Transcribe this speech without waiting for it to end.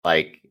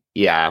like,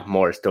 yeah,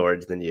 more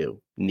storage than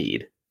you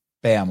need.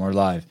 Bam, we're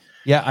live.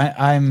 Yeah,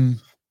 I'm.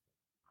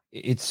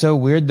 It's so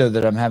weird though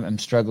that I'm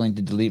struggling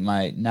to delete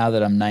now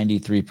that I'm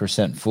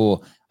 93%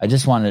 full. I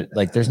just want to,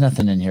 like, there's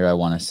nothing in here I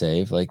want to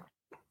save. Like,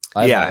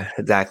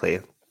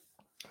 exactly.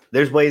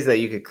 There's ways that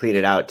you could clean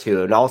it out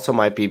too. It also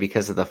might be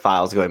because of the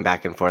files going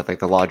back and forth, like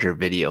the larger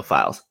video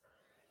files.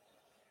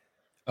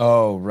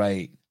 Oh,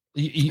 right.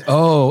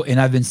 Oh,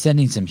 and I've been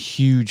sending some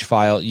huge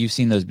file. You've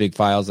seen those big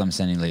files I'm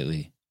sending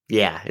lately.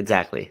 Yeah,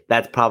 exactly.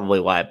 That's probably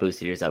why it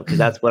boosted yours up, because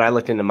that's when I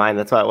looked into mine.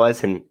 That's what it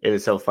was. And it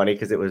was so funny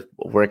because it was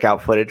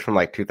workout footage from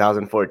like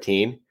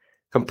 2014,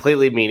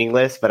 completely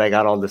meaningless, but I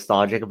got all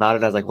nostalgic about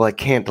it. I was like, well, it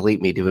can't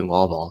delete me doing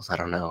wall balls. I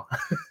don't know.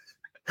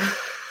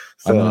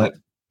 So I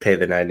pay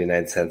the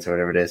 99 cents or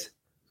whatever it is.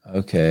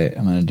 Okay,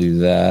 I'm going to do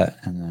that.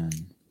 And then.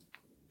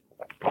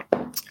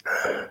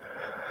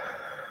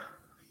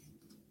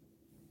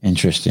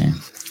 Interesting.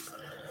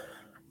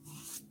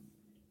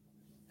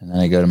 And then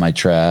I go to my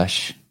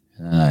trash.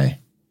 And then I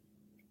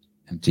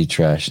empty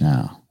trash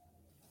now.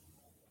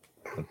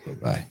 Okay,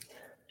 bye.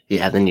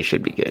 Yeah, then you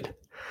should be good.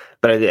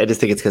 But I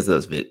just think it's because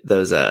of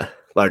those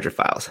larger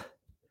files.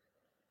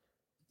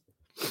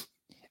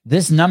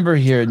 This number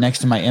here next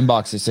to my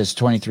inbox, it says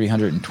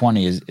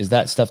 2,320. Is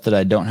that stuff that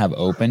I don't have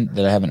open,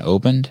 that I haven't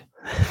opened?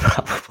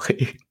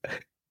 Probably.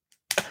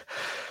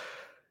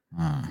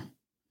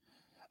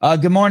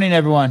 Good morning,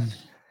 everyone.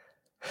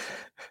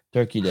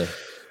 Turkey Day.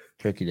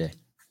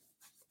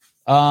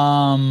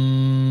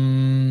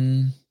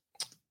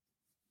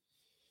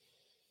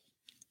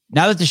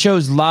 Now that the show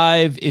is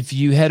live, if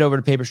you head over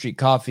to Paper Street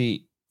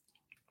Coffee,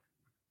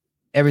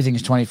 everything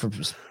is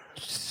 20%.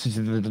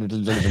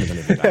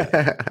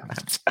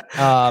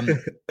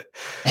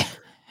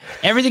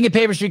 Everything at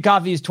Paper Street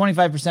Coffee is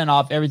 25%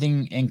 off.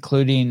 Everything,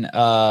 including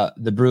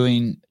the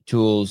brewing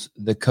tools.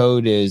 The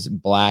code is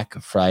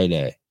Black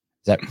Friday.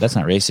 That's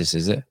not racist,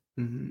 is it?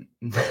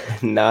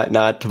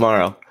 Not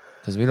tomorrow,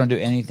 because we don't do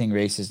anything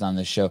racist on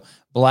this show.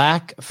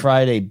 Black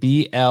Friday,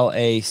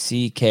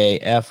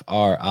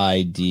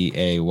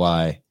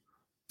 BLACKFRIDAY.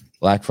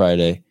 Black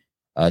Friday,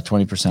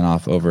 20%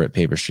 off over at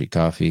Paper Street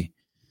Coffee.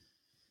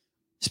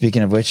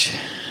 Speaking of which,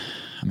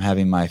 I'm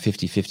having my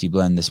 50-50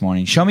 blend this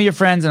morning. Show me your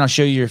friends and I'll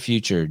show you your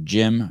future.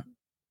 Jim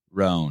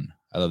Rohn.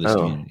 I love this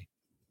community.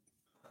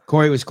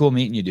 Corey, it was cool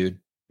meeting you, dude.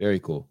 Very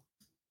cool.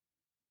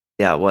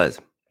 Yeah, it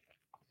was.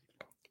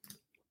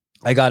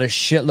 I got a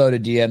shitload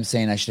of DMs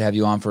saying I should have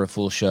you on for a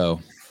full show.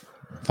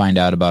 Find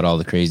out about all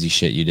the crazy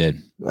shit you did.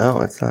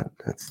 No, it's not.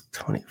 That's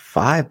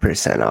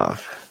 25%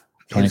 off.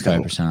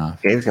 25%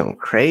 off. Gabe's going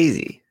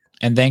crazy.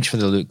 And thanks for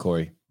the loot,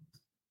 Corey.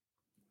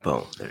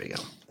 Boom. There we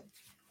go.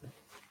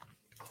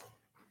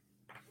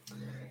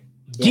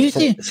 Do you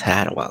think this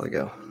hat a while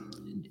ago?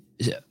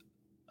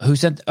 Who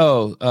sent?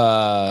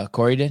 Oh,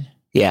 Corey did.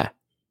 Yeah.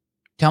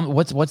 Tell me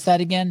what's that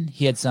again?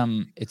 He had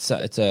some. It's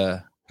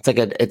the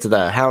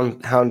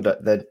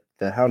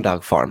hound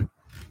dog farm.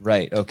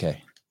 Right.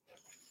 Okay.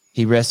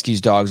 He rescues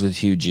dogs with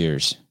huge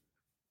ears.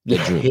 The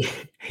droop.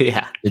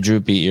 Yeah. The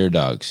droopy ear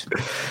dogs.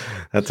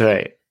 That's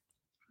right.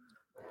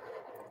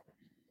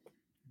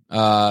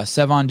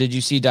 Sevon, did you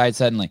see Died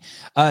Suddenly?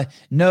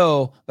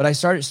 No, but I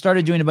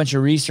started doing a bunch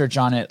of research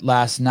on it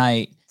last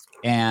night,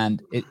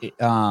 and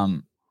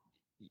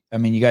I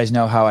mean, you guys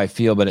know how I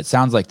feel, but it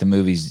sounds like the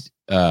movie's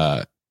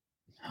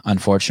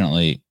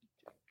unfortunately,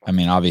 I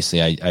mean,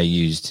 obviously I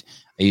used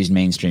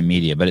mainstream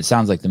media, but it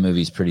sounds like the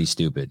movie's pretty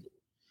stupid.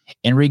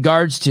 In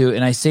regards to,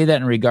 and I say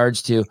that in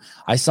regards to,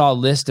 I saw a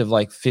list of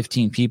like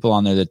 15 people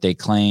on there that they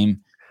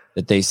claim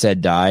that they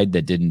said died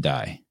that didn't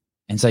die.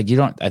 And it's like,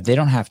 they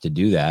don't have to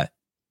do that.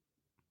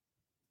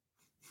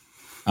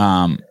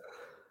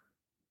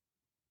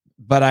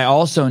 But I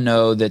also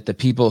know that the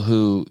people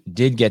who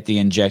did get the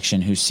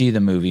injection, who see the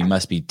movie,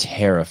 must be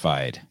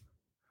terrified.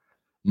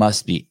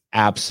 Must be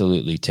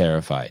absolutely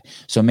terrified.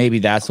 So maybe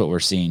that's what we're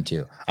seeing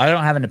too. I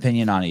don't have an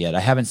opinion on it yet. I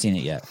haven't seen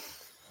it yet.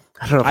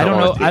 I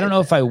don't know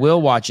if I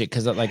will watch it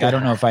because like I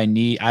don't know if I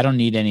don't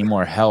need any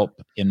more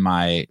help in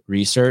my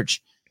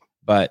research.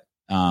 But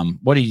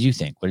what did you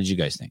think? What did you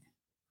guys think?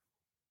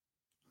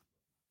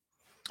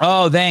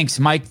 Oh, thanks,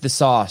 Mike the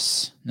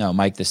Sauce. No,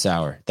 Mike the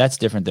Sour. That's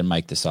different than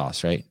Mike the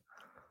Sauce, right?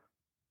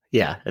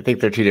 Yeah, I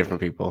think they're two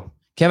different people.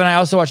 Kevin, I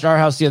also watched Our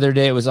House the other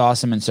day. It was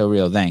awesome and so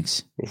real.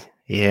 Thanks.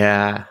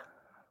 Yeah.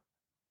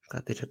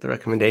 Glad they took the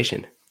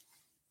recommendation.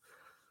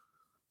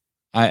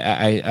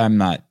 I'm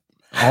not.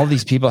 All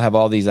these people have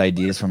all these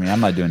ideas for me.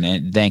 I'm not doing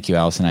it. Thank you,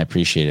 Allison. I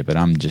appreciate it, but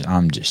I'm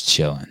just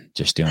chilling,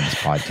 just doing this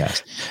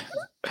podcast.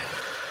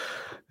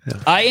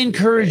 I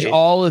encourage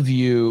all of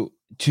you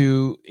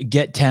to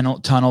get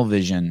tunnel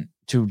vision,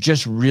 to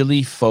just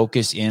really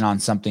focus in on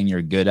something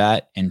you're good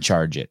at and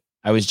charge it.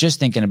 I was just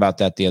thinking about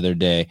that the other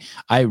day.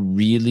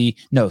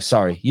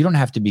 You don't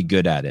have to be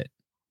good at it.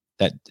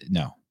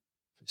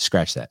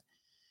 Scratch that.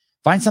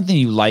 Find something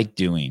you like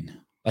doing.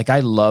 Like I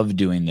love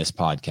doing this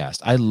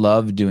podcast. I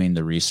love doing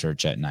the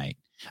research at night.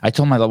 I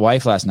told my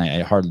wife last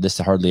night, this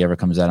hardly ever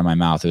comes out of my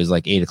mouth. It was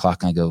like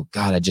 8:00 and I go,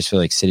 God, I just feel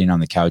like sitting on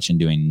the couch and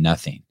doing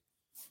nothing.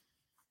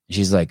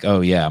 She's like,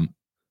 oh yeah,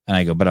 And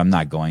I go, but I'm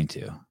not going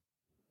to,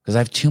 because I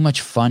have too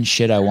much fun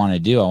shit I want to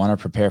do. I want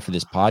to prepare for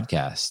this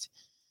podcast.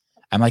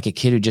 I'm like a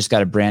kid who just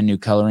got a brand new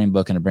coloring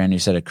book and a brand new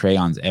set of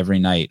crayons every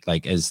night.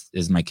 Like as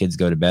my kids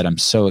go to bed, I'm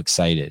so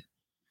excited.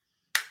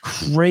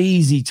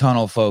 Crazy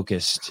tunnel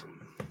focused.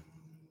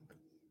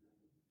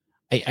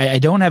 I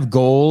don't have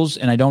goals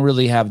and I don't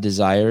really have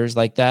desires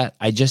like that.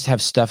 I just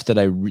have stuff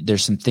that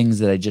there's some things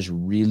that I just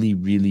really,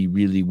 really,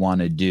 really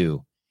want to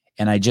do.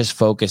 And I just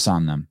focus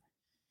on them.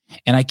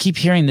 And I keep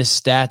hearing this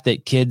stat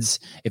that kids,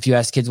 if you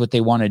ask kids what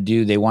they want to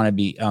do, they want to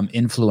be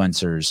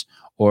influencers,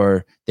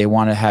 or they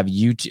want to have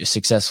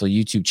successful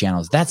YouTube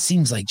channels. That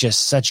seems like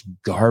just such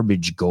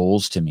garbage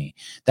goals to me.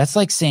 That's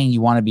like saying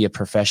you want to be a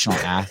professional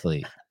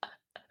athlete.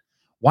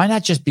 Why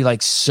not just be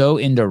like so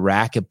into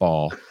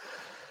racquetball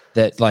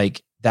that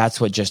like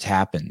that's what just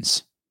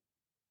happens?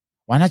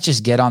 Why not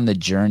just get on the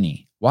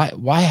journey?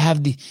 Why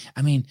have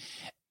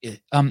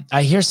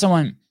I hear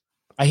someone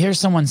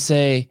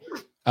say,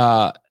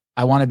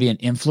 I want to be an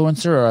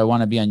influencer, or I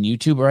want to be on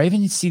YouTube, or I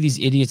even see these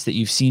idiots that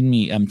you've seen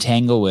me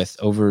tangle with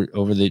over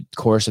the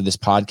course of this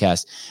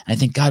podcast. And I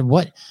think, God,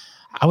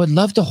 I would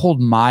love to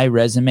hold my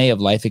resume of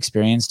life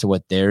experience to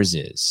what theirs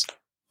is.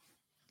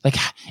 Like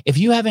if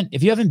you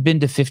haven't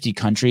been to 50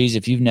 countries,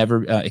 if you've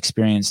never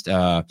experienced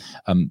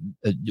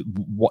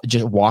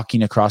just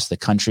walking across the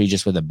country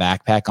just with a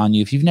backpack on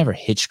you, if you've never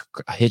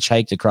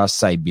hitchhiked across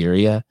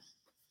Siberia,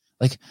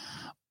 like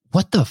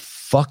what the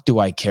fuck do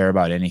I care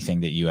about anything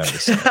that you have to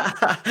say?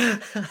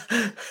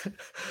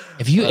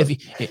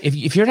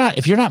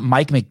 if you're not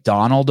Mike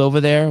McDonald over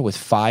there with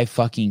 5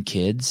 fucking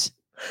kids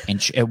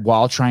and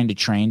while trying to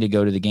train to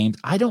go to the games,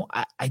 I don't.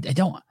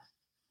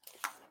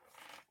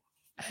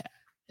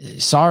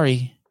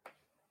 Sorry.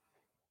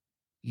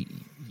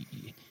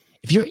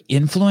 If you're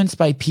influenced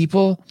by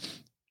people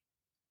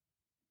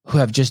who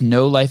have just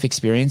no life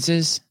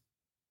experiences,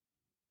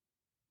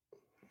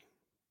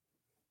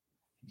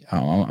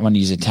 I'm going to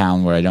use a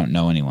town where I don't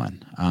know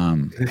anyone.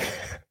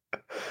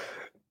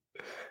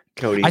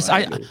 Cody,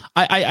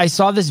 I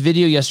saw this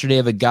video yesterday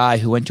of a guy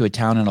who went to a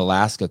town in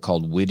Alaska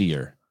called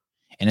Whittier,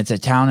 and it's a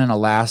town in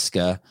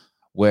Alaska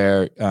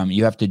where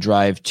you have to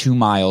drive 2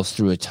 miles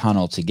through a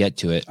tunnel to get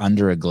to it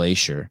under a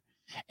glacier.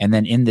 And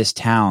then in this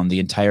town, the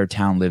entire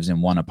town lives in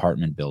one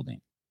apartment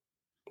building.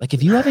 Like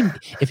if you're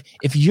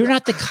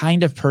not the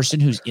kind of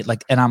person who's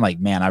like, and I'm like,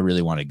 man, I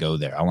really want to go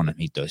there. I want to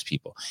meet those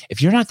people.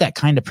 If you're not that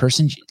kind of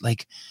person,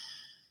 like,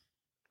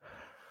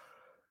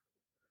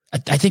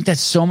 I think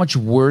that's so much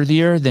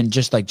worthier than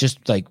just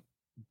like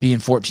being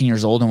 14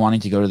 years old and wanting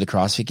to go to the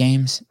CrossFit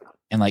Games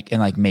and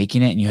like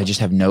making it, and you just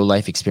have no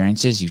life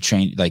experiences. You've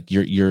trained, like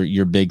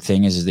your big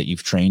thing is that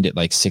you've trained at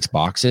like 6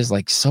 boxes.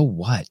 Like, so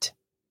what?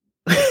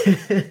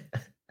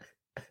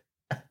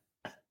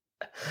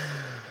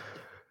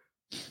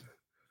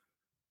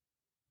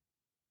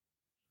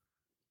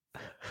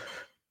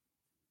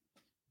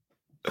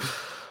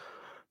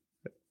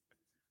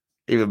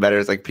 Even better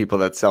is like people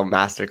that sell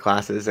master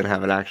classes and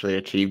haven't actually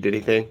achieved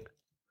anything.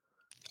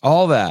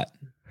 All that.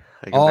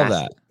 Like all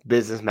that.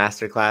 Business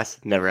master class,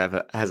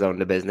 never has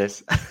owned a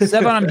business.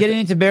 Sevan, I'm getting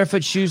into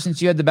barefoot shoes since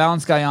you had the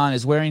balance guy on.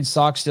 Is wearing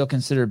socks still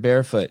considered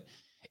barefoot?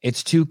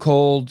 It's too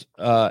cold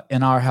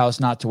in our house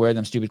not to wear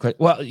them. Stupid question.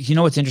 Well, you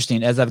know what's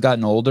interesting? As I've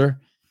gotten older,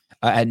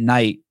 at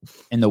night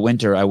in the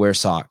winter, I wear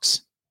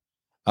socks.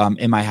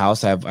 In my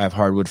house, I have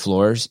hardwood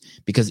floors,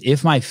 because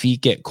if my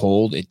feet get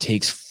cold, it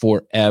takes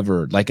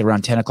forever. Like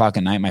around 10 o'clock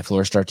at night, my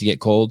floors start to get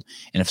cold.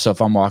 And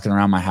if I'm walking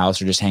around my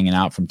house or just hanging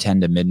out from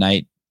 10 to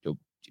midnight,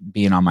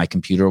 being on my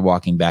computer,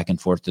 walking back and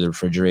forth to the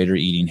refrigerator,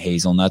 eating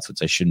hazelnuts,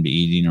 which I shouldn't be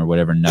eating, or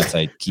whatever nuts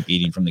I keep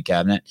eating from the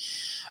cabinet,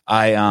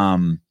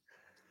 my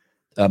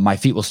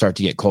feet will start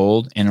to get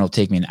cold, and it'll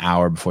take me an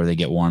hour before they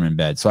get warm in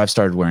bed. So I've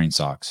started wearing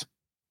socks.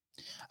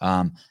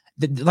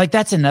 Like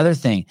that's another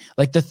thing.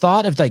 Like the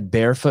thought of like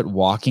barefoot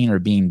walking or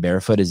being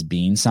barefoot as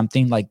being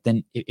something, like,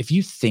 then if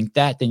you think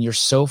that, then you're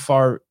so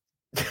far,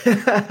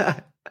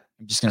 I'm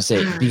just going to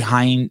say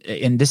behind,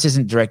 and this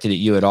isn't directed at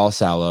you at all,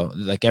 Salo.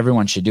 Like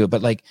everyone should do it.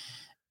 But like,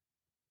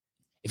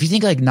 if you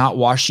think like not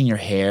washing your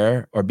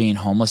hair or being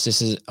homeless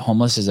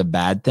is a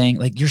bad thing,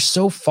 like you're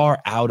so far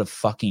out of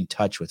fucking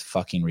touch with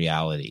fucking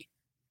reality.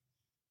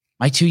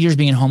 My 2 years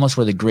being homeless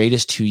were the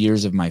greatest 2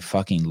 years of my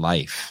fucking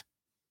life.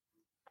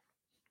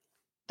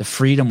 The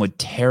freedom would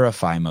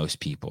terrify most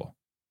people.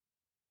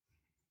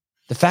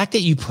 The fact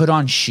that you put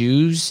on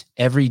shoes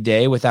every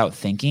day without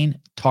thinking,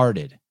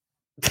 tarded.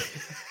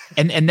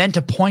 and then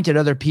to point at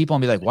other people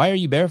and be like, why are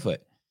you barefoot?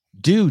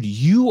 Dude,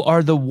 you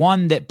are the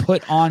one that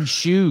put on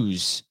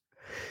shoes.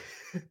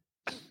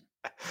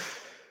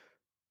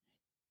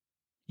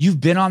 You've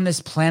been on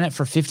this planet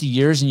for 50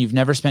 years and you've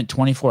never spent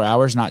 24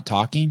 hours not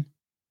talking?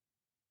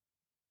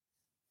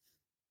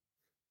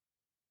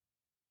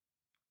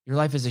 Your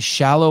life is a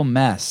shallow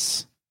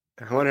mess.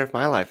 I wonder if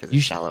my life is a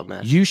shallow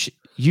mess.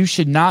 You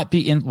should not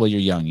be in. Well,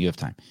 you're young. You have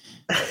time.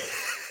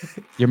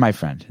 You're my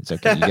friend. It's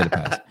okay. You get a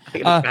pass. I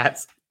get a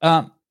pass.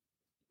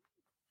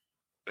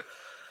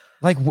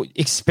 Like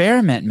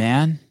experiment,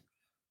 man.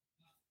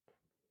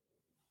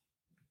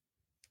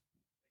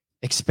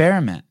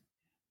 Experiment.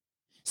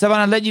 Sevan,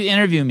 I'll let you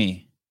interview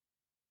me.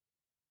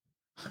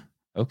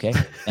 Okay,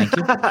 thank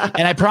you.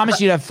 And I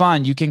promise you to have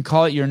fun. You can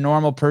call it your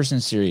normal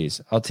person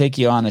series. I'll take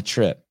you on a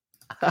trip.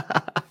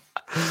 I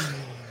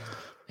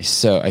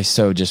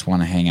so just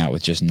want to hang out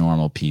with just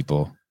normal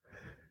people.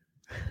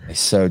 I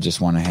so just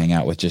want to hang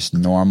out with just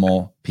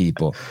normal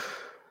people.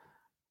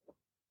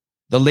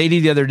 The lady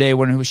the other day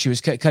when she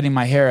was cutting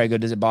my hair, I go,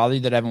 "Does it bother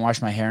you that I haven't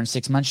washed my hair in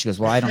 6 months?" She goes,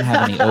 "Well, I don't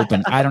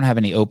have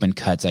any open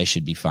cuts. I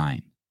should be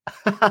fine."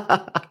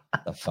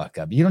 The fuck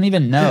up. You don't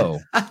even know.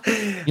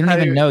 You don't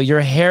even know. You're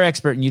a hair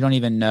expert and you don't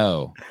even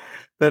know.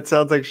 That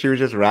sounds like she was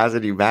just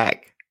razzing you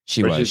back.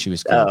 She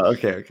was cool. Oh,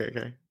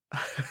 okay.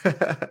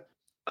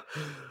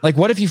 Like,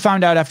 what if you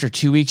found out after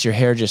 2 weeks your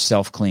hair just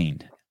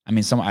self-cleaned? I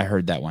mean, I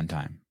heard that one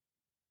time.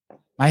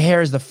 My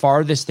hair is the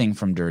farthest thing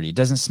from dirty. It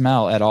doesn't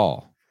smell at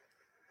all.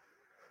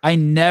 I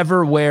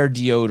never wear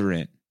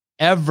deodorant,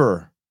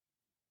 ever.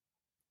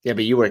 Yeah,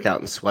 but you work out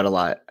and sweat a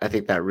lot. I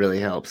think that really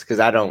helps because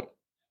I don't.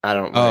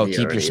 Oh,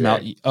 keep your smell.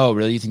 Oh,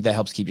 really? You think that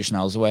helps keep your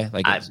smells away?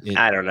 Like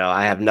I don't know.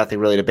 I have nothing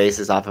really to base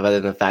this off of other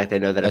than the fact I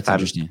know that if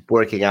I'm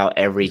working out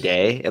every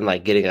day and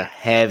like getting a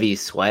heavy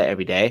sweat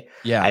every day.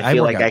 Yeah, I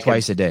feel like I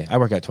twice a day. I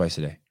work out twice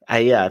a day.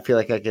 I feel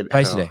like I could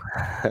twice a day.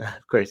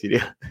 Of course you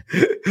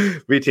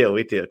do. Me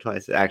too.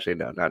 Twice. Actually,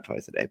 no, not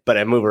twice a day. But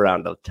I move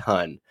around a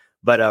ton.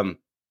 But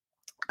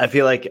I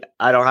feel like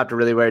I don't have to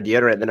really wear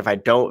deodorant. Then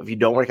if you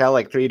don't work out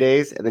like 3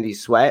 days and then you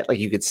sweat, like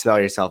you could smell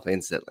yourself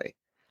instantly.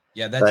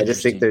 Yeah, that's. I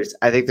just think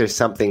there's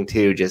something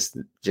to just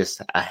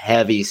a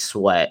heavy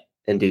sweat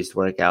induced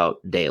workout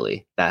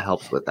daily that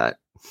helps with that.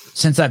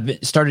 Since I've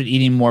started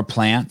eating more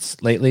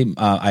plants lately,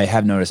 I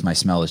have noticed my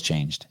smell has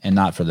changed, and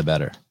not for the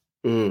better.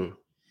 Mm.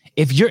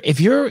 If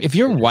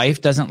your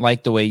wife doesn't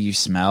like the way you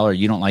smell, or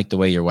you don't like the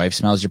way your wife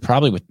smells, you're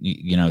probably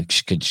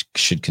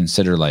should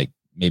consider like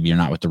maybe you're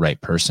not with the right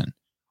person,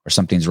 or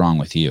something's wrong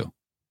with you.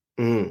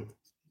 Mm.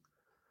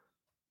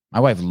 My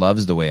wife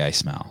loves the way I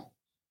smell.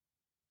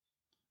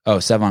 Oh,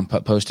 Sevan,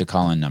 post a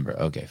call-in number.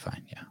 Okay,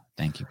 fine. Yeah.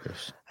 Thank you,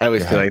 Bruce. I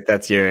always feel like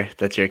that's your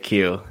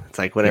cue. It's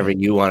like whenever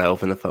you want to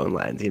open the phone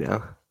lines, you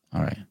know?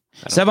 All right.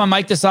 Sevan,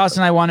 Mike the Sauce,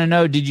 and I want to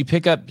know, did you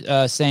pick up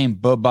saying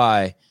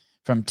bye-bye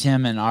from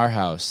Tim in our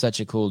house? Such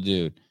a cool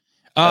dude.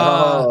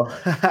 Oh,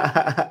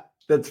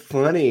 that's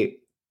funny.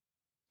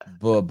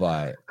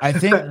 Bye-bye. I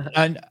think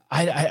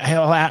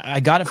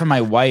I got it from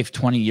my wife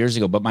 20 years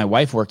ago, but my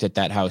wife worked at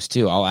that house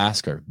too. I'll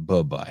ask her.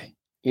 Bye-bye.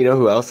 You know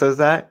who else says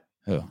that?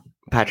 Who?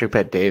 Patrick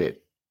Bet David.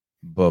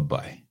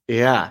 Bye-bye.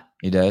 Yeah.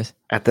 He does?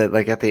 At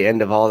the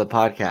end of all the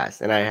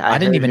podcasts. And I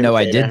didn't even know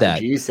I did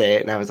that. You say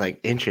it and I was like,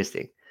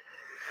 interesting.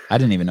 I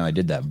didn't even know I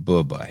did that.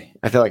 Bye-bye.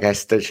 I feel like I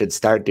should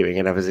start doing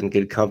it. I was in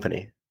good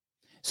company.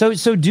 So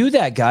do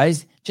that,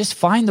 guys. Just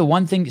find the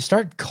one thing.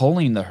 Start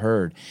culling the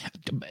herd.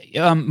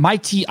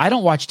 I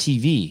don't watch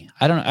TV.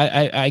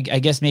 I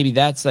guess maybe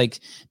that's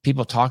like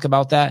people talk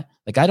about that.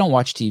 Like I don't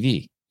watch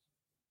TV.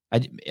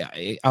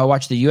 I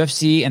watch the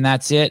UFC and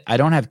that's it. I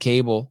don't have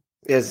cable.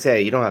 Yes,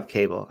 say you don't have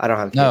cable. I don't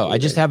have cable. No, I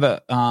just have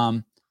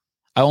I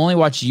only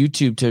watch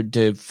YouTube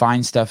to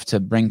find stuff to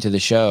bring to the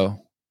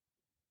show.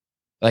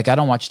 Like I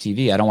don't watch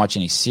TV. I don't watch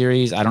any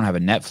series. I don't have a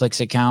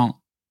Netflix account.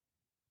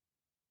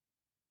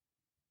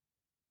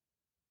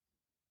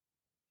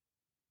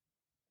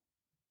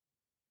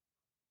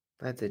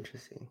 That's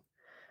interesting.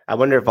 I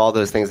wonder if all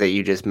those things that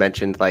you just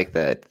mentioned, like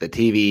the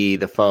TV,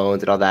 the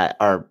phones, and all that,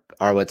 are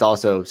what's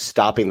also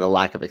stopping the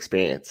lack of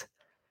experience.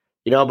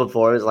 You know,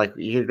 before it was like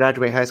you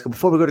graduate high school,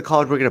 before we go to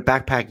college, we're gonna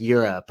backpack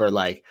Europe, or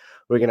like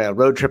we're gonna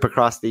road trip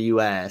across the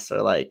US,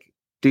 or like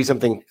do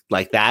something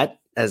like that,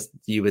 as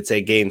you would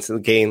say,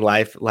 gain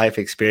life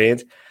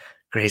experience.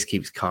 Grace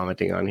keeps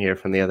commenting on here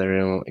from the other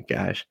room. Oh my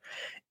gosh.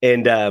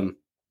 And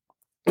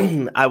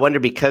I wonder,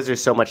 because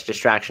there's so much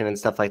distraction and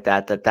stuff like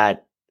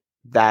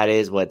that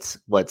is what's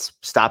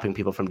stopping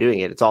people from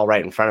doing it. It's all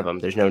right in front of them.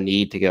 There's no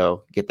need to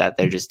go get that.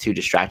 They're just too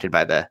distracted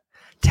by the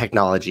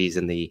technologies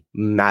and the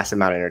massive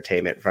amount of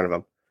entertainment in front of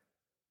them.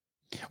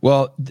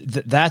 Well,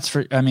 that's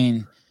for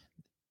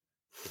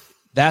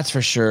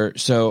sure.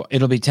 So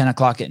it'll be 10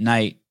 o'clock at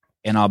night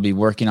and I'll be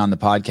working on the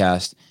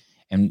podcast.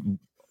 And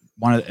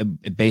one of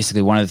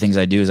the things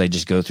I do is I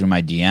just go through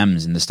my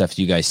DMs, and the stuff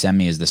you guys send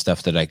me is the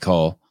stuff that I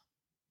call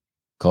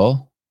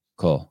Cole.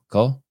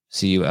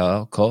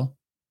 C-U-L-L, Cole.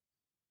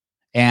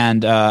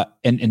 And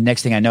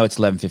next thing I know, it's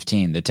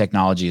 11:15. The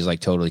technology is like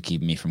totally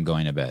keeping me from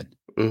going to bed.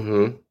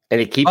 Mm-hmm. And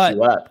it keeps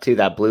you up too.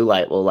 That blue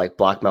light will like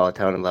block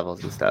melatonin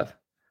levels and stuff.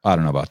 I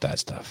don't know about that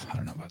stuff.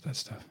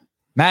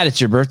 Matt, it's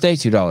your birthday.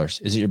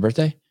 $2. Is it your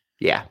birthday?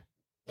 Yeah.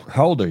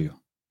 How old are you?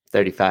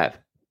 35.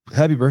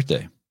 Happy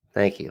birthday.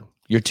 Thank you.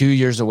 You're 2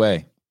 years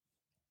away.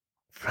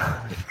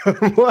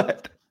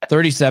 What?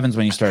 37 is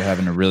when you start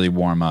having to really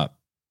warm up.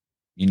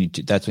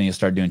 That's when you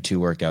start doing 2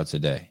 workouts a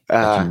day.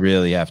 You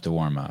really have to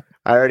warm up.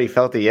 I already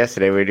felt it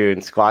yesterday. We were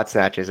doing squat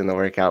snatches in the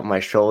workout. My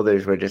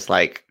shoulders were just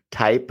like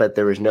tight, but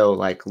there was no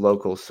like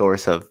local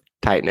source of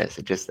tightness.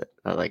 It just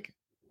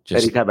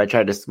anytime I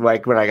tried to,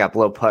 like when I got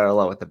below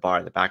parallel with the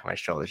bar, the back of my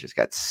shoulders just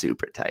got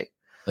super tight.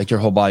 Like your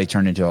whole body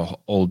turned into an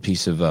old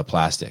piece of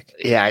plastic.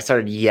 Yeah, I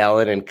started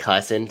yelling and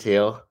cussing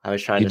too. I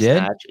was trying You to did?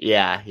 snatch.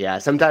 Yeah.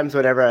 Sometimes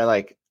whenever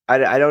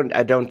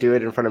I don't do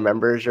it in front of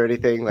members or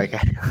anything. Like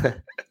I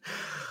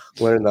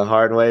learned the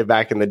hard way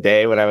back in the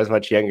day when I was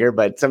much younger.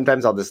 But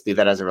sometimes I'll just do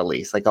that as a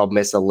release. Like I'll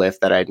miss a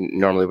lift that I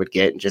normally would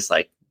get and just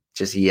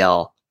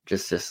yell,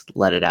 just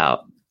let it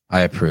out. I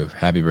approve.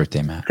 Happy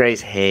birthday, Matt.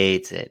 Grace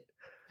hates it.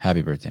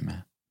 Happy birthday,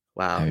 Matt.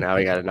 Wow. Happy Now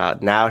we got to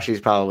nod. Now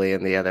she's probably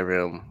in the other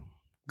room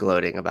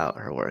gloating about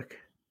her work.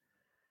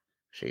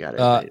 She got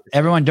it.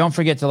 Everyone, don't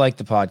forget to like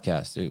the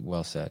podcast.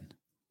 Well said.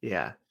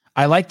 Yeah.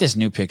 I like this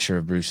new picture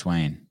of Bruce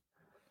Wayne.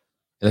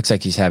 It looks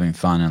like he's having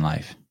fun in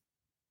life.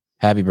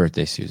 Happy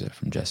birthday, Souza,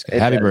 from Jessica.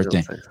 Happy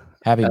birthday.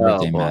 Happy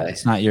birthday, Matt.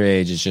 It's not your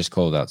age. It's just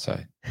cold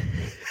outside.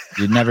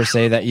 You'd never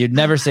say that. You'd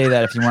never say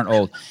that if you weren't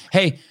old.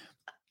 Hey,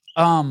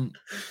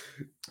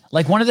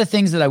 like one of the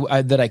things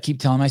that I keep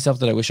telling myself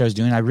that I wish I was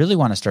doing, I really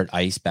want to start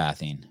ice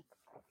bathing.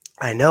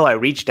 I know. I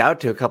reached out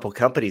to a couple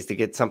companies to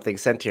get something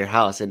sent to your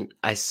house, and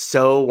I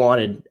so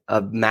wanted a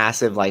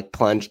massive like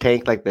plunge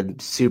tank, like the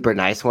super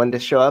nice one, to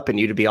show up, and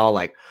you to be all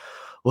like,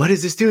 "What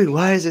is this doing?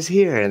 Why is this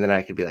here?" And then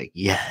I could be like,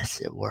 "Yes,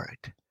 it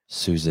worked."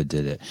 Souza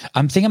did it.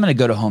 I'm thinking I'm going to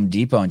go to Home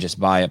Depot and just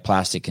buy a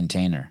plastic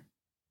container.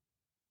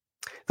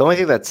 The only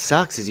thing that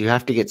sucks is you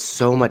have to get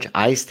so much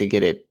ice to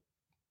get it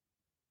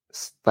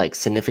like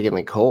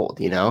significantly cold.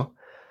 You know?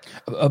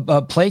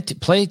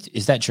 Plate.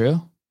 Is that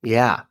true?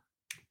 Yeah.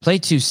 Play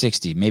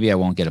 260. Maybe I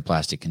won't get a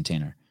plastic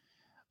container.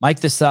 Mike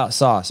the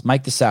sauce.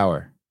 Mike the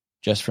sour.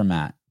 Just for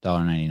Matt.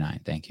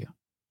 $1.99. Thank you.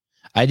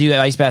 I do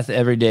ice bath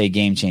every day.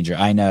 Game changer.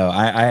 I know.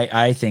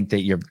 I think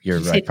that you're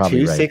right. Probably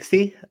 260?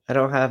 right. I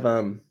don't have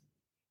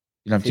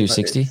You don't have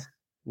 260?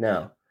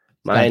 No.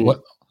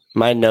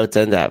 My notes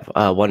end at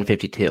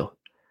 152.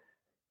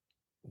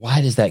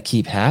 Why does that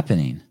keep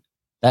happening?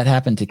 That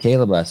happened to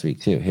Caleb last week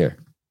too. Here.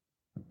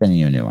 I'm sending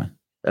you a new one.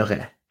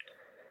 Okay.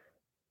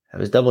 I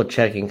was double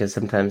checking because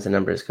sometimes the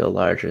numbers go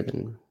larger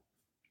than.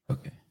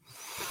 Okay.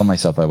 I told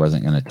myself I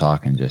wasn't going to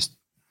talk and just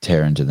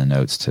tear into the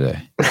notes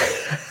today.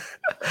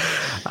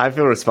 I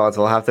feel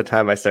responsible half the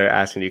time I start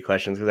asking you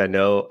questions because I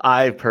know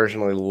I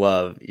personally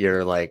love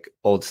your like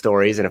old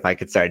stories, and if I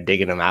could start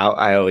digging them out,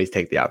 I always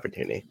take the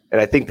opportunity. And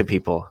I think the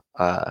people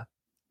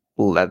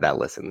that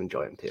listen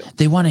enjoy them too.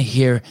 They want to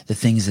hear the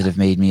things that have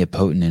made me a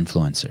potent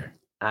influencer.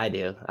 I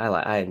do.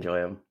 I enjoy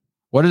them.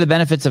 What are the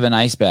benefits of an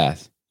ice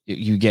bath?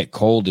 You get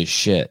cold as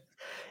shit.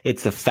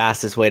 It's the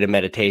fastest way to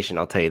meditation.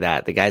 I'll tell you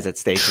that. The guys at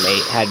Station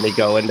 8 had me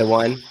go into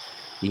one.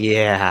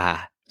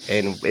 Yeah.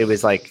 And it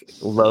was like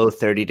low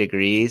 30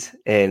 degrees.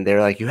 And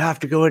they're like, you have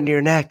to go into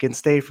your neck and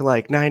stay for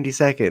like 90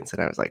 seconds.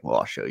 And I was like, well,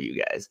 I'll show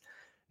you guys.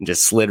 And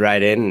just slid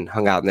right in and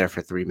hung out in there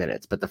for 3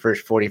 minutes. But the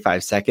first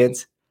 45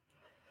 seconds,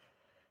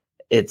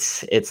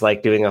 it's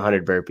like doing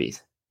 100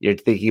 burpees. You're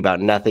thinking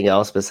about nothing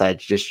else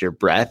besides just your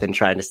breath and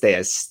trying to stay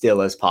as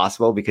still as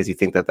possible because you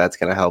think that that's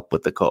going to help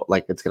with the cold.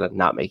 Like it's going to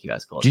not make you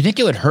as cold. Do you think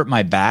it would hurt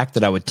my back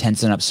that I would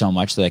tensen up so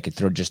much that I could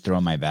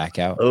throw my back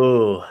out?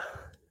 Oh,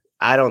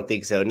 I don't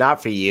think so.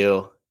 Not for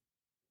you.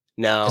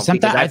 No.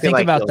 Sometimes I think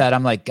like about that.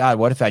 I'm like, God,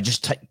 what if I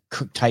just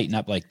tighten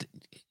up? Like,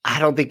 I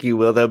don't think you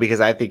will though,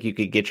 because I think you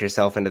could get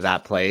yourself into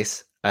that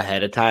place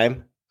ahead of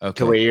time. Okay.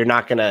 To where you're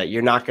not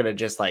gonna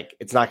just like,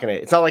 it's not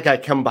like I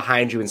come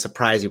behind you and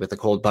surprise you with a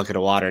cold bucket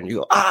of water and you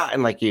go,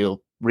 and like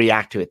you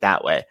react to it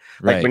that way.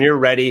 Like right. When you're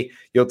ready,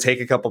 you'll take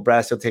a couple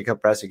breaths, you'll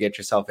get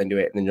yourself into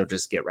it, and then you'll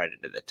just get right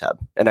into the tub.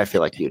 And I feel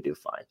like you do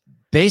fine.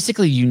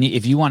 Basically,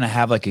 if you want to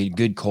have like a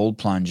good cold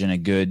plunge and a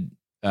good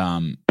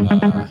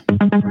sauna,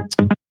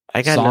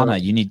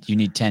 you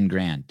need 10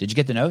 grand. Did you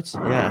get the notes?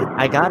 Yeah,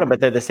 I got them, but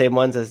they're the same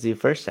ones as you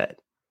first said.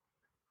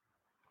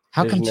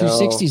 How come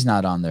 260 is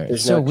not on there?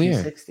 It's so weird.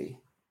 260.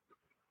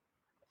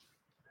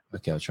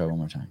 Okay, I'll try one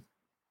more time.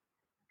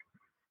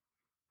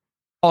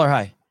 Caller,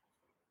 hi.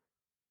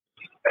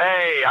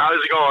 Hey,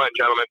 how's it going,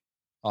 gentlemen?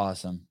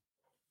 Awesome.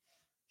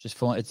 Just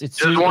full. It's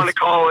just want to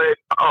call it.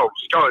 Oh,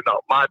 sorry,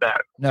 no, my bad.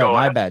 No,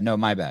 my bad. No,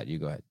 my bad. You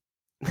go ahead.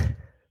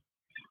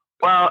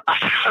 Well,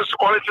 I just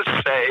wanted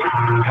to say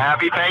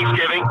happy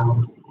Thanksgiving.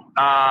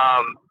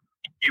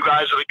 You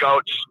guys are the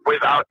GOATs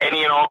without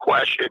any and all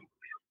question.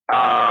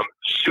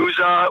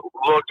 Souza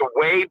looked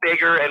way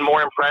bigger and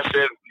more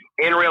impressive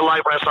in real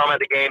life when I saw him at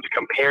the games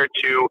compared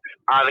to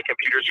on the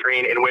computer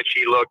screen, in which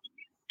he looked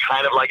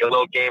kind of like a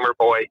little gamer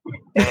boy.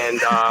 And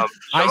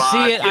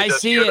I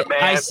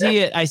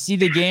see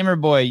the gamer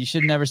boy. You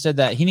should have never said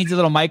that. He needs a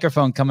little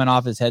microphone coming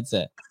off his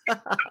headset.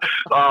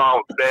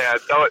 Oh man,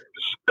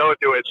 don't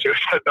do it,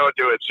 Souza. Don't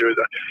do it,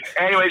 Souza.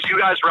 Anyways, you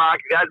guys rock.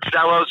 That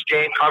Zelos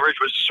game coverage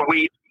was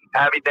sweet.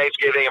 Happy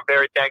Thanksgiving. I'm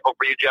very thankful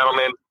for you,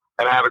 gentlemen,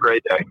 and have a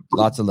great day.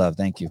 Lots of love.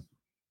 Thank you.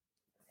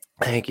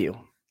 Thank you.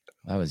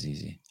 That was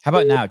easy. How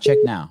about now? Check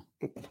now.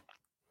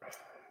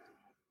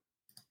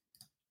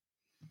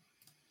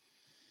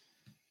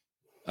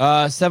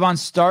 Sevon,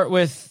 start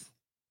with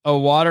a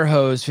water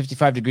hose,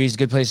 55 degrees,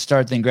 good place to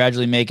start, then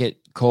gradually make it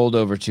cold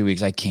over 2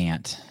 weeks. I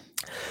can't.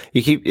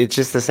 It's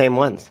just the same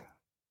ones.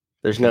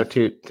 There's no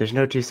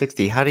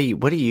 260.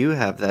 What do you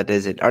have that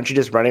is it? Aren't you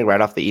just running right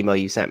off the email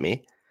you sent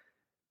me?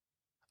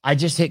 I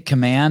just hit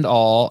Command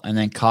All and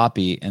then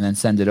copy and then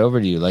send it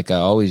over to you like I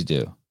always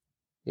do.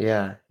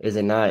 Yeah. Is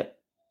it not?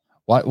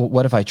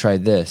 What if I try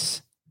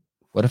this?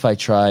 What if I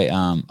try,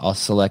 I'll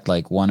select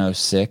like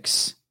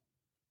 106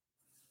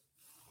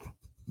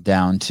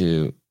 down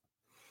to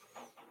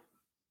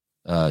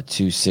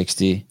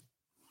 260,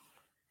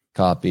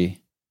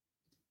 copy.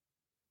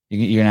 You're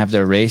going to have to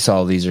erase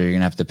all these or you're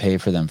going to have to pay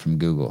for them from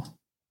Google.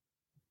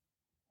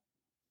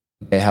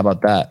 Okay, how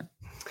about that?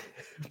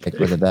 Take a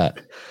look at that.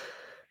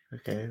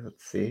 Okay,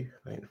 let's see.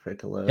 Waiting for it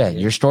to load. Yeah,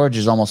 your storage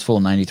is almost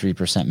full,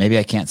 93%. Maybe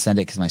I can't send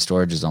it because my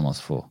storage is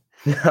almost full.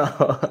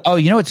 No. Oh,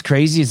 you know what's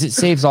crazy is it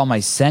saves all my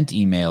sent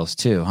emails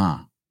too, huh?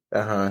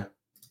 Uh-huh.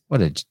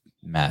 What a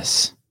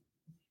mess.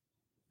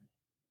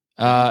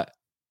 Do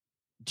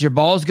your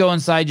balls go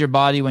inside your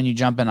body when you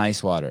jump in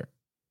ice water?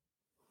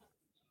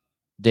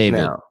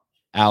 David, No.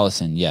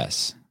 Allison,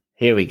 yes.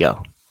 Here we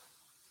go.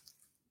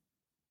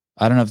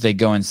 I don't know if they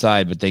go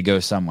inside, but they go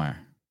somewhere.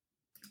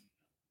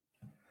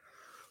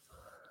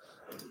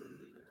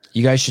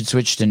 You guys should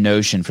switch to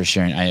Notion for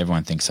sharing.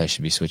 Everyone thinks I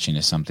should be switching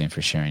to something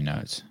for sharing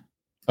notes.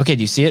 Okay,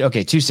 do you see it?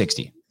 Okay,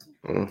 260.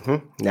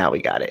 Now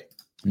we got it.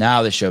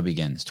 Now the show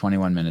begins.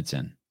 21 minutes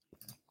in.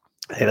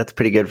 Hey, that's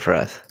pretty good for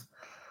us.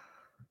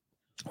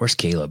 Where's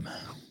Caleb?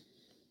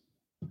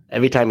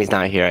 Every time he's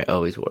not here, I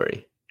always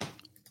worry.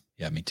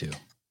 Yeah, me too.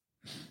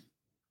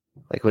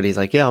 Like when he's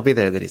like, yeah, I'll be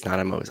there, that he's not,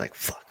 I'm always like,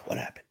 fuck, what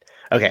happened?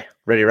 Okay,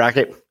 ready,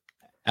 Rocket?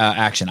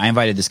 Action. I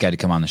invited this guy to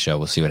come on the show.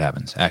 We'll see what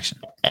happens. Action.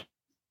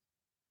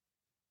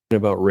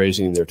 About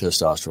raising their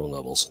testosterone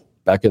levels.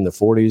 Back in the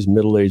 40s,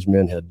 middle-aged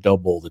men had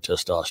double the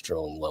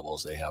testosterone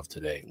levels they have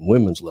today.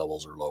 Women's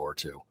levels are lower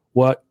too.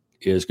 What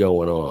is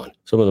going on?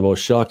 Some of the most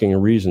shocking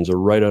reasons are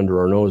right under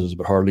our noses,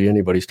 but hardly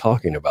anybody's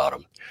talking about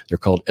them. They're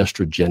called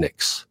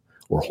estrogenics,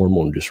 or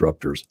hormone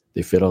disruptors.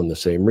 They fit on the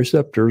same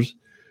receptors,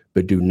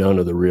 but do none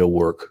of the real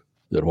work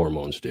that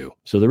hormones do.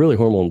 So they're really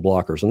hormone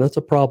blockers, and that's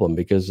a problem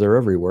because they're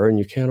everywhere and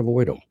you can't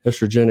avoid them.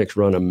 Estrogenics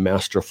run a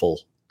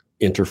masterful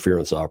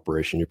interference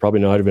operation. You're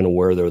probably not even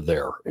aware they're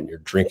there in your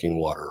drinking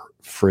water,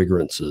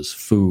 fragrances,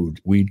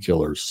 food, weed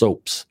killers,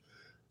 soaps,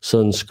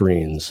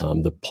 sunscreens,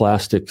 the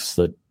plastics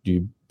that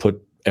you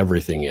put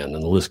everything in,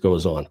 and the list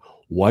goes on.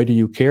 Why do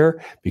you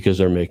care? Because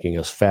they're making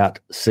us fat,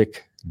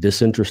 sick,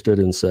 disinterested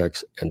in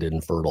sex, and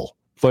infertile.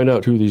 Find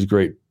out who these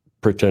great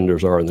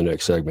pretenders are in the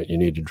next segment. You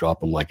need to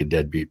drop them like a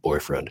deadbeat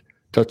boyfriend.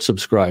 Touch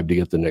subscribe to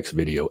get the next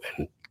video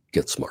and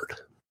get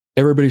smart.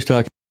 Everybody's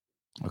talking.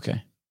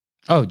 Okay.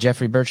 Oh,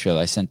 Jeffrey Birchfield.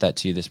 I sent that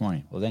to you this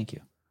morning. Well, thank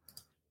you.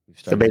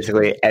 So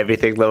basically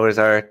everything lowers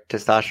our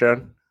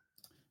testosterone?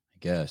 I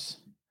guess.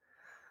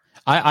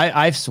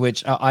 I've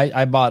switched.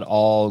 I bought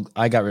all.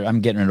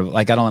 I'm getting rid of.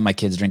 Like I don't let my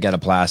kids drink out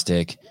of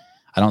plastic.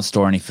 I don't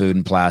store any food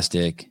in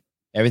plastic.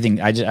 Everything.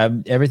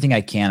 Everything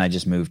I can. I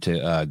just moved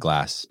to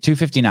glass.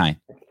 $2.59.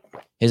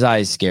 His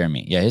eyes scare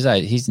me. Yeah, his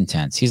eyes. He's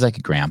intense. He's like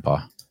a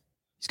grandpa.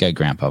 He's got a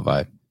grandpa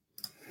vibe.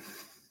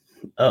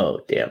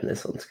 Oh damn!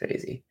 This one's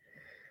crazy.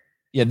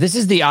 Yeah, this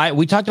is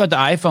we talked about the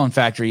iPhone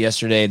factory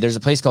yesterday. There's a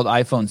place called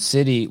iPhone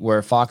City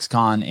where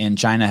Foxconn in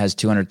China has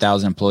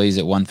 200,000 employees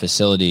at one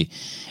facility.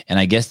 And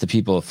I guess the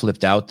people have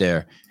flipped out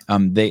there.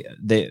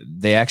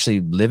 They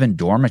actually live in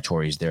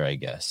dormitories there, I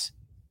guess.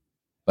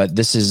 But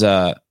this is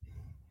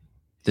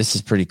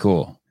pretty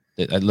cool.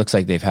 It looks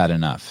like they've had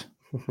enough.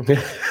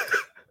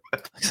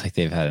 Looks like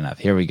they've had enough.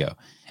 Here we go.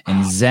 In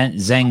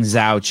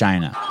Zhengzhou,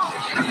 China.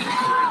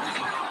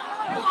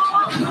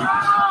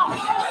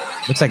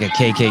 Looks like a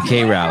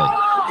KKK rally.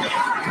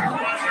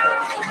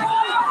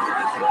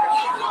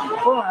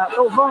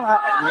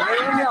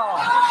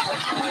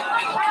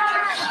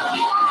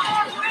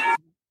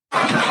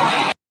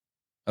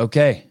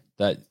 Okay,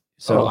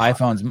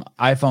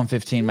 iPhone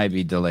 15 might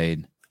be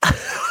delayed.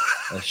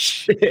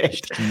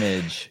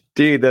 Smidge.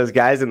 Dude, those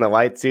guys in the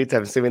white suits,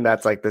 I'm assuming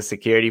that's like the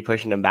security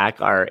pushing them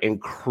back, are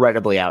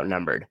incredibly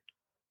outnumbered.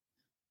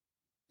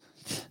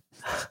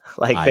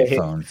 Like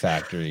iPhone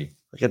factory.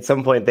 Like at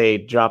some point they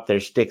drop their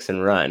sticks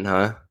and run,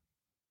 huh?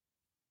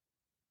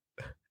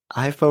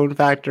 iPhone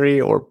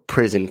factory or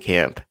prison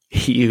camp?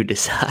 You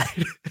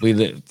decide. We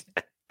lived.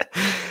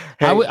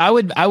 Hey. I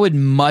would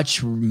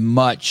much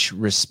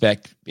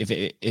respect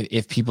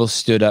if people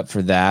stood up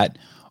for that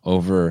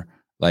over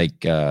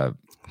like the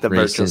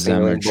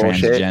racism or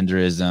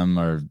transgenderism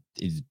or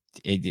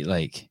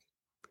like.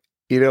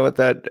 You know what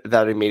that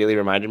immediately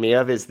reminded me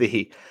of is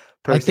the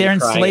person like they're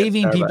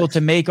enslaving people to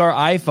make our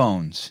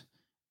iPhones,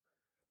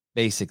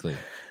 basically.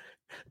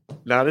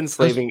 Not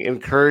enslaving,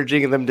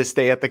 encouraging them to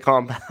stay at the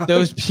compound.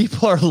 Those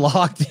people are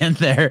locked in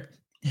there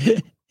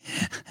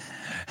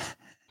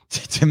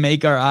to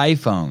make our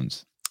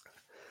iPhones.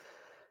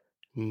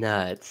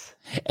 Nuts.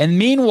 And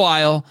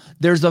meanwhile,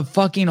 there's a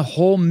fucking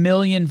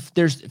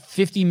there's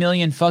 50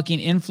 million fucking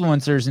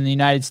influencers in the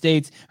United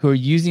States who are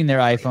using their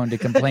iPhone to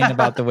complain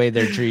about the way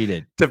they're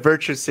treated. The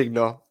virtue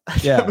signal.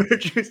 Yeah. The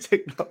virtue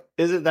signal.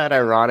 Isn't that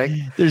ironic?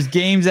 There's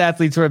games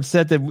athletes who are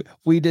upset that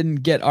we didn't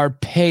get our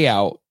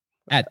payout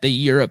at the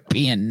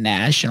European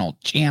National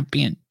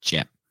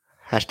Championship.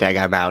 #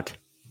 I'm out.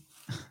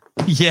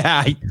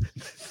 Yeah.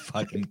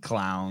 fucking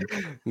clown.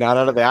 Not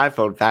out of the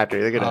iPhone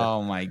factory. They're gonna.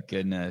 Oh my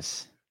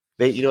goodness.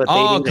 You know what?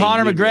 Oh,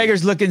 Conor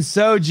McGregor's looking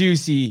so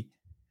juicy.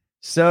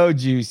 So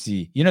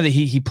juicy. You know that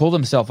he pulled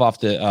himself off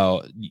the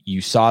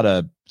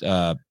USADA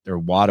or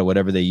WADA,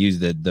 whatever they use,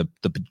 the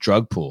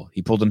drug pool.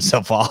 He pulled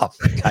himself off.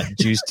 Got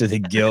juice to the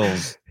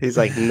gills. He's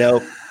like,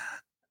 nope.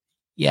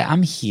 Yeah,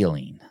 I'm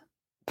healing.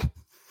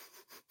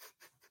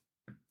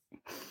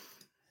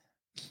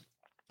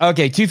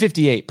 Okay,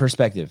 258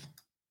 perspective.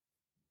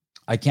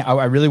 I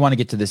really want to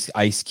get to this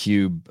Ice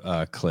Cube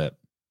clip.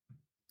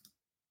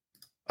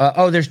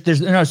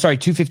 There's no, sorry,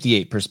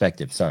 258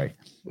 perspective. Sorry.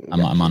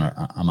 I'm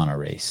on a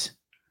race.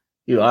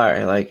 You are.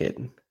 I like it.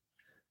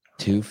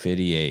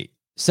 258.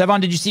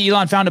 Sevon, did you see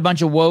Elon found a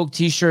bunch of woke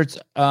t-shirts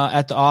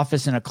at the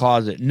office in a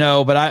closet?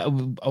 No, but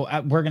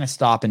we're going to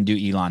stop and do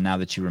Elon now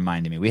that you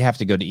reminded me. We have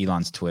to go to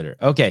Elon's Twitter.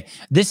 Okay.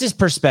 This is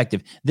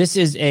perspective. This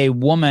is a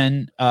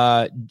woman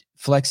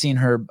flexing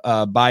her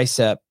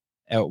bicep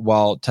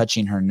while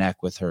touching her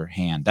neck with her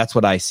hand. That's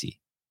what I see.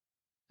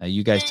 Now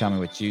you guys tell me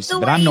what you see,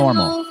 but I'm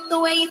normal.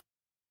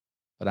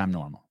 But I'm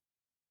normal.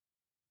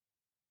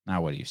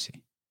 Now, what do you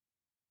see?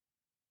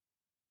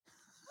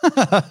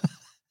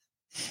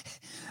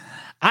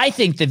 I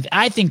think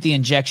the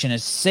injection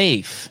is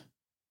safe.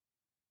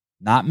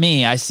 Not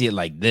me. I see it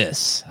like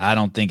this. I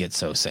don't think it's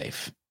so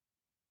safe.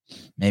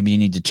 Maybe you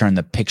need to turn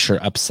the picture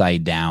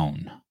upside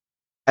down.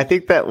 I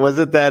think that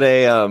wasn't that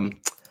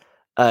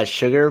a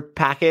sugar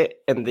packet,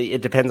 and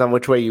it depends on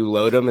which way you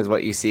load them is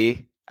what you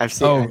see. I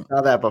saw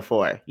that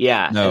before.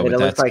 Yeah, no, and it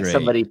looks like great.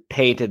 Somebody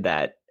painted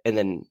that and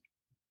then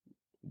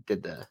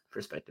did the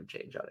perspective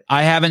change on it.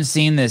 I haven't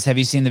seen this. Have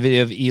you seen the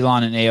video of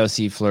Elon and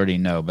AOC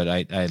flirting? No, but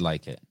I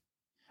like it.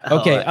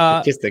 Okay,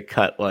 it's just a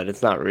cut one.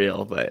 It's not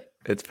real, but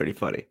it's pretty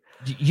funny.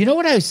 You know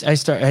what I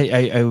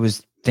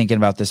was thinking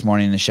about this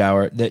morning in the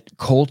shower, that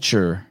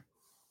culture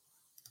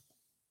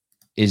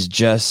is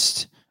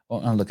just.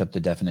 Well, I'll look up the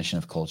definition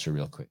of culture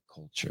real quick.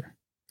 Culture.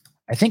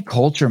 I think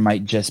culture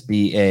might just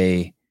be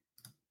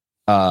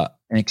an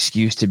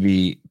excuse to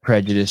be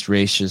prejudiced,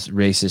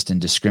 racist,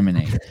 and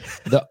discriminate.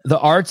 The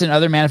arts and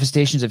other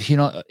manifestations of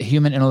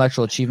human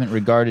intellectual achievement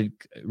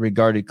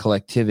regarded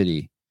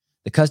collectivity.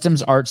 The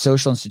customs, art,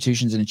 social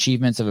institutions, and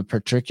achievements of a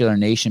particular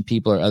nation,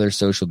 people, or other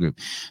social group.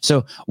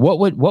 So, what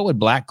would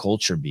black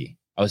culture be?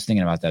 I was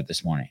thinking about that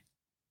this morning.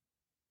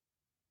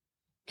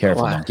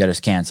 Careful, don't get us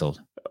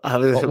canceled.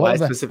 What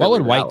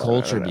would white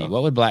culture be?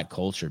 What would black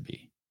culture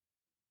be?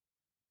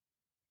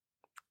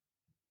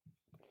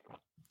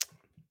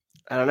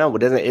 I don't know.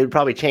 It would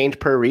probably change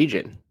per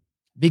region.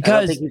 Because I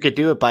don't think you could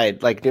do it by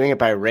doing it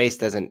by race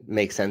doesn't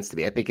make sense to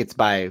me. I think it's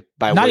by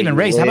not even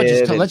race. How about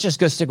let's just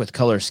go stick with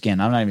color of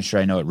skin. I'm not even sure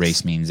I know what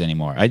race means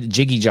anymore.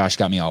 Jiggy Josh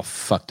got me all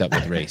fucked up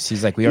with race.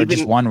 He's like, we are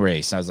just one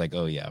race. I was like,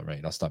 oh yeah,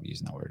 right. I'll stop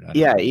using that word.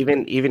 Yeah,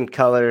 even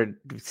colored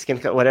skin,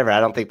 whatever.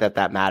 I don't think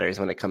that matters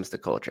when it comes to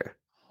culture.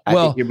 I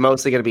think you're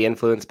mostly going to be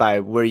influenced by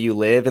where you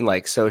live and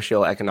like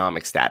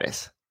socioeconomic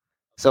status.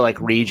 So like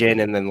region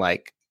and then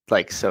like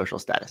social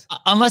status.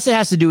 Unless it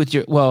has to do with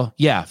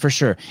yeah, for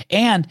sure.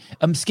 And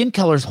skin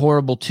color is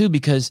horrible too,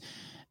 because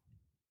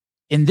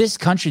in this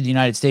country, the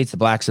United States, the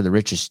blacks are the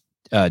richest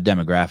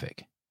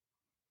demographic.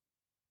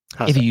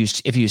 If you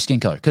use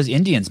skin color, because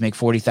Indians make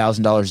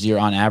 $40,000 a year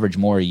on average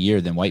more a year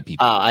than white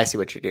people. Oh, I see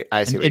what you're doing.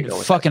 I see what you're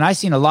doing. I've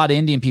seen a lot of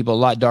Indian people a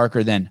lot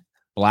darker than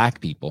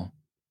black people.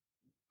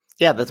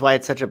 Yeah, that's why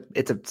it's such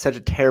a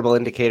terrible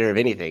indicator of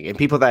anything. And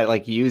people that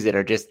like use it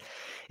are just,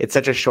 it's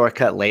such a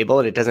shortcut label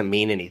and it doesn't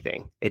mean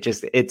anything.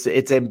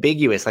 It's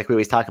ambiguous, like we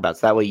always talk about.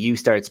 So that way you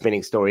start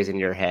spinning stories in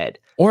your head.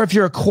 Or if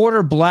you're a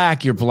quarter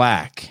black, you're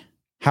black.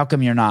 How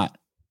come you're not?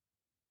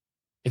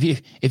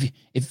 If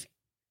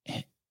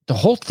the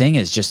whole thing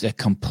is just a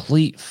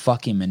complete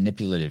fucking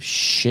manipulative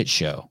shit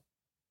show.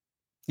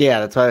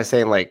 Yeah, that's why I was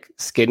saying like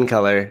skin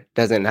color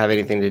doesn't have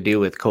anything to do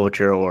with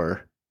culture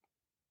or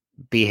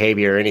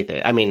behavior or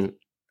anything. I mean,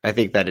 I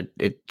think that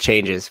it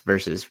changes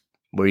versus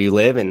where you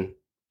live and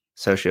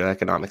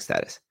socioeconomic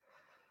status.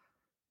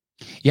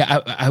 Yeah,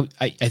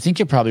 I think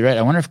you're probably right.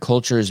 I wonder if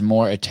culture is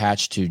more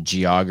attached to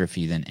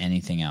geography than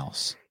anything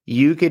else.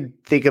 You could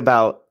think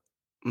about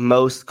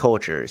most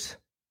cultures,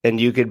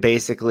 and you could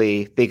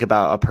basically think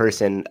about a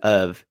person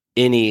of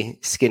any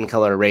skin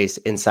color race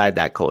inside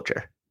that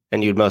culture,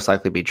 and you'd most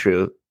likely be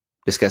true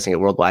discussing it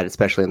worldwide,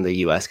 especially in the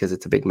U.S. because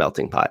it's a big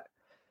melting pot.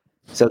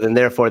 So then,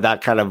 therefore,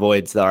 that kind of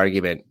voids the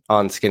argument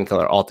on skin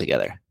color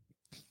altogether.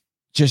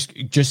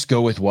 Just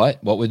go with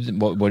what? What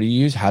do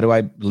you use? How do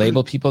I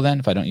label people then?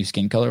 If I don't use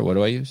skin color, what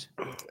do I use?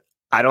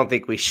 I don't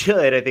think we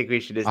should. I think we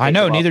should just. I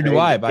know, neither do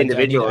I. But I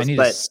need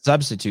a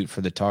substitute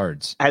for the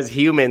tards. As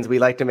humans, we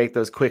like to make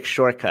those quick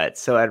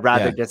shortcuts. So I'd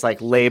rather just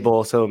like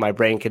label, so my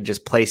brain could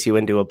just place you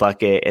into a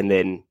bucket, and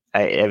then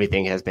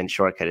everything has been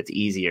shortcut. It's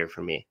easier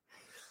for me.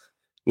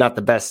 Not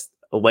the best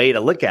way to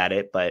look at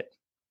it, but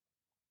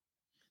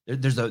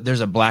there's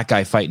a black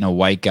guy fighting a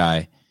white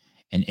guy.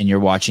 And you're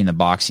watching the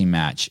boxing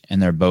match,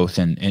 and they're both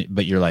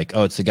but you're like,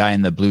 oh, it's the guy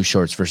in the blue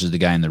shorts versus the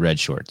guy in the red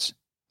shorts.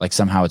 Like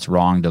somehow it's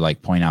wrong to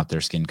like point out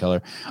their skin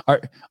color.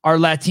 Are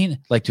Latino,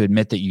 like to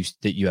admit that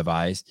you have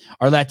eyes?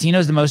 Are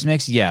Latinos the most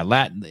mixed? Yeah,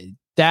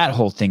 that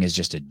whole thing is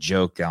just a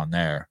joke down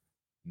there.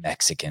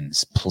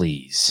 Mexicans,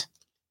 please.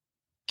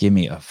 Give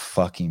me a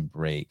fucking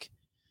break.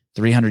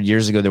 300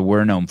 years ago, there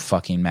were no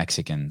fucking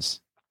Mexicans.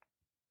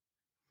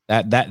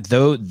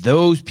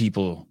 Those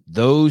people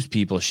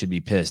should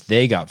be pissed.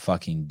 They got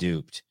fucking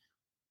duped.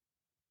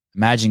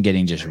 Imagine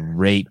getting just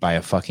raped by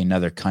a fucking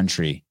another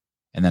country,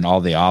 and then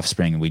all the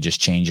offspring, we just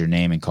change your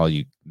name and call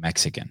you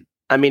Mexican.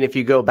 I mean, if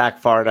you go back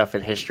far enough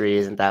in history,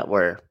 isn't that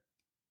where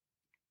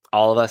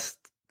all of us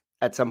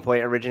at some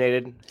point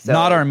originated? So,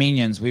 not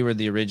Armenians, we were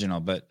the original,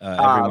 but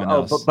everyone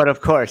else. But of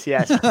course,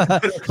 yes.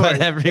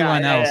 But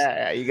everyone else.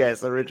 Yeah, you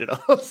guys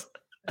originals.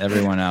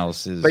 Everyone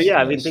else is. But yeah,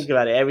 I mean, think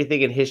about it.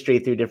 Everything in history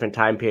through different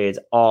time periods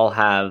all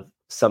have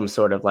some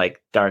sort of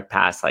like dark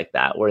past like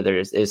that, where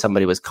if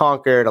somebody was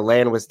conquered, a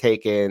land was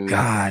taken,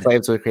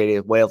 slaves were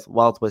created, wealth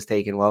was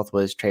taken, wealth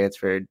was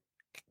transferred.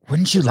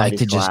 Wouldn't you like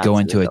to just go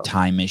into a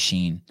time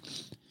machine?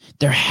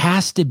 There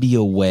has to be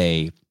a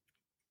way.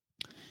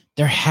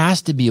 There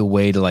has to be a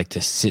way to like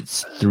to sit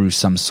through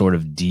some sort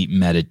of deep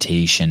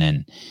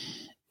meditation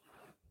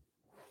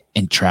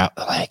and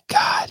travel. Like,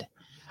 God,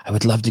 I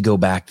would love to go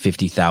back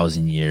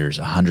 50,000 years,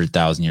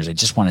 100,000 years. I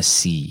just want to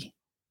see.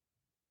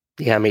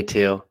 Yeah, me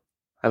too.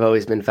 I've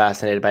always been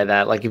fascinated by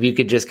that. Like if you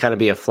could just kind of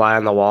be a fly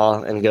on the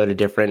wall and go to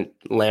different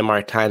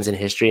landmark times in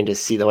history and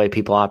just see the way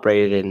people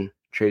operated and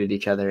treated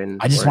each other.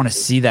 And I just want to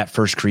see that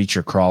first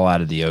creature crawl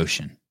out of the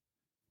ocean.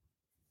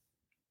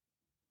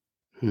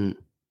 I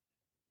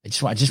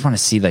just want to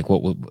see like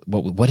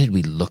what did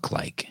we look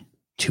like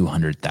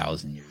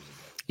 200,000 years ago?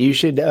 You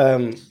should.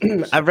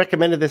 I've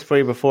recommended this for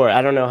you before.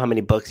 I don't know how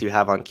many books you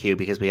have on queue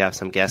because we have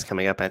some guests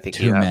coming up. I think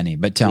too many,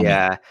 but tell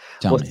me.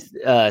 Tell me.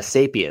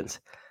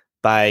 Sapiens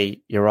by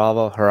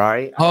Yuval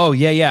Harari. Oh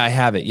yeah, I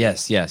have it.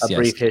 Yes. A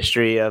brief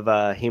history of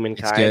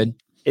humankind. It's good.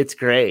 It's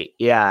great.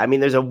 Yeah, I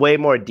mean, there's a way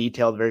more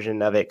detailed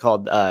version of it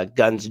called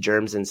Guns,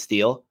 Germs, and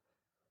Steel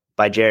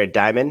by Jared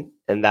Diamond,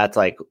 and that's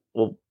like,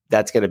 well,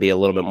 that's going to be a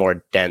little bit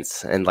more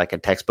dense and like a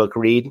textbook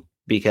read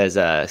because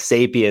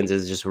Sapiens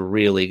is just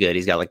really good.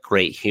 He's got like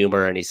great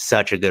humor and he's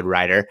such a good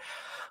writer.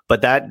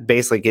 But that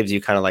basically gives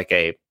you kind of like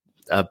a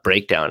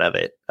breakdown of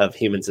it, of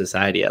human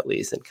society at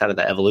least, and kind of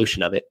the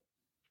evolution of it.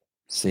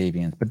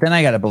 Sapiens. But then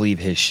I got to believe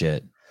his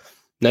shit.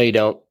 No, you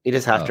don't. You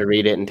just have to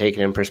read it and take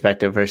it in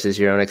perspective versus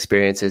your own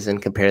experiences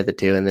and compare the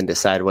two and then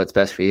decide what's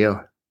best for you.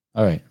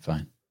 All right,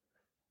 fine.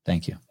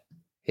 Thank you.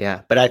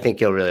 Yeah, but I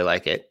think you'll really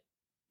like it.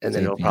 And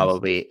then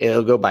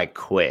it'll go by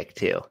quick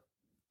too.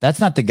 That's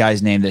not the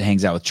guy's name that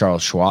hangs out with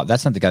Charles Schwab.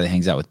 That's not the guy that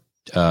hangs out with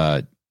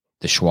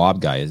the Schwab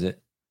guy, is it?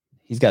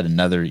 He's got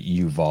another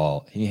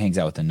Yuval. He hangs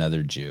out with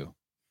another Jew.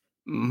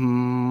 You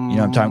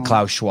know, I'm talking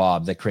Klaus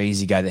Schwab, the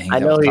crazy guy that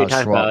hangs out with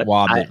Klaus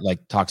Schwab that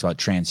like talks about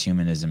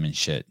transhumanism and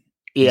shit.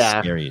 Yeah,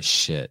 he's scary as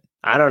shit.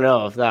 I don't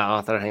know if that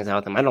author hangs out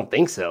with him. I don't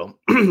think so.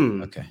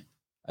 Okay,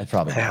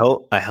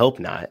 I hope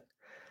not.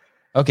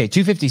 Okay,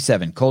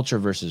 257. Culture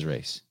versus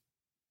race.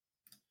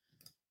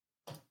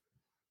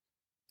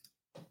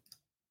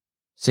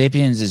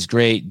 Sapiens is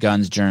great.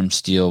 Guns, Germs,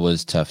 Steel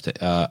was tough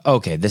to.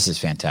 Okay, this is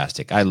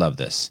fantastic. I love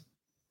this.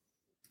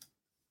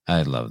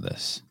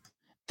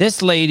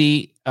 This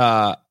lady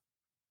has,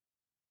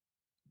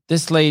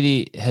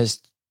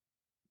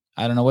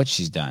 I don't know what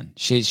she's done.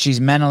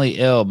 She's mentally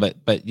ill,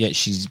 but yet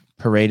she's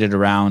paraded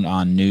around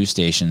on news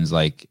stations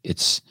like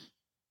it's.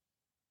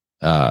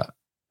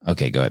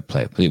 Okay, go ahead,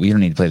 play. We don't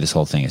need to play this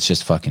whole thing. It's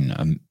just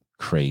fucking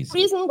crazy.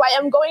 Reason why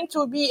I'm going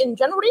to be in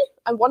January.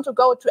 I want to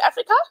go to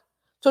Africa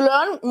to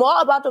learn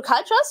more about the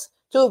cultures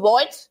to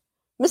avoid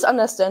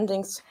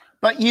misunderstandings.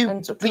 But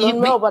learn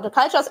more about the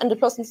cultures and the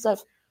person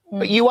itself.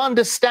 But you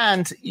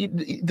understand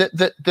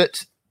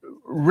that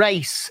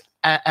race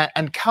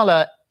and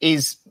color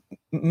is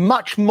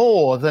much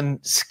more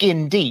than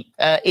skin deep.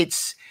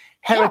 It's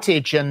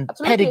heritage and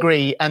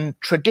pedigree and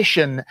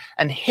tradition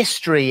and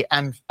history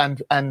and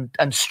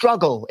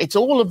struggle. It's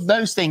all of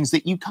those things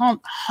that you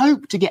can't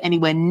hope to get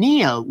anywhere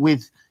near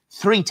with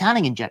 3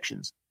 tanning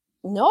injections.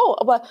 No,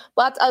 but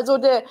also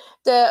the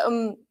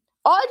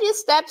all these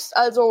steps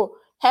also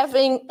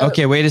having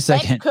okay, wait a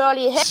second.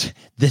 Curly hair.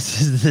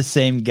 This is the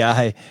same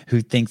guy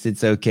who thinks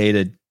it's okay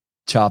to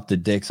chop the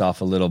dicks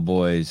off of little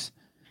boys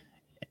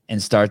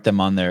and start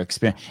them on their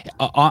experience.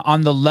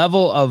 On the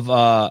level of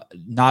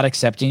not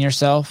accepting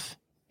yourself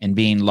and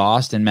being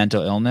lost in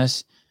mental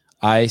illness,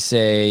 I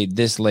say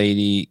this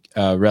lady,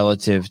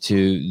 relative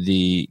to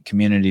the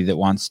community that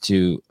wants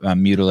to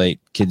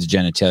mutilate kids'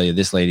 genitalia,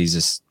 this lady's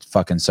as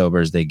fucking sober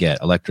as they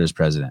get. Elected as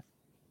president.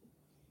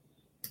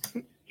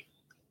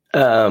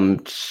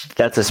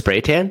 That's a spray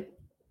tan?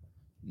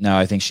 No,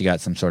 I think she got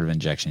some sort of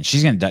injection.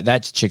 She's gonna die.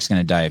 That chick's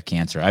gonna die of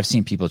cancer. I've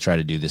seen people try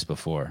to do this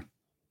before.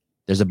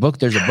 There's a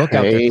book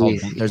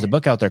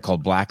out there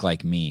called Black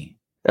Like Me.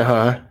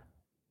 About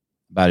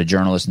a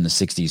journalist in the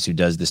 60s who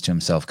does this to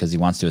himself because he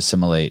wants to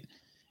assimilate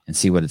and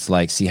see what it's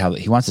like.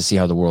 He wants to see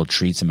how the world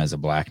treats him as a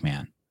black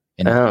man.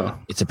 And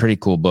it's a pretty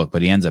cool book,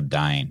 but he ends up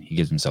dying. He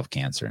gives himself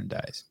cancer and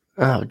dies.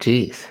 Oh,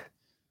 geez.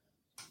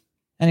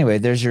 Anyway,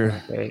 there's your.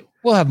 Okay.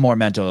 We'll have more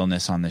mental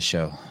illness on the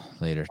show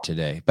later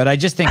today, but I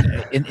just think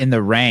in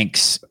the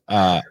ranks,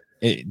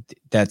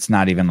 that's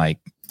not even like.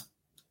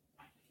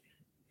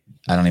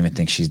 I don't even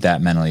think she's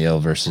that mentally ill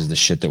versus the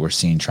shit that we're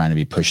seeing trying to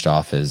be pushed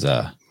off as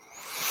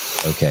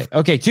okay.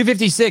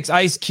 256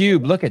 Ice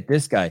Cube. Look at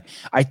this guy.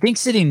 I think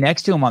sitting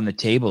next to him on the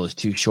table is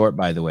too short,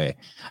 by the way.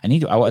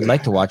 I would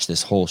like to watch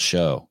this whole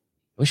show.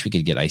 I wish we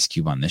could get Ice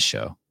Cube on this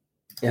show.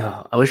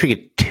 Yeah, I wish we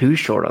could too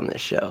short on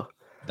this show.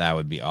 That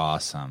would be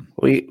awesome.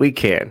 We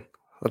can.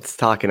 Let's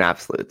talk in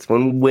absolutes.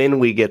 When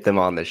we get them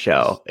on the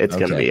show, it's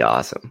going to be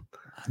awesome.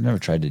 I've never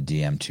tried to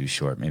DM too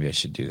short. Maybe I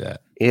should do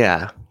that.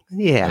 Yeah.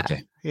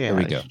 Okay. Yeah, here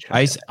we go.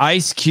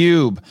 Ice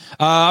Cube.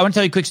 I want to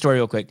tell you a quick story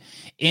real quick.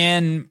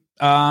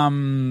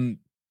 I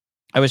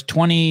was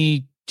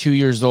 22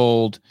 years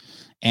old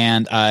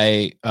and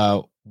I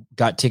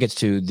got tickets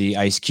to the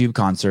Ice Cube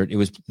concert. He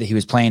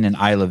was playing in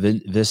Isla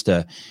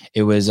Vista.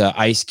 It was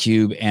Ice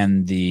Cube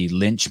and the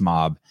Lynch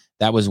Mob.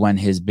 That was when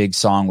his big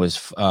song was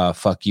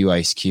Fuck You,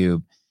 Ice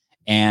Cube.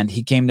 And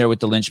he came there with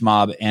the Lynch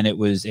Mob, and it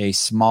was a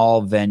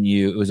small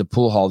venue. It was a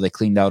pool hall. They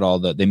cleaned out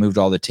they moved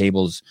all the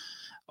tables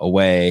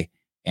away,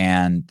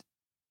 and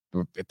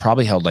it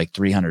probably held like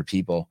 300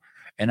 people.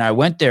 And I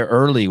went there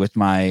early with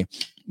my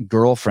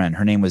girlfriend.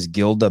 Her name was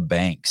Gilda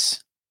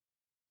Banks.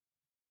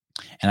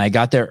 And I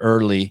got there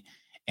early,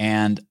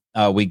 and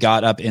we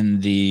got up in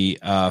the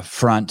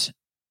front,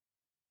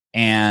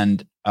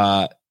 and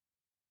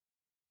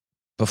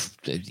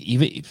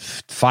even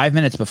 5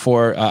 minutes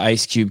before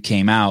Ice Cube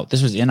came out,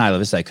 this was in Isla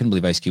Vista. I couldn't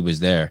believe Ice Cube was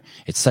there.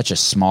 It's such a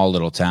small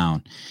little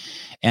town.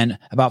 And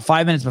about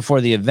 5 minutes before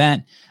the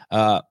event,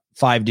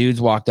 5 dudes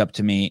walked up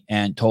to me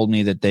and told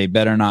me that they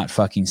better not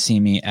fucking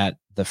see me at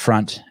the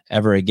front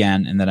ever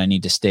again, and that I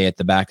need to stay at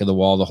the back of the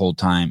wall the whole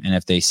time. And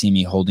if they see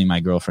me holding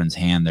my girlfriend's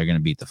hand, they're going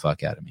to beat the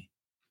fuck out of me.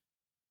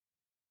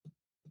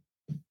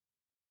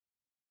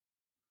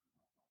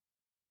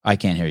 I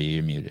can't hear you.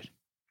 You're muted.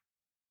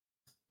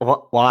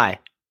 Why?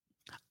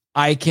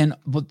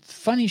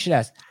 Funny you should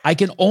ask. I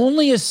can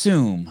only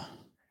assume.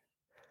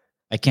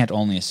 I can't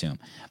only assume,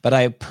 but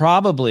I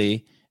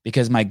probably,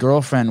 because my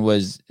girlfriend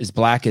was as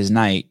black as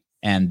night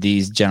and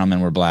these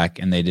gentlemen were black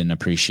and they didn't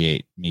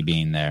appreciate me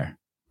being there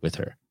with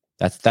her.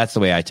 That's the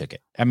way I took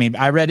it. I mean,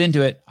 I read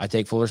into it. I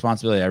take full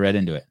responsibility. I read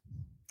into it.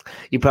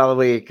 You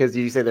probably, because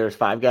you said there was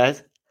 5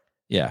 guys?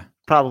 Yeah.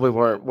 Probably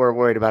were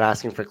worried about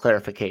asking for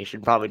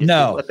clarification. Probably just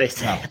did what they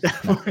said.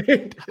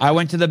 No. I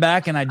went to the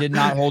back and I did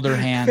not hold her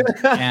hand.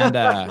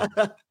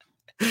 And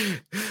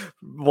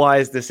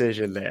wise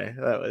decision there.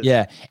 That was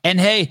yeah. And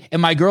hey,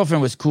 and my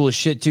girlfriend was cool as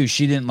shit too.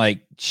 She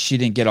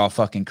didn't get all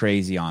fucking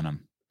crazy on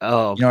him.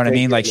 Oh, you know what I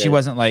mean? Like she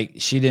wasn't like,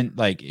 she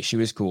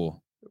was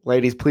cool.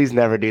 Ladies, please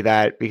never do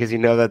that, because you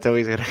know that's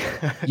always gonna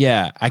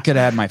yeah, I could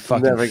have had my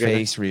fucking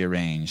face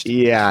rearranged.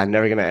 Yeah,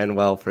 never gonna end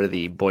well for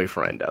the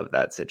boyfriend of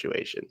that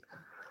situation.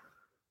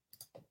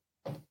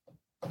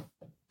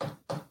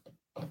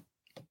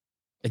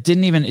 It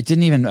didn't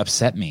even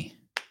upset me.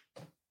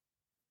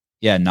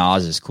 Yeah,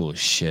 Nas is cool as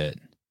shit.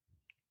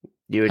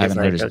 You were just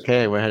like,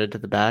 okay, we're headed to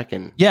the back,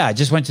 and yeah, I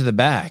just went to the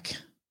back.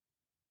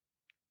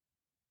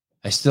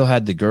 I still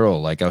had the girl.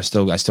 Like I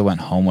still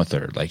went home with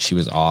her. Like she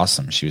was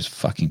awesome. She was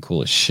fucking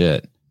cool as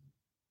shit.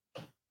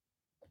 Did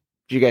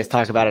you guys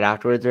talk about it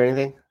afterwards or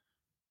anything?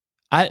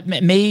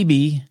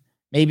 Maybe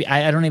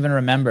I don't even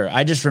remember.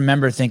 I just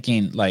remember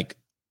thinking like,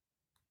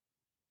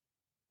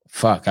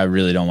 fuck, I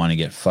really don't want to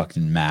get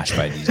fucking mashed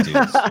by these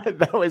dudes.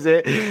 That was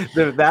it.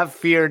 That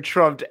fear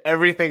trumped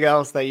everything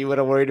else that you would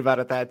have worried about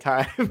at that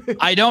time.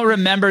 I don't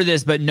remember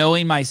this, but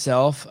knowing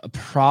myself,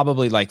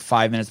 probably like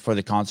 5 minutes before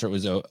the concert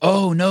was over.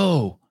 Oh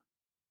no.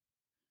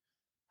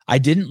 I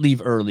didn't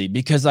leave early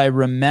because I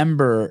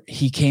remember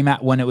he came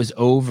out when it was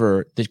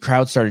over. The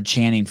crowd started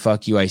chanting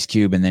 "Fuck you, Ice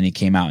Cube," and then he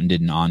came out and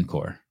did an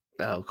encore.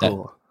 Oh,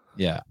 cool.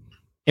 Yeah,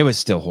 it was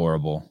still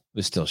horrible. It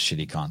was still a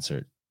shitty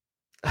concert.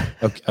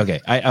 Okay.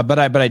 But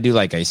I do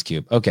like Ice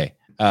Cube. Okay,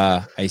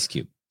 Ice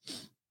Cube.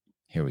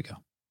 Here we go.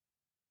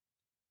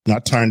 I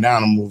turned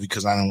down a movie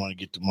because I didn't want to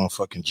get the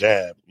motherfucking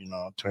jab. You know,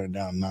 I turned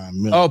down 9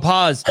 minutes. Oh,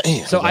 pause.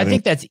 So I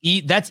think that's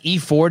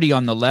E40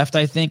 on the left,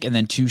 I think, and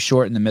then too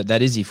short in the middle.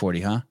 That is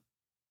E40, huh?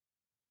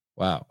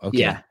 Wow.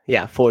 Okay.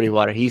 Yeah. 40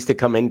 water. He used to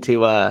come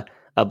into a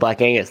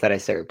Black Angus that I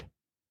served.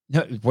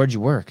 No, where'd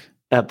you work?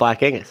 At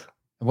Black Angus.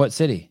 What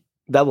city?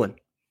 Dublin.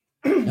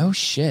 No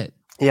shit.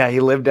 Yeah, he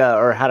lived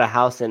or had a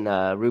house in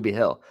Ruby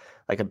Hill,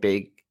 like a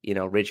big,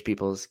 rich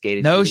people's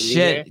gated. No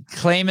shit. There.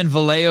 Claiming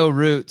Vallejo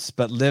roots,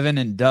 but living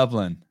in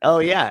Dublin. Oh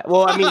yeah.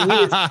 Well, I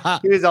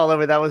mean, he was all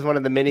over. That was one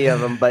of the many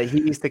of them. But he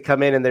used to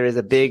come in, and there was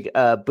a big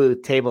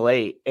booth, table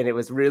 8, and it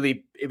was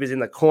in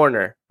the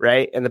corner,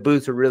 right? And the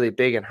booths were really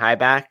big and high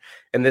back.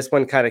 And this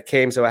one kind of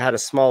came, so it had a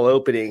small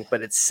opening,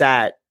 but it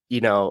sat.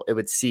 It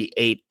would see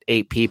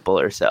eight people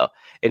or so,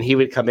 and he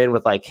would come in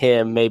with like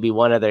him, maybe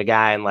one other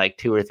guy, and like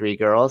 2 or 3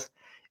 girls.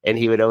 And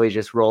he would always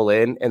just roll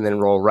in and then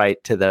roll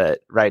right to the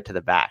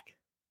back.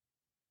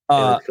 It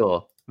was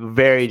cool.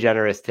 very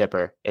generous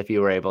tipper if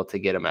you were able to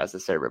get him as a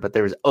server. But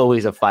there was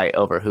always a fight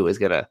over who was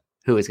gonna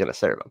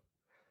serve him.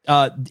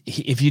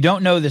 If you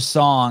don't know the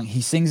song,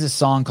 he sings a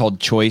song called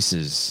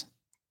Choices.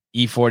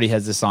 E40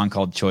 has a song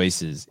called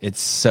Choices. It's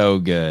so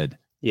good.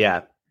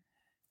 Yeah.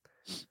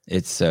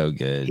 It's so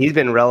good. He's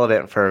been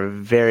relevant for a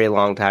very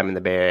long time in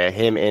the Bay Area,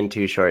 him and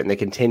Too Short. And they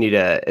continue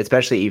to,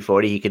 especially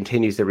E40, he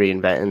continues to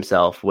reinvent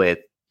himself with,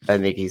 I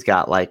think he's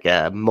got like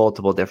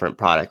multiple different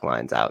product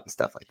lines out and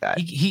stuff like that.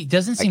 He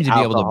doesn't seem Like to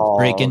be able to alcohol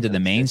break into the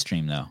and shit.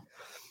 mainstream though.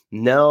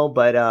 No,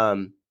 but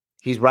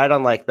he's right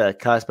on like the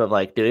cusp of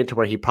like doing it to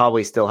where he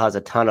probably still has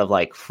a ton of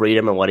like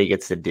freedom in what he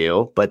gets to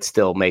do, but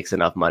still makes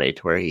enough money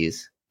to where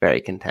he's very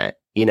content,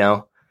 you know?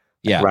 Like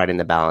Yeah. right in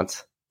the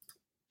balance.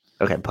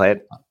 Okay, play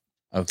it.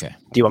 Okay.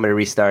 Do you want me to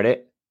restart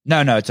it?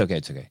 No, it's okay.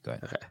 It's okay. Go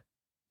ahead.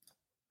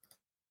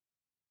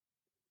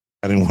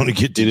 I didn't want to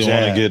get the You didn't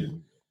want jab. to get,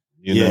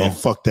 you know.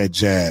 Fuck that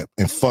jab.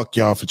 And fuck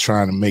y'all for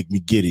trying to make me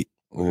get it.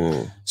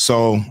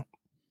 So,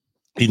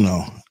 you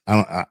know,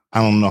 I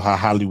don't know how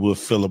Hollywood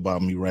feel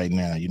about me right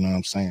now. You know what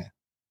I'm saying?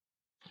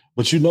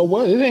 But you know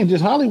what? It ain't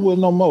just Hollywood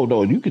no more,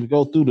 though. You can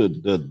go through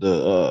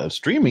the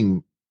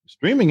streaming.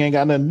 Streaming ain't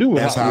got nothing to do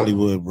with That's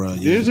Hollywood, bro.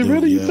 Is it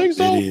really? You think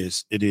so?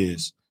 It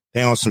is.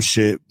 They on some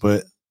shit,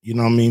 but you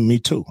know what I mean? Me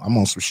too. I'm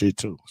on some shit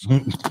too.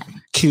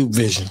 Cube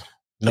Vision.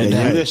 No Yeah,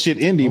 doubt. do that shit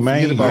indie, Don't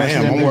man. forget about I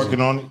am. I'm working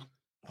on it.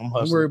 I'm Don't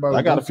hustling. worry about it.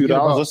 I got a few Don't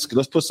forget dollars.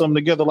 Let's put something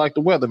together like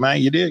the weather,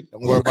 man. You dig?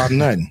 Don't worry about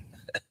nothing.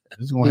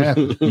 It's gonna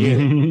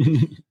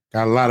happen.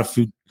 Got a lot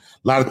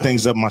of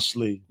things up my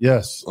sleeve.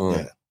 Yes.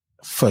 Yeah.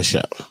 For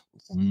sure.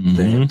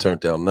 Damn,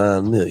 turned out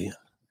 9 million.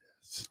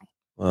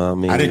 I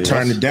mean, I didn't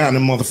turn it down.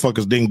 Them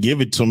motherfuckers didn't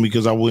give it to me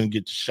because I wouldn't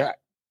get the shot.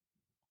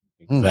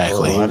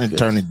 Exactly. So I didn't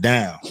turn it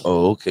down.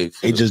 Oh, okay.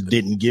 They just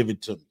didn't give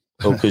it to me.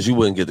 Oh, because you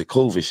wouldn't get the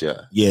COVID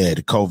shot. Yeah,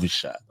 the COVID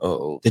shot.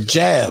 Oh, The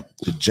jab.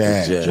 The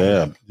jab.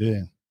 jab.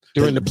 Yeah.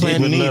 During the They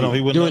wouldn't pandemic. let him-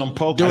 he wouldn't let him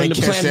poke. During I the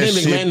didn't catch that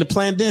pandemic, shit man. The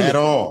pandemic. At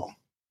all.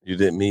 You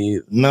didn't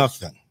mean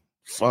Nothing.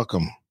 Fuck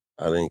them.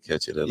 I didn't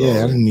catch it at Yeah,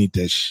 I all. didn't need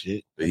that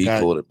shit. But he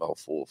Got- caught it about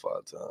 4 or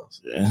 5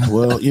 times. Yeah,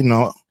 well, you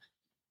know,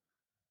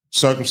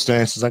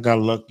 circumstances. I got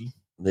lucky.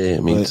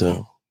 Yeah, me But-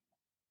 too.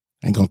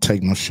 Ain't gonna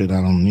take no shit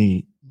I don't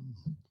need.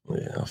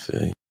 Yeah, I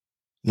feel you.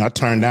 I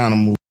turned down a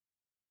movie.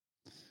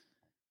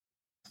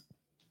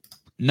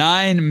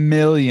 $9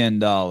 million.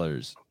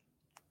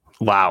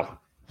 Wow.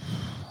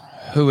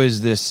 Who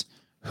is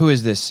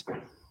this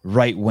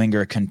right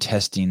winger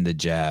contesting the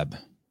jab?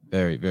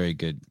 Very, very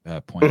good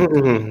point.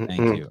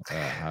 Thank you,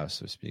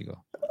 House of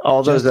Spiegel.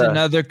 All those Just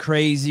another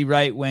crazy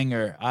right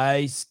winger.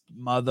 Ice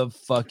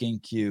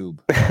motherfucking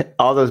Cube.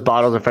 all those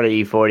bottles in front of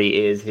E40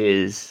 is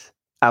his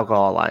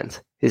alcohol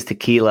lines, his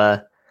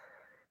tequila,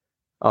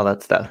 all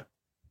that stuff.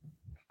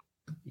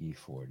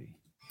 E40.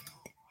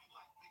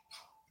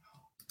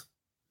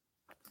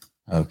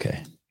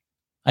 Okay.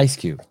 Ice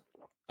Cube.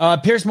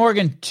 Pierce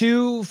Morgan,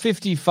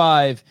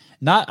 255.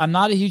 I'm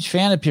not a huge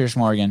fan of Pierce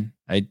Morgan.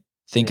 I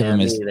think of him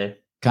me as either.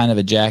 kind of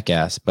a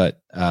jackass,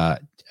 but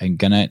I'm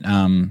gonna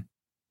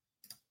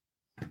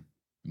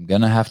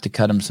have to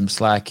cut him some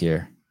slack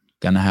here.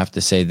 Gonna have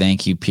to say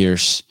thank you,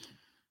 Pierce,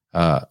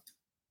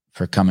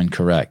 for coming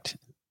correct.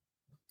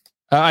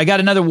 I got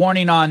another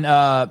warning on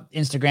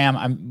Instagram.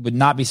 I would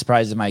not be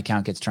surprised if my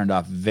account gets turned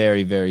off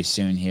very, very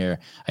soon here.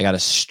 I got a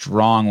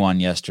strong one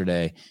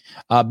yesterday.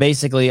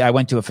 Basically, I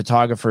went to a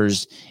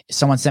photographer's.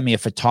 Someone sent me a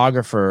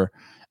photographer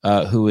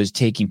who was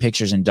taking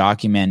pictures and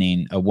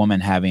documenting a woman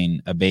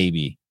having a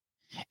baby.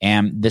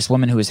 And this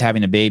woman who was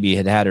having a baby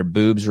had had her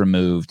boobs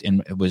removed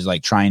and was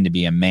like trying to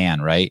be a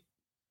man, right?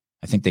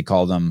 I think they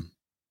call them,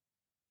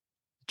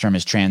 the term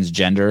is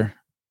transgender.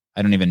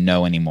 I don't even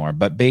know anymore.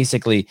 But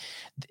basically,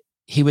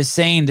 he was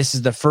saying this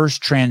is the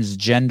first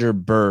transgender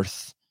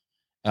birth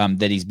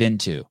that he's been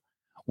to,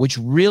 which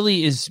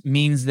really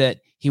means that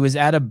he was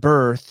at a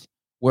birth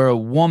where a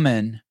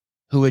woman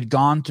who had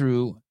gone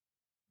through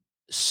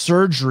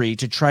surgery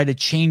to try to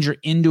change her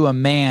into a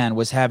man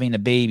was having a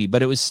baby,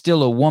 but it was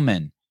still a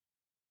woman.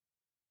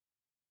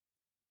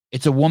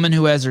 It's a woman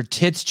who has her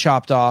tits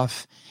chopped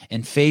off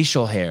and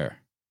facial hair.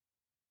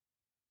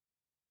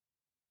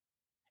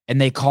 And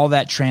they call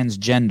that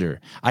transgender.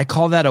 I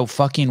call that a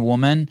fucking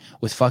woman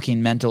with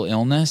fucking mental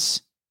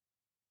illness.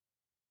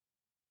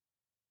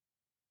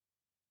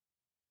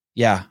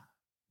 Yeah.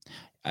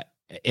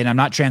 And I'm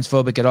not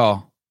transphobic at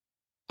all.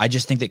 I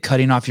just think that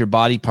cutting off your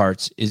body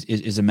parts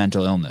is a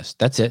mental illness.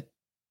 That's it.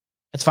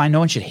 That's fine. No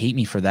one should hate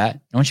me for that.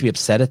 No one should be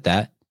upset at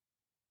that.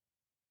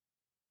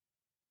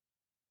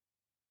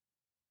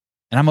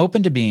 And I'm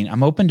open to being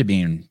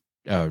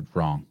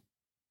wrong.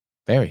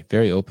 Very,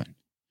 very open.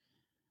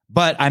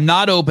 But I'm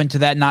not open to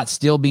that not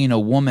still being a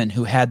woman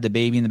who had the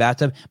baby in the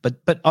bathtub. But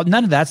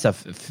none of that stuff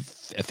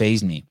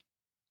fazed me.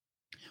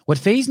 What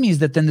fazed me is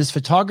that then this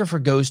photographer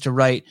goes to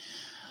write,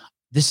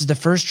 this is the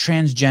first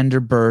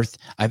transgender birth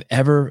I've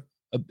ever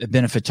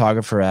been a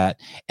photographer at.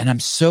 And I'm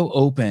so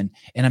open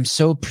and I'm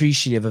so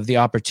appreciative of the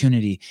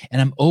opportunity.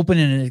 And I'm open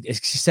and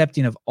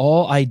accepting of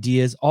all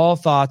ideas, all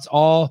thoughts,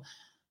 all...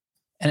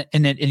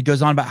 And it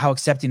goes on about how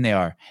accepting they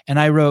are. And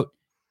I wrote,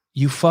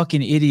 You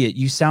fucking idiot.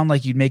 You sound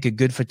like you'd make a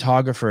good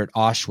photographer at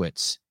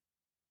Auschwitz.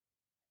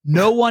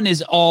 No one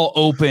is all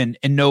open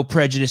and no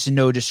prejudice and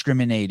no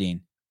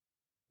discriminating.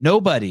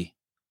 Nobody.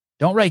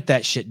 Don't write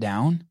that shit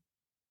down.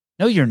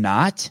 No, you're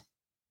not.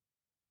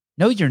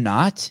 No, you're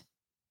not.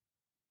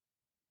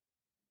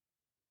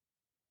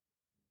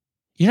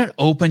 You're not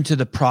open to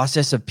the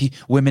process of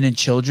women and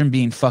children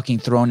being fucking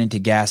thrown into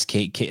gas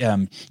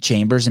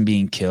chambers and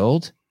being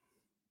killed.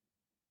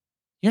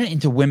 You're not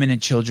into women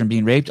and children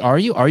being raped, are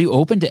you? Are you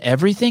open to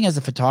everything as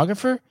a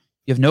photographer?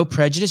 You have no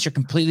prejudice. You're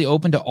completely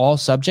open to all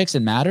subjects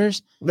and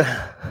matters.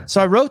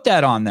 So I wrote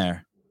that on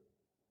there,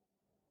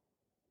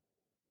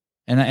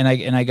 and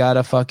I got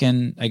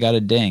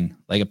a ding,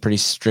 like a pretty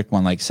strict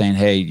one, like saying,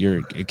 "Hey, your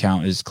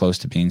account is close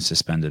to being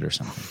suspended" or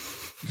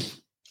something.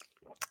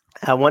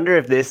 I wonder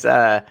if this,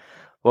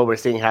 what we're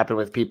seeing happen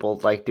with people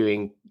like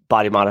doing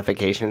body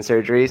modification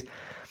surgeries.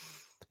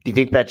 Do you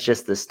think that's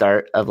just the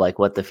start of like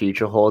what the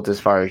future holds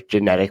as far as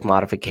genetic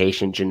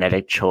modification,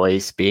 genetic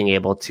choice, being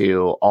able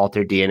to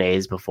alter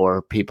DNAs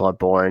before people are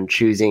born,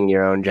 choosing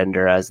your own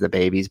gender as the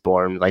baby's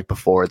born, like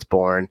before it's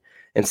born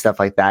and stuff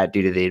like that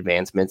due to the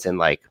advancements in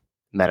like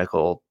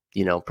medical,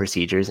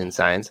 procedures and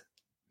science?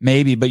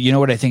 Maybe, but you know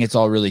what I think it's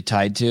all really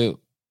tied to?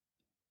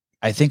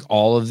 I think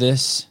all of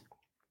this,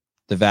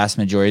 the vast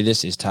majority of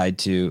this is tied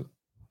to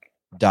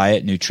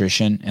diet,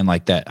 nutrition, and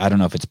like that. I don't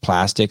know if it's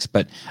plastics,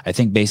 but I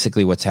think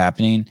basically what's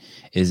happening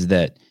is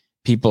that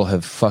people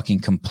have fucking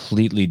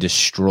completely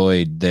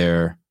destroyed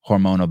their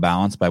hormonal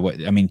balance by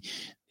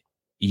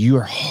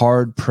you're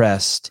hard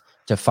pressed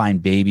to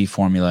find baby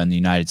formula in the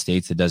United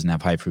States that doesn't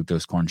have high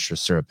fructose corn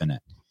syrup in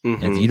it.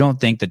 Mm-hmm. And if you don't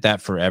think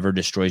that forever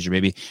destroys your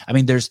baby,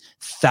 there's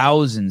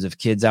thousands of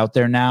kids out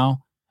there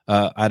now.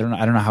 I don't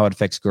know how it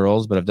affects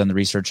girls, but I've done the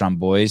research on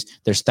boys.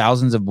 There's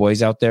thousands of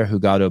boys out there who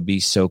got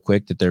obese so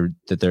quick that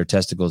their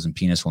testicles and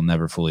penis will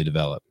never fully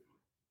develop.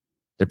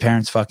 Their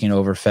parents fucking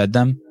overfed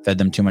them, fed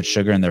them too much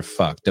sugar, and they're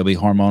fucked. They'll be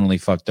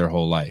hormonally fucked their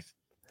whole life.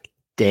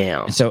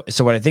 Damn. And so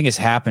what I think has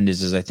happened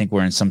is I think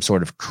we're in some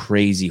sort of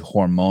crazy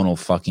hormonal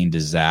fucking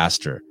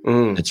disaster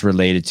that's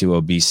related to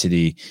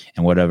obesity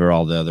and whatever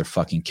all the other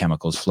fucking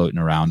chemicals floating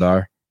around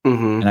are.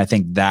 Mm-hmm. And I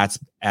think that's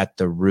at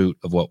the root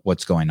of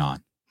what's going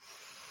on.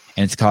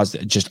 And it's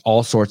caused just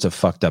all sorts of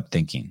fucked up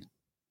thinking.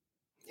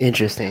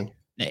 Interesting.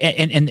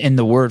 And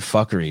the word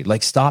fuckery,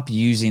 like stop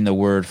using the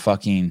word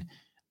fucking,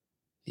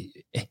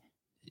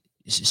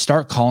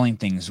 start calling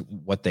things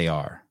what they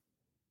are.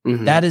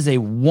 Mm-hmm. That is a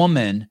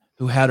woman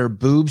who had her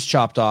boobs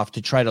chopped off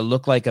to try to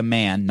look like a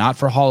man, not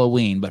for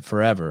Halloween, but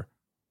forever,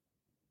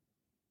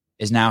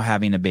 is now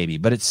having a baby,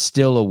 but it's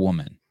still a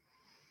woman.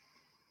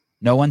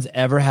 No one's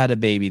ever had a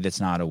baby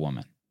that's not a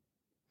woman.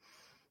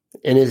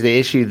 And is the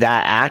issue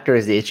that act, or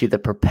is the issue the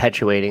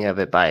perpetuating of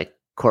it by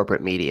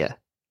corporate media?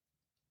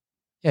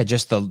 Yeah,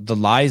 just the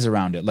lies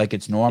around it, like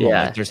it's normal,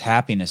 like there's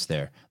happiness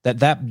there.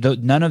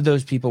 None of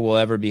those people will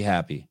ever be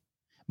happy.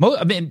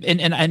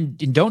 And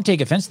don't take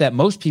offense to that.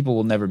 Most people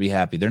will never be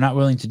happy. They're not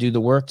willing to do the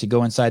work to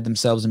go inside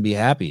themselves and be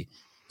happy,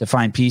 to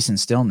find peace and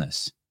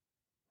stillness.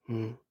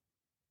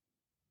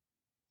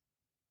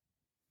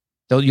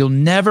 You'll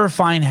never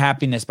find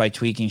happiness by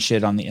tweaking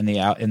shit in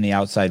the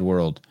outside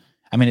world.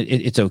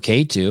 It's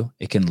okay to.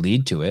 It can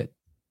lead to it.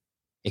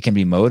 It can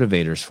be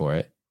motivators for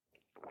it.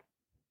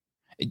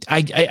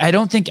 I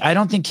don't think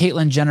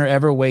Caitlyn Jenner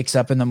ever wakes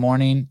up in the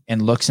morning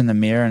and looks in the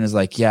mirror and is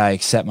like, yeah, I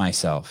accept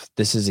myself.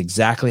 This is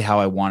exactly how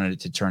I wanted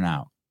it to turn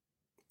out.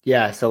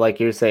 Yeah. So like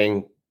you're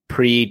saying,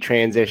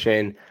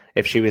 pre-transition,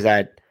 if she was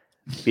at,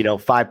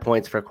 5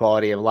 points for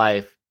quality of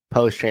life,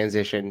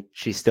 post-transition,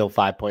 she's still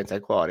 5 points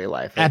at quality of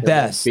life. At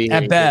best.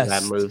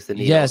 That moves the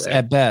needle. Yes, there.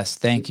 At best.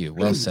 Thank you.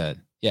 Well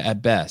said. Yeah,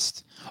 at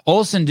best.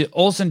 Olsen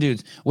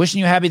dudes, wishing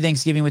you happy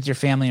Thanksgiving with your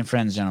family and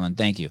friends, gentlemen.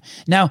 Thank you.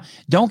 Now,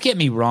 don't get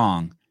me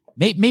wrong.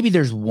 Maybe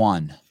there's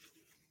one.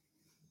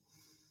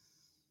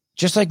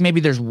 Just like maybe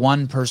there's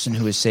one person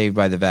who is saved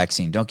by the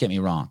vaccine. Don't get me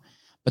wrong.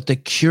 But the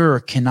cure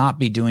cannot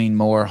be doing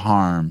more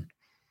harm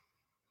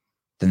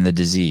than the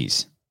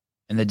disease.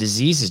 And the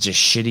disease is just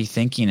shitty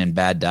thinking and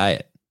bad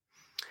diet.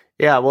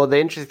 Yeah, well, the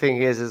interesting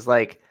thing is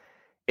like,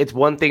 it's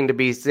one thing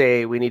to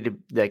say we need to,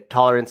 like,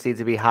 tolerance needs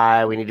to be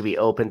high. We need to be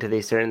open to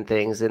these certain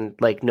things, and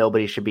like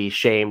nobody should be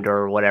shamed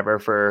or whatever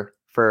for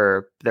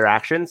their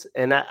actions.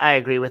 And I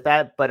agree with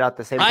that. But at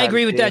the same time, I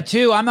agree with that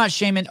too. I'm not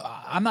shaming.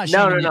 I'm not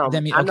shaming No.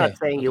 them. I'm not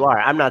saying you are.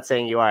 I'm not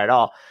saying you are at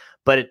all.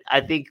 But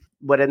I think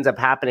what ends up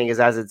happening is,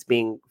 as it's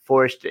being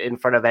forced in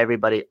front of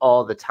everybody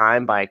all the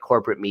time by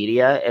corporate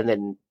media, and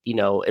then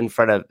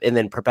and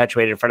then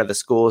perpetuated in front of the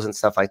schools and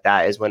stuff like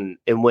that, is when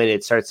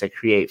it starts to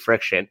create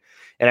friction.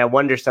 And I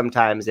wonder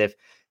sometimes if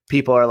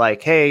people are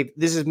like, hey,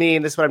 this is me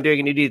and this is what I'm doing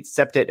and you need to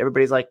accept it.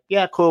 Everybody's like,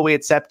 yeah, cool, we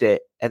accept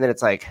it. And then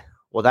it's like,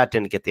 well, that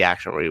didn't get the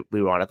action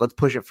we wanted. Let's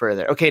push it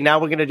further. Okay, now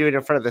we're going to do it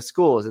in front of the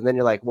schools. And then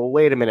you're like, well,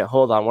 wait a minute,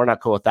 hold on, we're not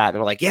cool with that. And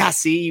they're like, yeah,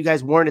 see, you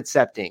guys weren't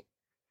accepting.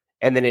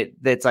 And then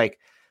it's like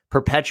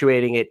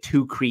perpetuating it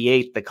to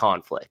create the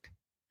conflict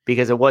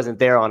because it wasn't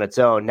there on its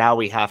own. Now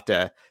we have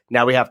to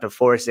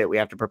force it. We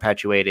have to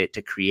perpetuate it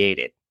to create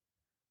it.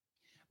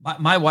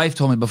 My wife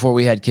told me before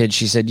we had kids,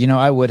 she said, you know,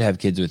 I would have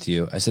kids with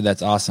you. I said,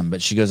 that's awesome.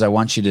 But she goes, I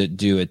want you to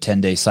do a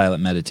 10-day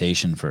silent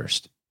meditation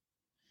first.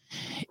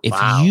 If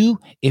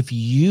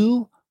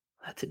you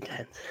That's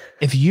intense.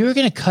 If you're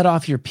going to cut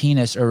off your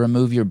penis or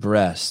remove your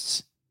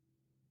breasts,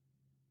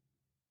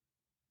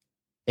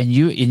 and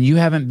you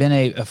haven't been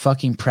a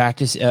fucking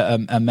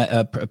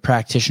a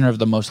practitioner of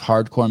the most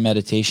hardcore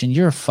meditation,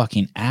 you're a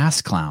fucking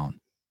ass clown.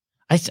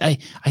 I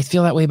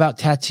feel that way about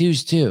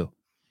tattoos too.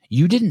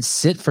 You didn't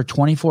sit for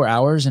 24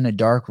 hours in a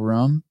dark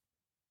room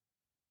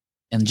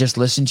and just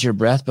listen to your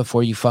breath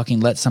before you fucking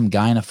let some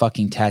guy in a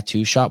fucking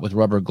tattoo shop with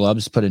rubber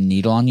gloves put a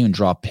needle on you and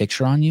draw a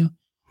picture on you.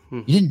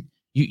 You didn't.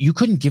 You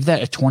couldn't give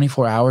that a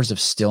 24 hours of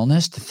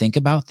stillness to think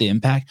about the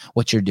impact,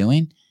 what you're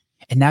doing.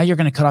 And now you're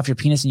going to cut off your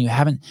penis and you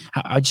haven't.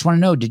 I just want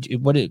to know,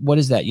 what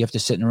is that? You have to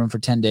sit in a room for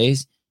 10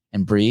 days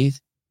and breathe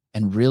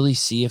and really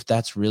see if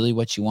that's really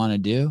what you want to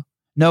do.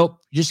 Nope.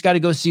 You just got to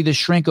go see the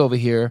shrink over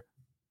here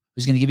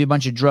who's going to give you a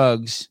bunch of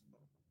drugs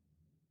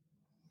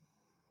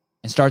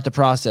and start the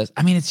process.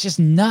 I mean, it's just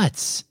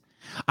nuts.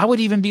 I would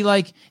even be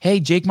like, hey,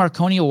 Jake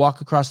Marconi will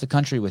walk across the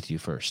country with you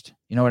first.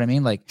 You know what I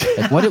mean? Like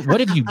what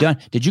have you done?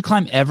 Did you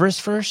climb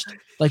Everest first?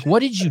 Like, what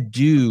did you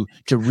do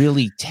to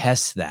really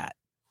test that?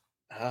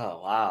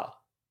 Oh, wow.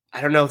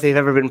 I don't know if they've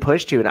ever been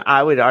pushed to. And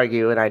I would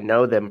argue, and I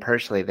know them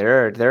personally,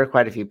 there are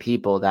quite a few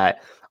people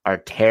that are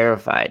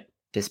terrified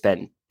to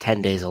spend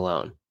 10 days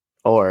alone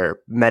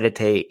or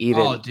meditate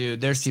even. Oh,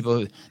 dude, there's people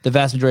who, the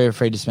vast majority are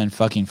afraid to spend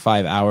fucking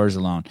 5 hours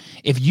alone.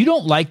 If you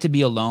don't like to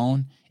be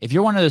alone, if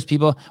you're one of those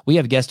people, we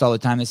have guests all the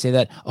time that say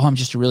that, oh, I'm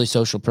just a really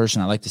social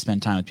person. I like to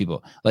spend time with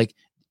people. Like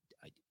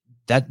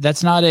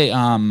that's not a,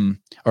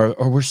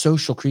 or we're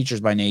social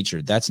creatures by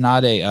nature. That's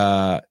not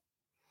a,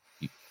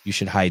 you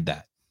should hide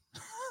that.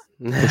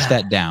 Push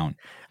that down.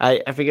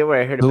 I forget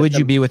where I heard. Who would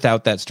you be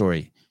without that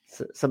story?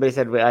 Somebody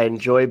said, I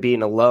enjoy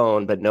being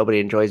alone, but nobody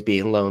enjoys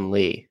being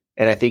lonely.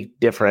 And I think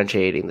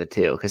differentiating the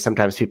two, because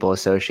sometimes people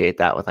associate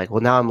that with like,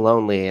 well, now I'm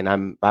lonely and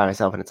I'm by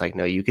myself. And it's like,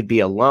 no, you could be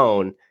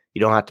alone.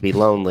 You don't have to be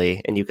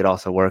lonely. And you could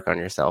also work on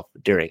yourself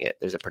during it.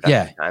 There's a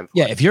productive time.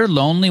 Yeah. If you're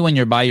lonely when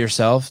you're by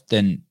yourself,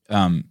 then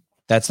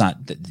that's not,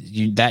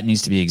 that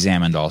needs to be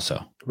examined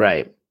also.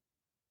 Right.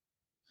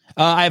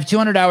 I have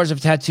 200 hours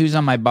of tattoos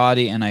on my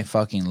body and I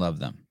fucking love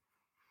them.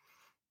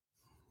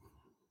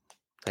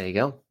 There you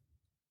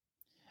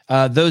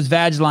go. Those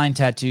vag line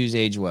tattoos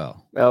age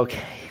well.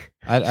 Okay.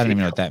 I don't even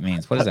know what that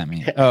means. What does that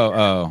mean?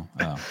 Oh.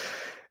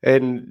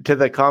 And to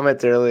the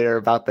comments earlier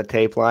about the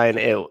tape line,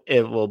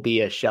 it will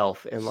be a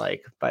shelf in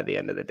like by the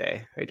end of the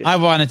day. I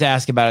wanted to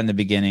ask about it in the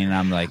beginning, and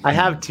I'm like, I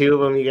have two of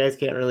them. You guys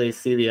can't really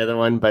see the other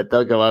one, but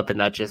they'll go up and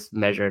not just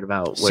measure it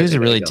about.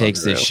 Susan really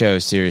takes this show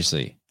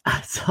seriously.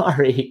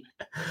 Sorry,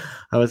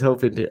 I was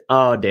hoping to.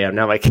 Oh damn!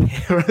 Now my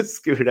camera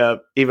screwed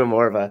up. Even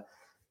more of a.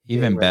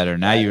 Even better.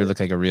 Now you look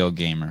like a real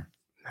gamer.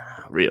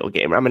 Real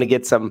gamer. I'm going to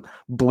get some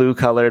blue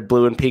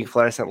and pink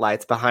fluorescent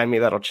lights behind me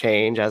that'll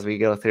change as we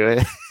go through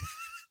it.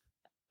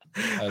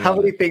 How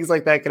many things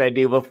like that can I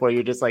do before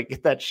you just like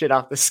get that shit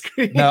off the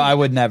screen? No, I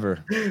would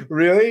never.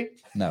 Really?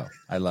 No,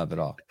 I love it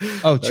all.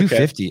 Oh,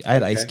 250. Okay. I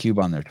had Ice Cube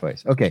on there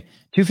twice. Okay.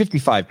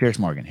 255, Pierce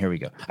Morgan. Here we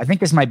go. I think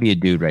this might be a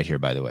dude right here,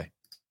 by the way.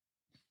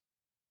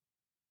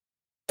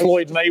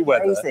 Floyd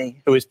Mayweather,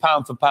 who is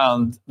pound for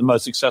pound the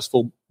most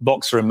successful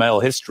boxer in male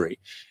history,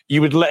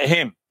 you would let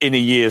him in a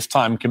year's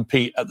time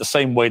compete at the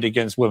same weight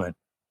against women?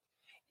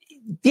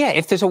 Yeah,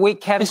 if there's a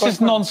weak category. This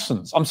is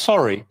nonsense. I'm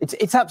sorry.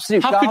 It's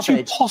absolute How garbage. could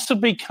you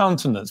possibly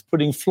countenance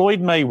putting Floyd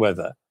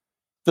Mayweather,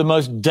 the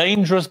most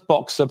dangerous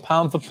boxer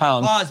pound for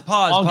pound?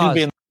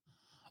 Pause.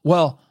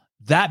 Well,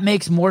 that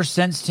makes more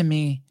sense to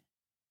me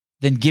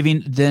than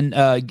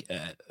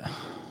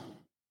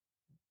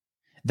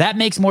that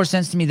makes more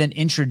sense to me than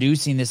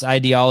introducing this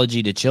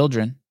ideology to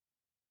children.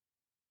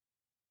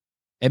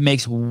 It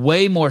makes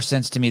way more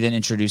sense to me than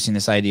introducing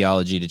this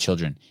ideology to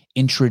children.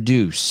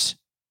 Introduce.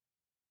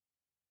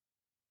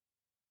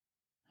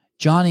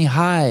 Johnny,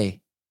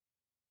 hi.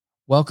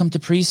 Welcome to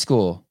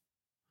preschool.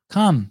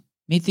 Come,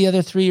 meet the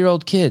other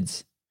 3-year-old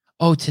kids.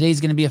 Oh,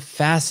 today's going to be a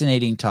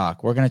fascinating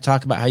talk. We're going to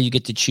talk about how you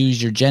get to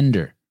choose your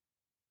gender.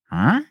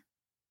 Huh?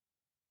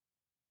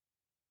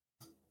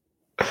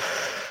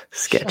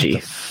 Sketchy.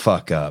 Shut the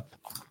fuck up.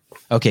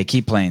 Okay,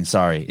 keep playing.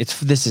 Sorry.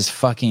 This is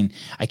fucking,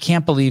 I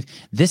can't believe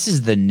this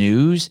is the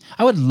news.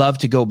 I would love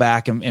to go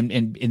back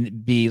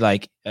and be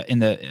like a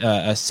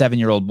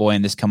 7-year-old boy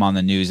and this come on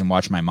the news and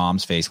watch my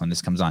mom's face when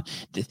this comes on.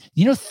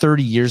 You know,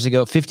 30 years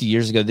ago, 50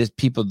 years ago, can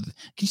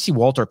you see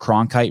Walter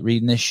Cronkite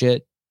reading this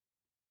shit?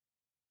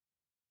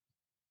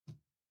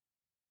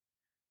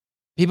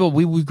 People,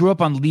 we grew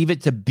up on Leave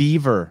It to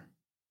Beaver.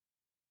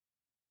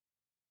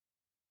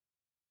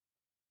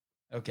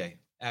 Okay.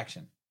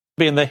 Action.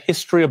 Be in the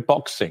history of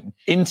boxing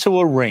into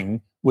a ring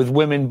with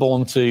women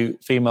born to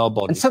female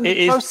bodies.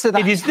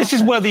 This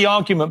is where the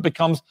argument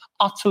becomes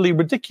utterly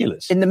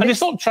ridiculous. And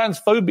it's not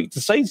transphobic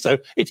to say so.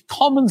 It's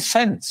common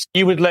sense.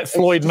 You would let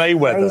Floyd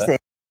Mayweather. Crazy.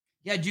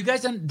 Yeah, do you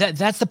guys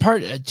that's the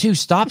part too.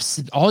 Stop,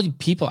 all you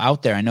people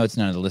out there. I know it's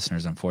none of the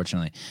listeners,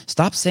 unfortunately.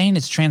 Stop saying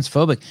it's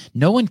transphobic.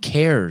 No one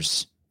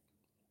cares.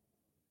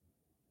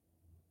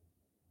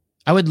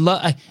 I would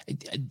love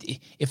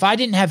if I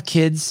didn't have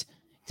kids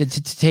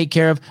to take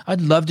care of.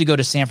 I'd love to go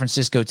to San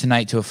Francisco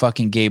tonight to a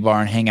fucking gay bar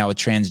and hang out with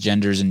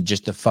transgenders and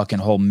just the fucking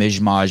whole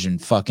mishmash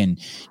and fucking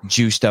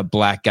juiced up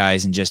black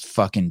guys and just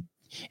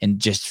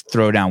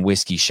throw down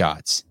whiskey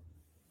shots.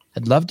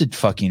 I'd love to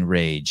fucking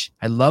rage.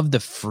 I love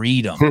the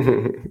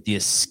freedom, the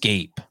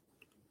escape.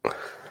 It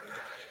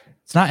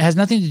has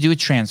nothing to do with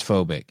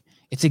transphobic.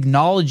 It's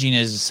acknowledging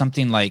as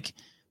something like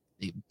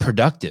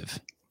productive,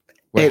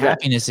 where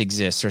happiness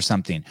exists or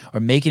something,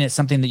 or making it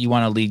something that you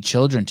want to lead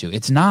children to.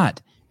 It's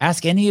not.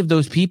 Ask any of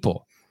those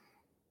people.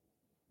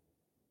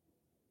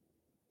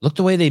 Look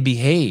the way they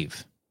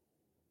behave.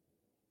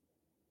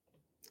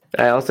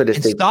 I also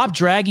just stop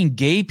dragging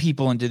gay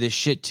people into this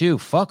shit too.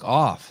 Fuck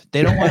off.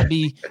 They don't want to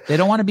be. They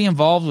don't want to be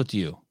involved with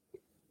you.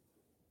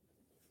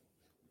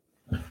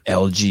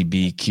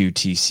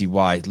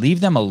 LGBTQTCY. Leave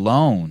them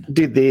alone.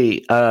 Dude,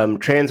 the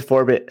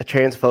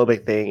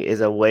transphobic thing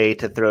is a way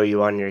to throw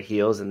you on your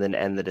heels and then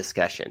end the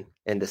discussion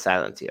and to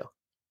silence you.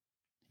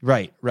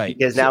 Right.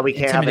 Because now we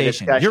can't have a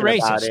discussion You're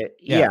racist. about it.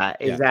 Yeah,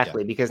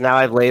 exactly. Yeah. Because now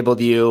I've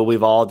labeled you.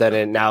 We've all done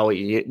it. Now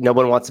no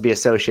one wants to be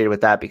associated with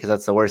that because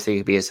that's the worst thing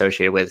to be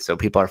associated with. So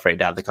people are afraid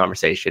to have the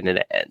conversation and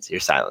it ends. You're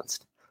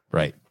silenced.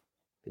 Right.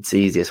 It's the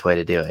easiest way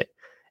to do it.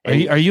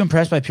 And are you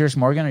impressed by Piers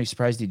Morgan? Are you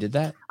surprised he did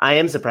that? I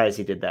am surprised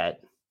he did that.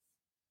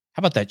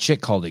 How about that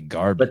chick called it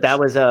garbage? But that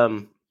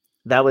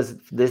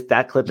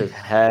clip is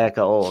heck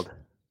old.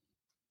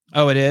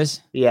 Oh, it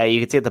is? Yeah, you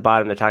can see at the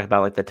bottom they're talking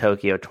about like the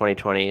Tokyo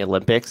 2020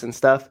 Olympics and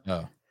stuff.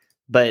 Oh.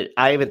 But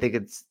I even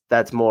think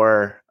that's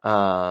more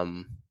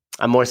I'm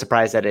more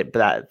surprised at it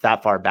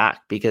that far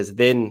back, because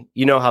then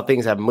you know how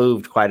things have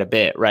moved quite a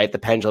bit, right? The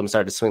pendulum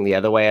started to swing the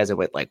other way as it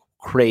went like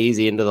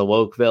crazy into the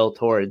Wokeville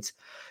towards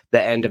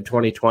the end of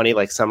 2020,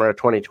 like summer of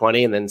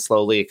 2020, and then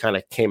slowly it kind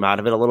of came out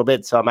of it a little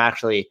bit. So I'm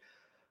actually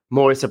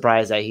more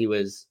surprised that he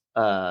was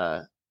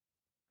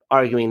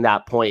arguing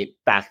that point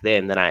back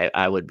then than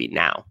I would be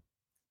now.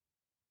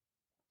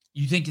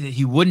 You think that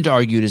he wouldn't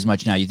argue it as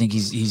much now? You think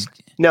he's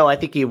No, I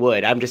think he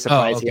would. I'm just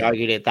surprised he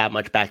argued it that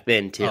much back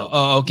then too.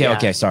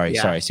 Okay. Sorry.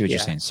 I see what you're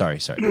saying. Sorry.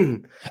 So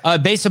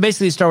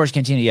basically Star Wars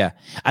Cantina, yeah.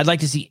 I'd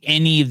like to see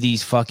any of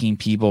these fucking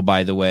people,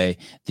 by the way,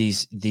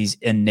 these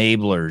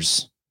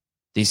enablers,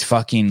 these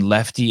fucking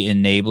lefty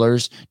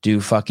enablers do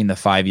fucking the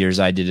 5 years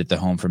I did at the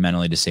home for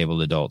mentally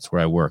disabled adults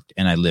where I worked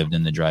and I lived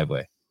in the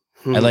driveway.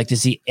 I'd like to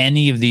see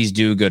any of these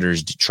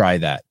do-gooders to try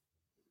that.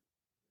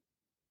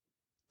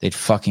 They'd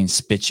fucking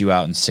spit you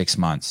out in 6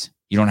 months.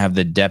 You don't have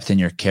the depth in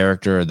your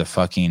character or the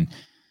fucking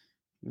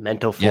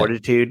mental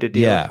fortitude to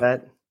deal with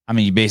that. I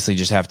mean, you basically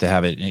just have to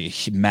have a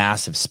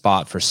massive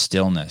spot for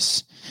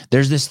stillness.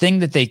 There's this thing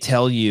that they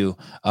tell you.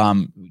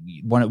 One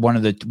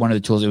of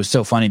the tools. It was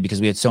so funny because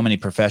we had so many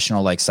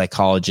professional like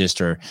psychologists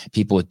or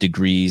people with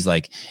degrees,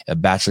 like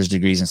bachelor's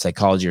degrees in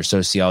psychology or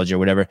sociology or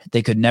whatever.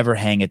 They could never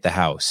hang at the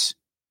house.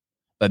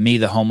 But me,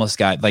 the homeless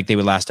guy, like they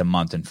would last a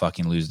month and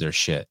fucking lose their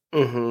shit.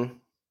 Mm-hmm.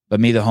 But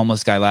me, the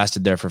homeless guy,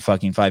 lasted there for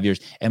fucking 5 years.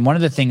 And one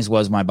of the things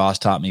was my boss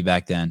taught me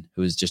back then,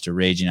 who was just a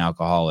raging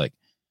alcoholic.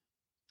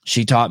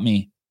 She taught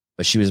me,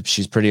 but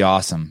she's pretty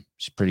awesome.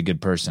 She's a pretty good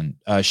person.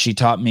 She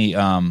taught me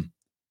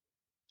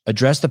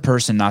address the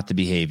person, not the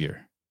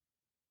behavior.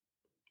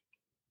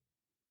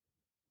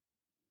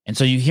 And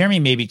so you hear me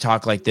maybe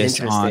talk like this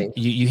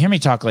you hear me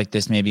talk like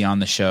this maybe on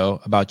the show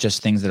about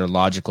just things that are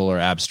logical or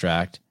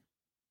abstract.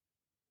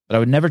 But I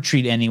would never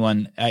treat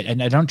anyone. I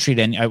don't treat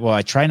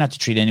I try not to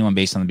treat anyone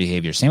based on the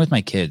behavior. Same with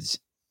my kids.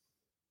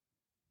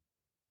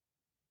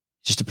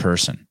 Just a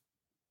person.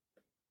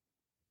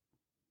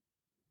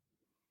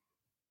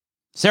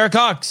 Sarah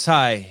Cox,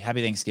 hi.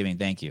 Happy Thanksgiving.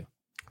 Thank you.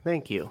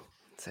 Thank you,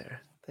 Sarah.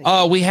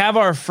 We have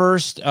our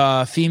first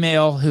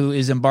female who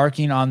is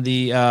embarking on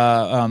the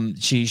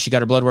she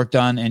got her blood work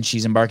done and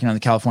she's embarking on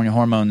the California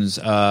hormones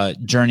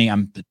journey.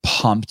 I'm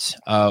pumped.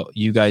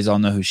 You guys all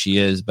know who she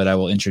is, but I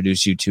will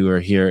introduce you to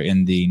her here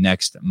in the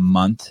next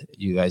month.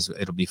 You guys,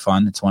 it'll be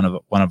fun. It's one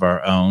of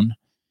our own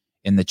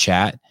in the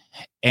chat.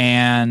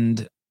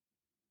 And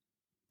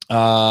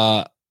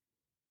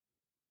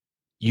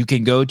you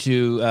can go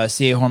to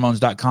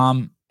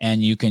cahormones.com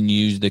and you can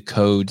use the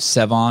code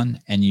SEVON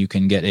and you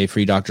can get a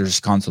free doctor's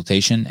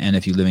consultation. And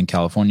if you live in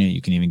California, you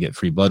can even get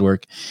free blood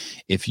work.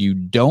 If you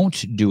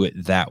don't do it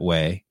that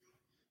way,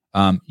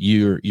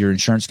 your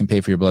insurance can pay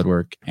for your blood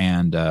work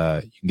and you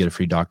can get a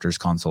free doctor's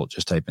consult.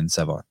 Just type in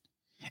SEVON.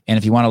 And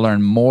if you want to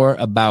learn more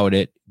about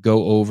it,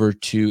 go over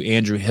to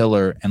Andrew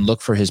Hiller and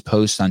look for his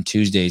posts on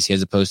Tuesdays. He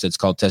has a post that's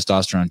called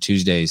Testosterone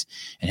Tuesdays,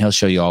 and he'll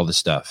show you all the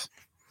stuff.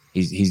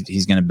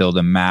 He's going to build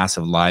a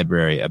massive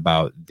library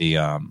about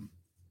the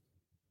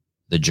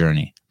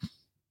journey.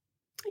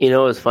 You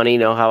know, it's funny, you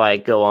know how I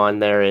go on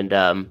there and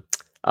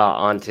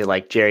onto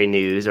like Jerry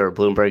News or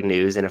Bloomberg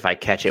News, and if I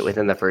catch it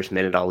within the first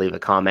minute, I'll leave a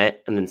comment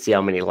and then see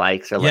how many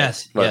likes or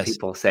what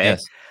people say.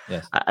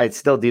 Yes. I'd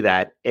still do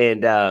that.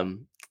 And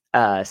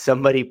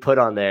somebody put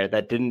on there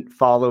that didn't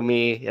follow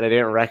me and I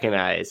didn't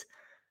recognize.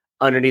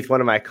 underneath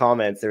one of my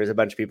comments, there was a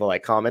bunch of people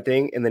like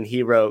commenting, and then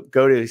he wrote,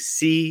 "Go to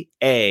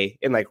CA,"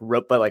 and like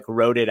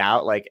wrote it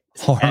out like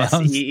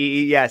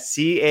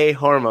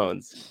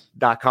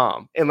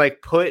CAHormones.com, and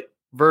like put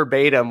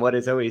verbatim what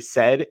is always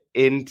said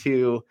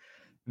into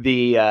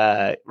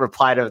the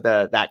reply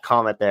to that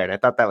comment there. And I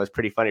thought that was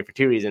pretty funny for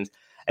two reasons.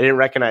 I didn't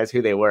recognize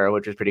who they were,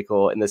 which was pretty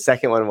cool. And the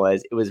second one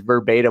was, it was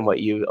verbatim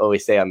what you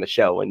always say on the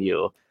show when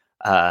you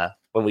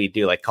when we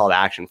do like call to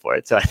action for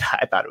it. So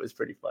I thought it was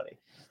pretty funny.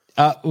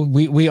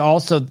 We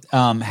also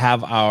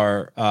have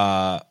our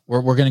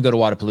we're going to go to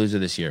Wodapalooza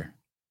this year,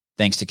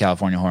 thanks to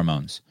California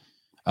Hormones.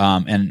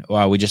 And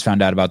we just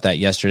found out about that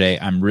yesterday.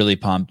 I'm really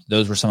pumped.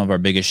 Those were some of our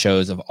biggest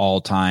shows of all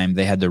time.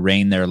 They had the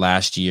rain there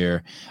last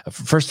year.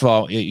 First of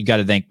all, you got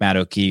to thank Matt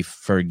O'Keefe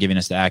for giving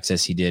us the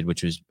access he did,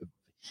 which was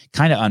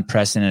kind of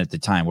unprecedented at the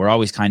time. We're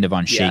always kind of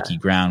on shaky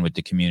ground with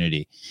the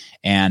community.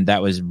 And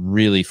that was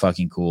really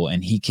fucking cool.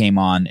 And he came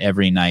on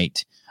every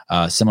night,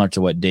 similar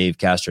to what Dave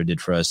Castro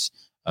did for us.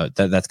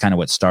 That's kind of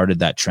what started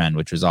that trend,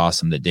 which was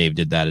awesome that Dave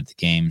did that at the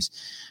games.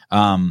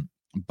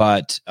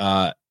 But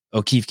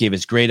O'Keefe gave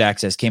us great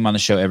access, came on the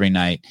show every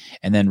night.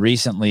 And then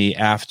recently,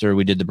 after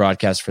we did the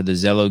broadcast for the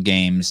Zello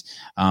games,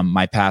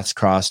 my paths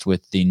crossed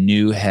with the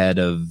new head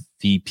of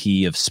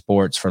VP of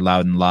sports for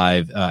Loudon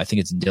Live. I think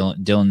it's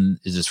Dylan. Dylan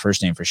is his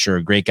first name for sure.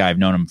 Great guy. I've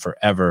known him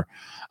forever.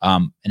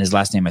 And his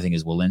last name, I think,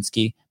 is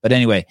Walensky. But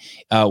anyway,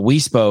 we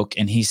spoke,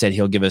 and he said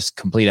he'll give us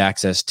complete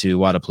access to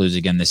Wodapalooza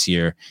again this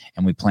year,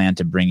 and we plan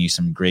to bring you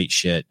some great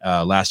shit.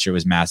 Last year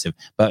was massive,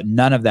 but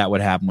none of that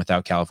would happen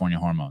without California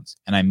Hormones,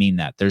 and I mean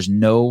that. There's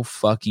no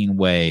fucking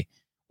way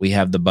we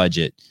have the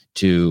budget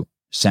to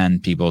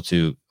send people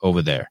to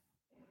over there.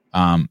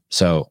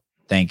 So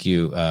thank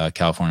you,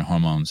 California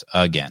Hormones,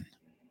 again.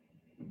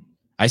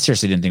 I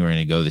seriously didn't think we were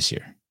going to go this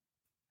year.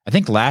 I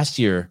think last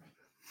year,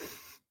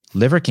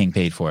 Liver King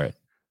paid for it.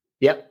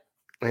 Yep.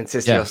 And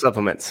Cystio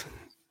supplements.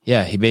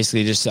 Yeah. He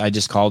basically I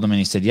just called him and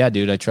he said, "Yeah,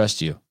 dude, I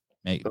trust you."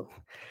 Yeah.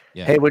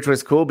 Hey, which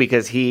was cool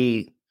because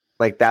he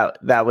like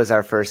that was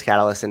our first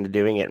catalyst into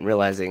doing it and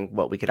realizing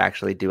what we could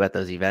actually do at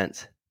those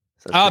events.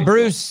 So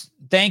Bruce,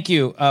 thank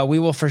you. We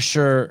will for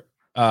sure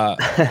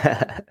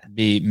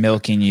be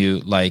milking you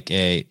like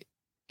a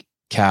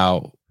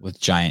cow with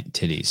giant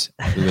titties.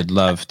 We would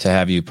love to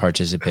have you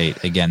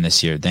participate again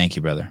this year. Thank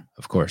you, brother.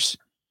 Of course.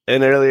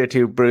 And earlier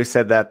too, Bruce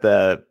said that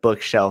the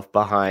bookshelf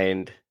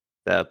behind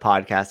the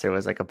podcaster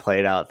was like a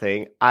played out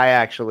thing. I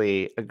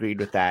actually agreed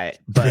with that.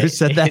 Bruce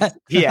said that?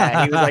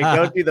 Yeah. He was like,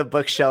 "Don't do the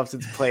bookshelves.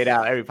 It's played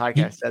out." Every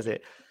podcast says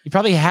it. He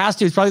probably has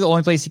to. It's probably the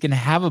only place he can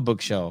have a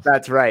bookshelf.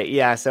 That's right.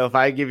 Yeah. So if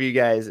I give you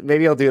guys,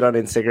 maybe I'll do it on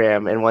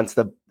Instagram. And once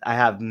I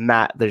have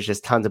Matt, there's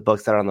just tons of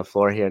books that are on the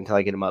floor here until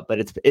I get them up. But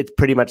it's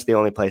pretty much the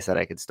only place that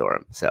I could store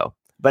them. So,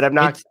 but I'm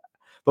not.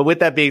 But with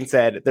that being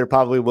said, there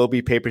probably will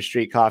be Paper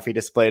Street Coffee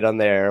displayed on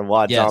there,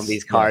 Wad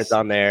Zombies cards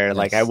on there. Yes,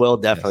 like I will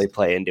definitely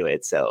play into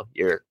it. So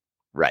you're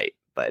right.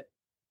 But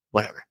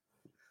whatever.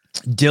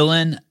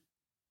 Dylan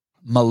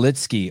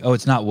Malitsky. Oh,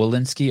 it's not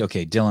Walensky.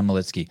 Okay, Dylan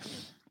Malitsky.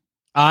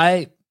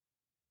 I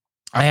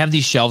have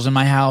these shelves in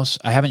my house.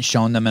 I haven't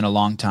shown them in a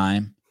long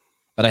time,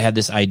 but I had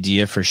this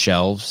idea for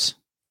shelves.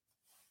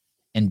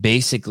 And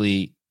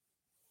basically,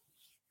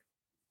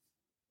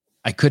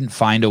 I couldn't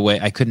find a way.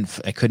 I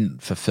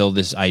couldn't fulfill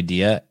this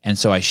idea. And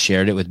so I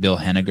shared it with Bill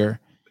Henniger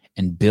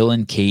and Bill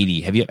and Katie.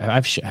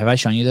 Have I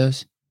shown you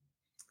those?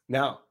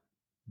 No.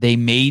 They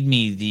made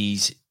me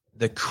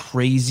the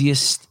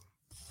craziest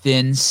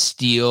thin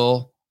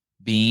steel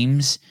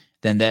beams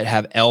that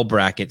have L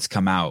brackets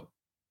come out.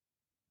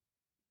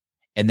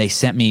 And they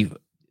sent me,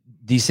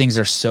 these things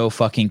are so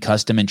fucking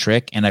custom and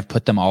trick, and I've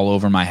put them all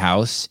over my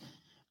house.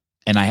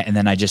 And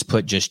then I just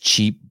put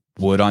cheap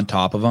wood on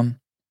top of them.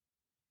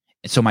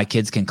 So my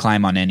kids can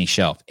climb on any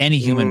shelf. Any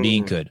human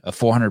being could. A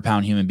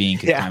 400-pound human being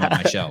could climb on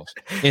my shelves.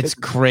 It's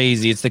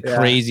crazy. It's the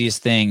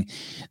craziest thing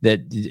that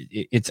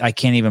I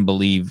can't even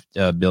believe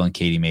Bill and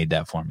Katie made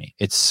that for me.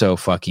 It's so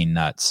fucking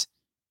nuts.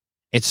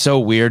 It's so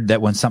weird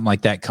that when something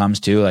like that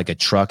comes to, like a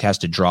truck has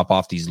to drop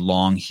off these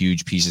long,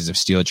 huge pieces of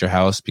steel at your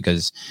house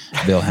because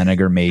Bill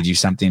Henniger made you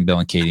something. Bill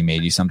and Katie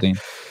made you something.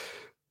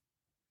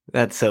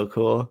 That's so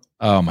cool.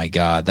 Oh my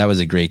God. That was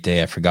a great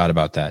day. I forgot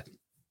about that.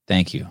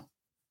 Thank you.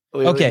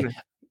 Okay.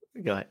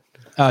 Go ahead.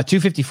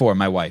 254,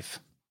 my wife.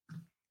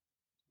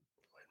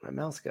 Where'd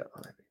my mouse go?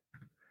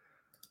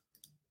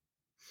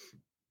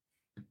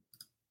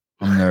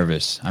 I'm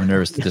nervous. I'm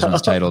nervous that this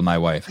one's titled "My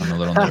Wife." I'm a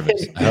little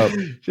nervous. I hope.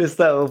 Just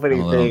that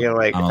opening thing. I'm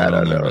like, I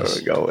don't know where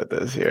to go with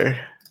this here.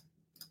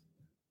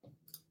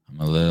 I'm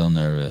a little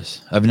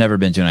nervous. I've never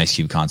been to an Ice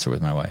Cube concert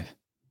with my wife.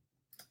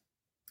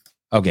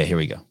 Okay, here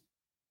we go.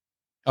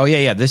 Oh,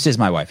 yeah. This is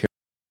my wife.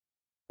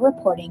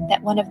 Reporting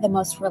that one of the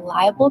most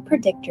reliable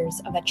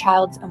predictors of a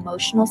child's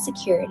emotional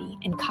security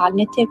and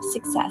cognitive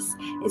success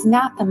is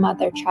not the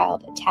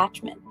mother-child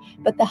attachment,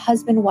 but the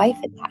husband-wife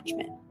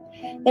attachment.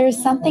 There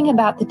is something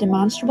about the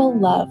demonstrable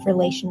love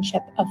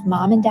relationship of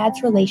mom and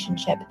dad's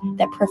relationship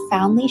that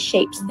profoundly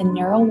shapes the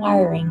neural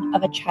wiring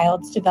of a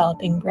child's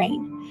developing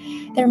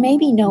brain. There may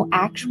be no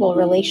actual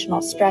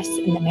relational stress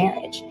in the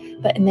marriage,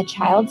 But in the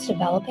child's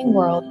developing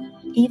world,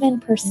 even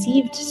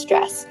perceived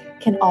stress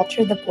can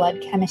alter the blood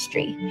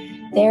chemistry,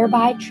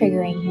 thereby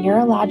triggering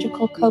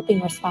neurological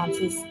coping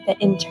responses that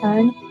in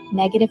turn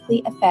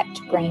negatively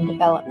affect brain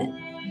development.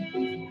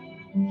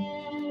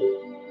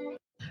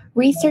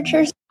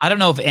 Researchers. I don't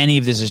know if any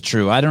of this is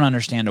true. I don't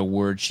understand a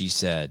word she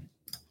said,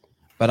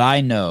 but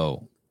I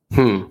know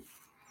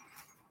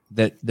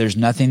that there's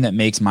nothing that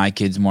makes my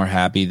kids more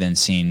happy than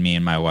seeing me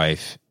and my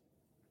wife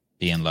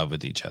be in love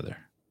with each other.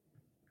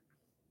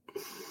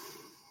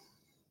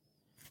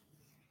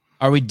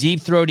 Are we deep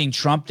throating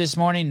Trump this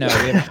morning? No,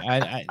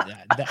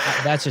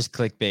 that's just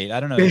clickbait. I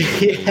don't know.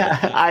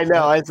 Yeah, I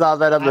know. I saw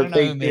that on the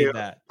thing who made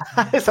that.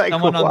 It's like,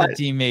 someone on the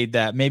team made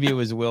that. Maybe it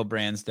was Will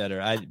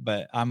Brandstetter.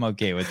 But I'm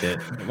okay with it.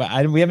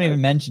 We haven't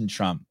even mentioned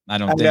Trump. I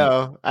don't think.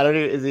 No, I don't.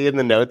 Is he in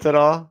the notes at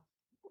all?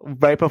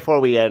 Right before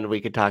we end, we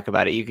could talk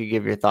about it. You could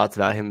give your thoughts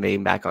about him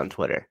being back on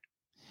Twitter.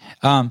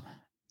 Okay.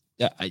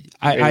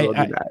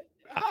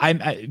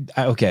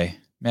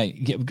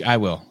 I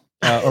will.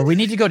 Or we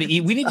need to go to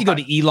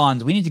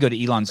Elon's. We need to go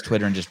to Elon's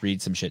Twitter and just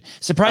read some shit.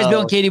 Surprise! Bill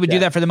and Katie would do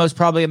that for the most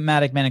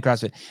problematic man in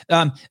CrossFit.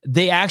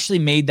 They actually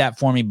made that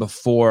for me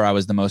before I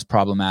was the most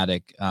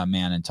problematic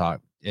man in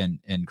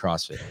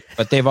CrossFit.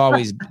 But they've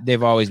always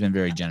been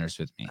very generous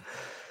with me.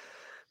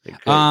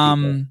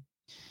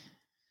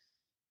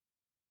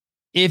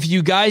 If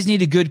you guys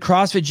need a good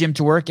CrossFit gym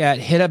to work at,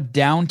 hit up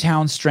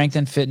Downtown Strength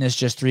and Fitness,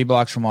 just 3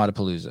 blocks from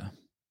Wadapalooza.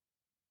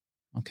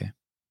 Okay.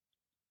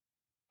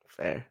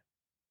 Fair.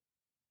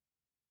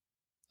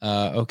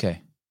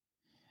 Okay.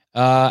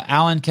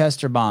 Alan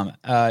Kesterbaum,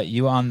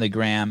 you on the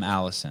gram,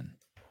 Allison.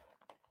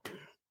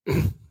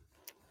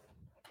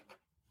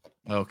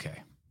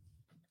 Okay.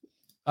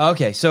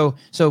 So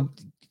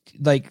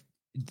like,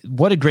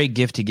 what a great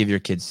gift to give your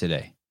kids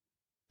today.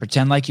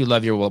 Pretend like you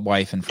love your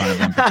wife in front of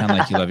them. Pretend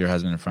like you love your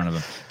husband in front of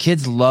them.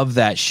 Kids love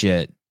that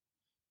shit.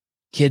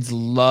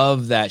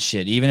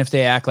 Even if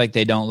they act like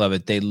they don't love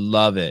it, they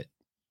love it.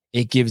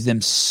 It gives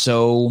them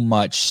so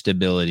much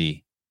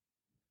stability.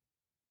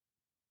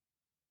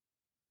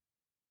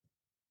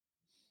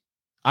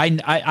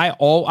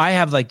 I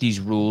have like these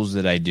rules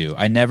that I do.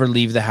 I never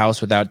leave the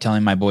house without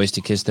telling my boys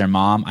to kiss their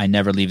mom. I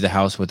never leave the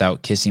house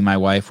without kissing my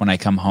wife. When I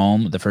come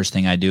home, the first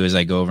thing I do is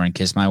I go over and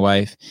kiss my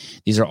wife.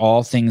 These are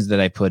all things that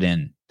I put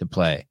in to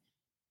play.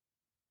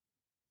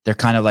 They're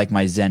kind of like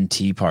my Zen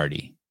tea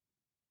party.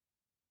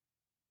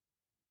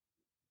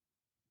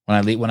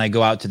 When I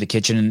go out to the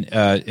kitchen,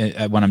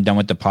 when I'm done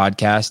with the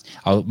podcast,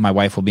 my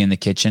wife will be in the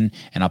kitchen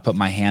and I'll put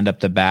my hand up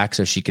the back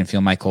so she can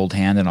feel my cold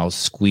hand and I'll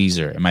squeeze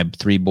her. And my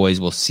 3 boys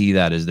will see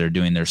that as they're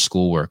doing their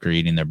schoolwork or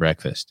eating their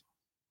breakfast.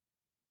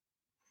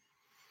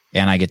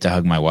 And I get to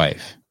hug my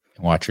wife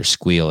and watch her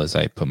squeal as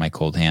I put my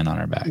cold hand on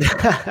her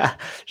back.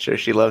 Sure,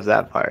 she loves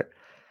that part.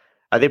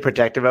 Are they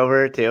protective over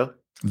her too?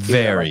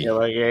 Very.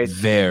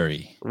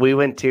 We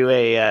went to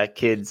a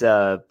kid's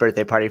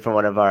birthday party from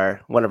one of our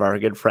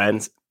good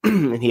friends.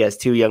 And he has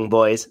 2 young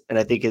boys, and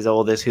I think his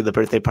oldest, who the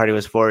birthday party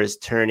was for, is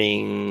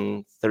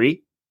turning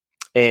 3.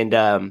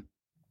 And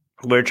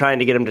we're trying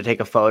to get him to take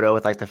a photo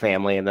with like the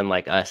family and then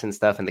like us and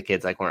stuff, and the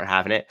kids like weren't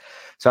having it.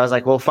 So I was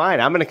like, well,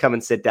 fine, I'm gonna come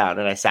and sit down.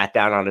 And I sat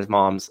down on his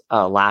mom's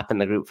lap in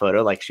the group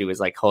photo, like she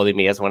was like holding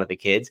me as one of the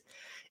kids.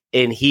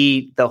 And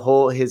his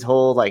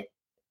whole like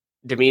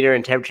demeanor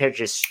and temperature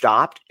just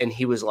stopped, and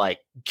he was like,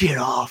 get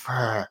off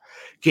her.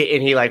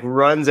 And he like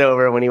runs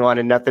over when he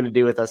wanted nothing to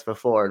do with us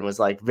before and was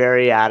like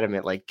very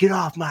adamant, like, get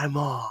off my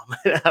mom.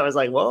 And I was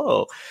like,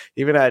 whoa,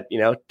 even at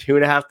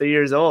 2.5, 3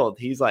 years old,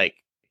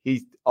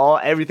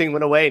 everything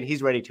went away and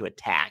he's ready to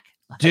attack.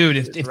 Dude,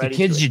 if the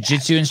kid's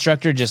jiu-jitsu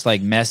instructor just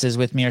like messes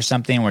with me or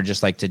something, or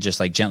just like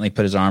gently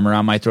put his arm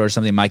around my throat or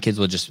something, my kids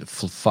will just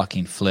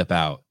fucking flip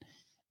out.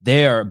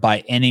 They are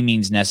by any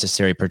means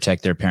necessary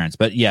protect their parents.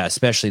 But yeah,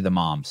 especially the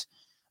moms.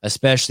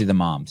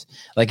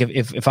 Like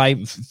if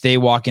they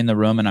walk in the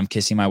room and I'm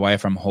kissing my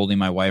wife or I'm holding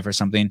my wife or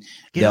something,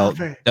 they'll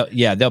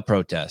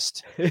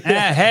protest.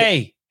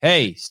 Hey,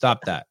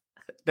 stop that.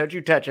 Don't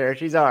you touch her.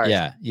 She's ours.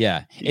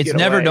 Yeah. It's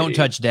never away. Don't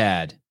touch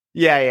dad.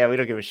 Yeah. We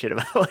don't give a shit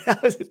about what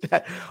happens with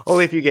that.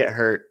 Only if you get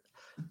hurt.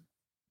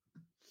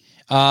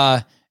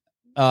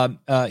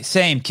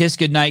 Same. Kiss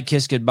goodnight,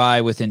 kiss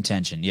goodbye with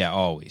intention. Yeah,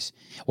 always.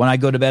 When I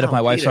go to bed, if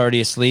my wife's already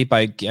asleep,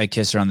 I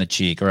kiss her on the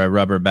cheek or I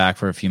rub her back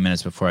for a few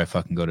minutes before I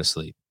fucking go to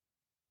sleep.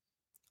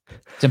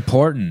 It's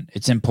important.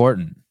 It's so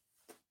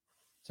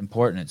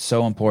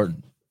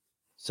important.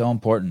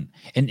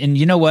 And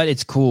you know what?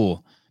 It's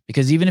cool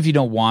because even if you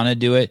don't want to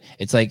do it,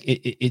 it's like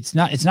it's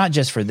not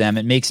just for them.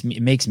 It makes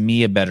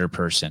me a better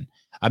person.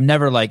 I'm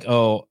never like,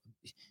 oh,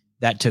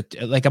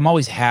 I'm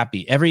always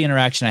happy. Every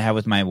interaction I have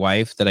with my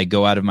wife that I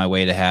go out of my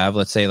way to have,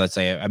 let's say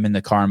I'm in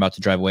the car, I'm about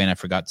to drive away and I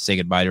forgot to say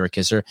goodbye to her,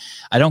 kiss her.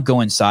 I don't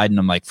go inside and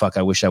I'm like, fuck,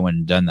 I wish I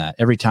wouldn't have done that.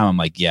 Every time I'm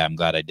like, yeah, I'm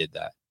glad I did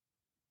that.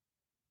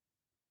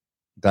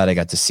 Glad I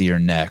got to see her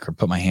neck or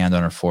put my hand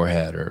on her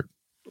forehead or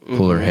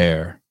pull her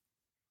hair,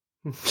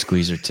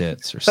 squeeze her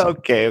tits or something.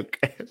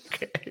 Okay.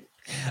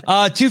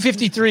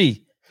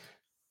 253.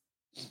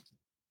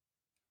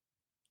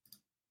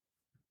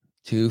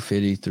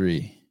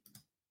 253.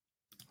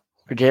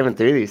 We're jamming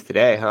through these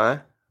today, huh?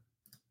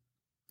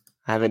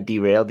 I haven't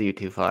derailed you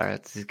too far.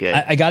 This is good.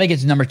 I got to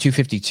get to number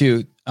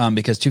 252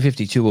 because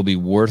 252 will be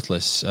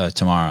worthless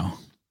tomorrow.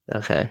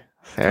 Okay.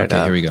 Fair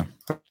enough. Here we go.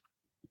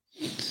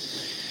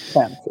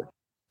 Cancer.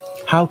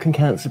 How can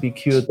cancer be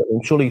cured? I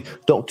mean, surely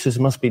doctors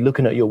must be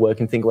looking at your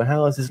work and think, well,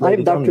 how has this I lady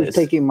have done doctors this?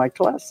 taking my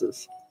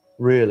classes.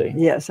 Really?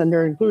 Yes, and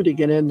they're including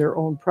it in their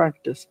own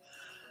practice.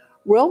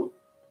 Well,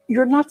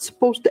 you're not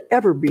supposed to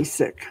ever be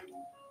sick.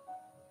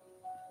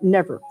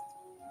 Never.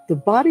 The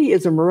body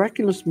is a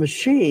miraculous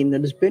machine that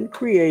has been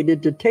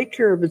created to take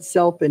care of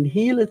itself and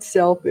heal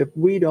itself if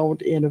we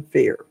don't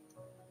interfere.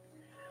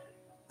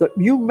 But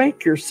you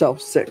make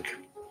yourself sick.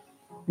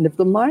 And if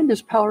the mind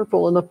is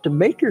powerful enough to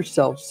make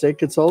yourself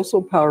sick, it's also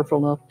powerful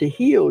enough to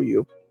heal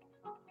you.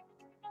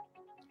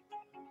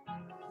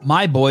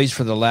 My boys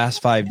for the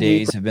last 5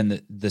 days have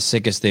been the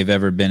sickest they've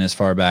ever been as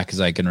far back as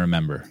I can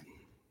remember.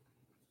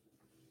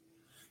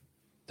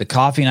 The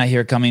coughing I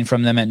hear coming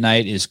from them at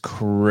night is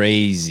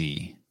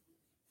crazy.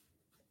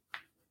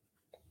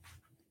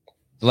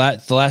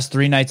 The last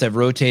 3 nights I've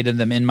rotated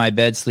them in my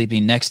bed,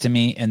 sleeping next to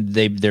me, and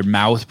they're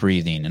mouth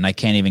breathing, and I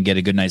can't even get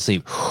a good night's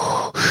sleep.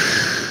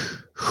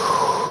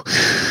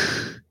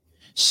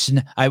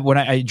 When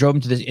I drove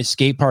them to the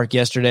skate park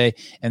yesterday,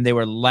 and they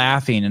were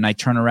laughing, and I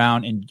turn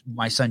around, and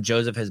my son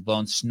Joseph has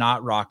blown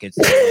snot rockets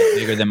that are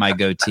bigger than my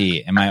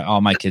goatee, and all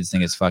my kids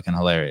think it's fucking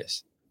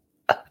hilarious.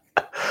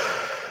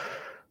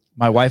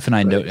 My wife and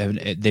I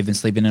they've been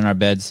sleeping in our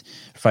beds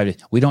for 5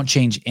 days. We don't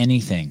change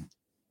anything.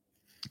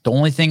 The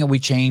only thing that we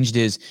changed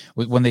is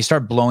when they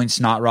start blowing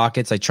snot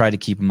rockets, I try to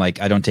keep them I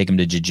don't take them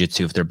to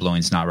jiu-jitsu if they're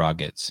blowing snot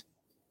rockets.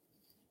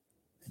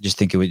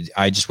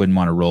 I just wouldn't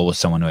want to roll with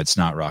someone who had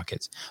snot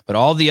rockets. But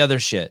all the other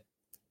shit,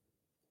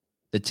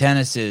 the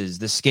tennises,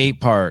 the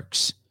skate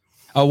parks.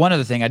 Oh, one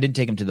other thing, I didn't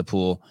take them to the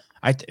pool.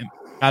 I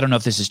don't know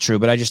if this is true,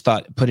 but I just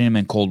thought putting them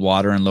in cold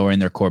water and lowering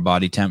their core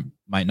body temp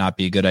might not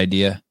be a good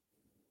idea.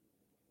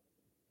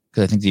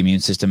 Because I think the immune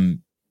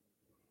system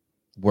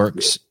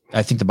works.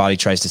 I think the body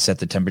tries to set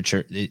the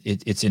temperature,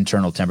 its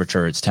internal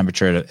temperature, its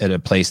temperature at a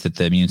place that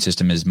the immune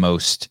system is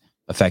most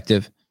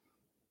effective.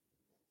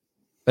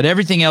 But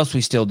everything else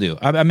we still do.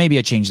 Maybe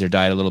I changed their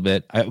diet a little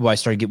bit.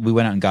 We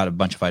went out and got a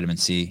bunch of vitamin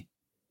C.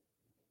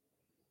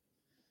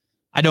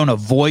 I don't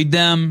avoid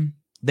them.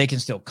 They can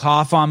still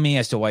cough on me.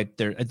 I still wipe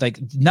their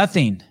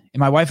nothing. And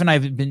my wife and I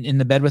have been in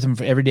the bed with them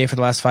every day for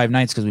the last 5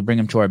 nights because we bring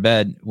them to our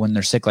bed when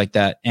they're sick like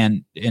that.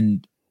 And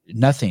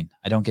nothing.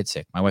 I don't get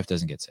sick. My wife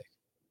doesn't get sick.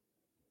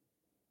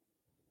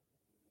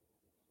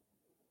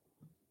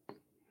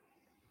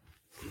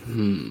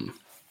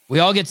 We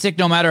all get sick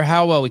no matter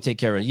how well we take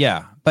care of it.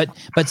 Yeah. But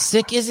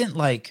sick isn't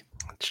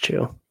it's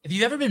true. Have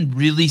you ever been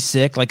really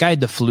sick? I had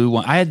the flu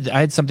one. I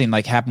had something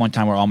happen one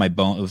time where all my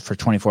bones for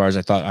 24 hours,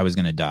 I thought I was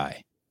going to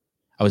die.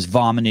 I was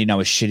vomiting. I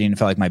was shitting. It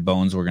felt like my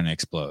bones were going to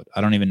explode.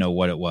 I don't even know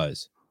what it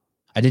was.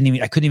 I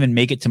couldn't even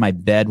make it to my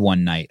bed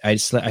one night. I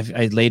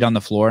laid on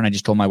the floor and I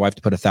just told my wife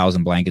to put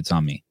 1,000 blankets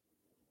on me.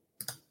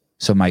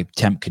 So my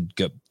temp could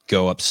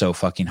go up so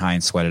fucking high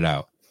and sweat it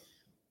out.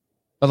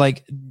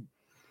 But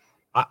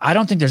I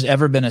don't think there's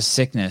ever been a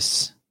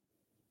sickness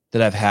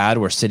that I've had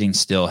where sitting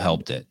still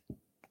helped it.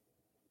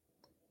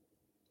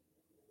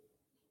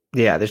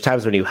 Yeah, there's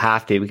times when you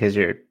have to because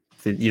you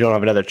don't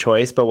have another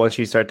choice. But once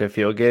you start to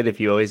feel good, if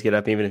you always get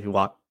up, even if you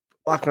walk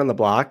around the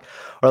block,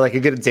 or a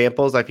good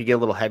example is if you get a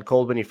little head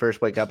cold when you first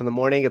wake up in the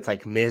morning, it's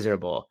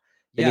miserable.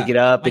 Then you get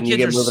up and you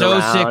get moving around. My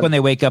kids are so sick when they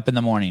wake up in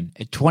the morning.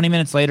 20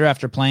 minutes later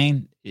after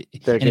playing,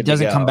 and it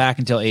doesn't come back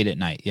until 8 at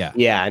night. Yeah.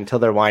 Yeah, until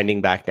they're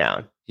winding back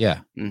down. Yeah.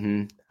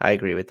 Mm-hmm. I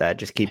agree with that.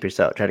 Just try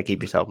to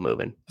keep yourself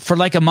moving. For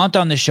a month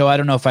on the show, I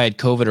don't know if I had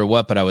COVID or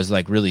what, but I was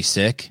really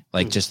sick,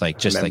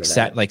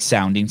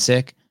 sounding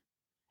sick.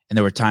 And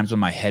there were times when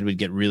my head would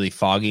get really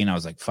foggy and I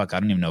was like, fuck, I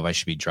don't even know if I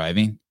should be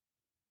driving.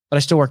 But I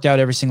still worked out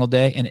every single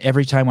day. And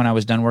every time when I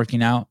was done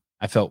working out,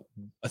 I felt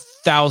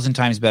 1,000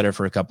 times better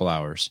for a couple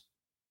hours.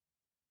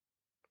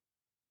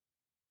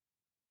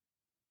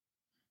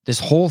 This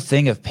whole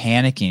thing of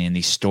panicking and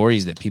these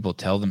stories that people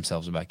tell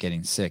themselves about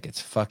getting sick, it's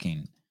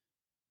fucking...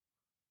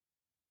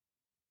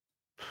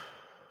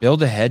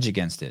 Build a hedge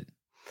against it.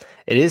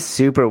 It is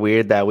super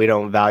weird that we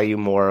don't value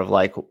more of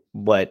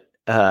what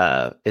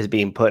is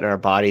being put in our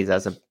bodies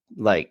as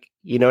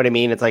you know what I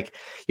mean? It's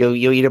you'll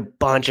eat a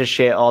bunch of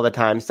shit all the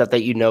time, stuff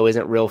that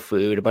isn't real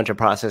food, a bunch of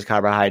processed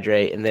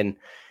carbohydrate, and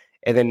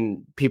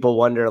then people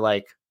wonder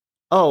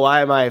oh, why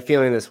am I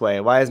feeling this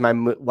way? Why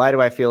do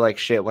I feel like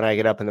shit when I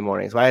get up in the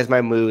mornings? Why is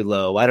my mood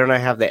low? Why don't I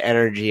have the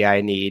energy I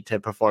need to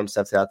perform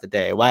stuff throughout the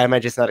day? Why am I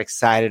just not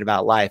excited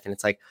about life? And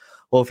it's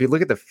well, if you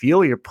look at the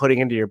fuel you're putting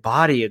into your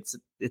body, it's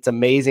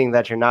amazing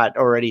that you're not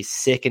already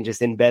sick and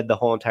just in bed the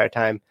whole entire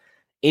time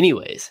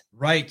anyways.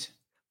 Right.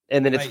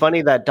 And then it's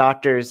funny that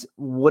doctors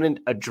wouldn't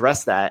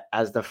address that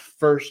as the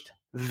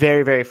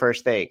very, very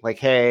first thing.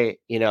 Hey,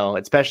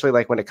 especially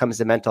when it comes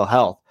to mental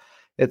health,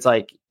 it's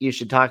you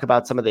should talk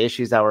about some of the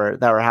issues that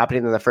were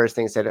happening. And the first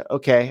thing said,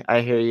 okay,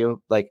 I hear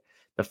you.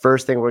 The the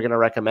first thing we're going to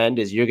recommend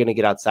is you're going to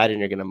get outside and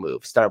you're going to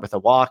move. Start with a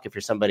walk. If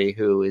you're somebody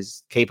who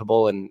is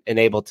capable and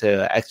able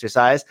to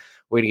exercise,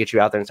 we're going to get you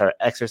out there and start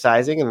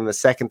exercising. And then the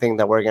second thing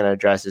that we're going to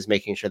address is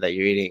making sure that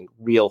you're eating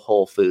real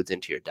whole foods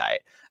into your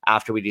diet.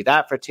 After we do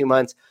that for 2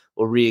 months,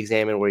 we'll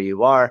re-examine where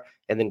you are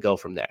and then go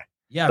from there.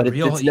 Yeah, but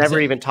it's never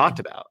even talked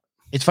about.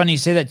 It's funny you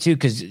say that too,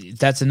 because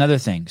that's another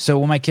thing. So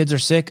when my kids are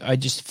sick, I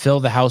just fill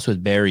the house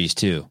with berries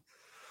too.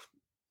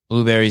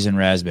 Blueberries and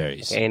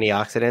raspberries. Like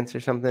antioxidants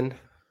or something?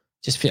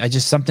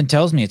 Just something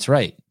tells me it's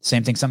right.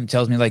 Same thing. Something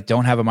tells me like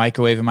don't have a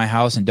microwave in my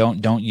house and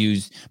don't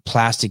use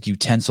plastic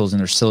utensils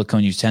and or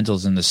silicone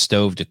utensils in the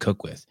stove to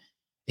cook with.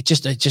 It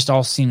just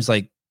all seems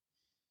like,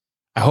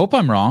 I hope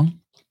I'm wrong,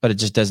 but it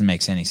just doesn't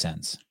make any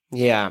sense.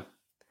 Yeah.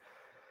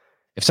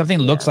 If something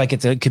looks like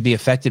it could be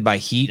affected by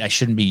heat, I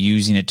shouldn't be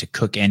using it to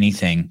cook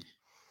anything.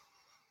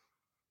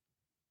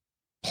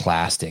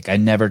 Plastic. I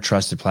never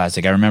trusted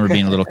plastic. I remember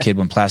being a little kid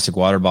when plastic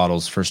water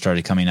bottles first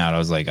started coming out. I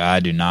was like, I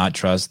do not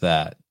trust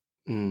that.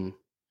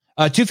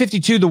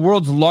 252, the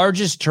world's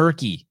largest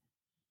turkey.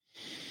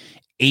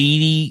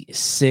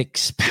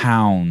 86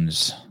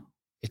 pounds.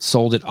 It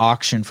sold at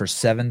auction for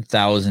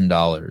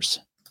 $7,000.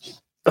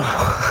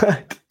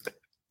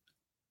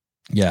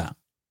 Yeah.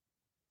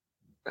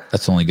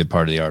 That's the only good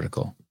part of the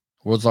article.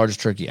 World's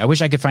largest turkey. I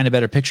wish I could find a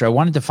better picture. I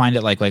wanted to find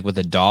it like with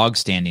a dog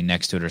standing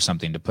next to it or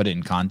something to put it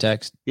in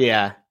context.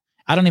 Yeah.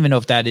 I don't even know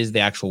if that is the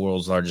actual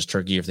world's largest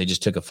turkey or if they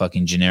just took a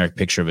fucking generic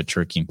picture of a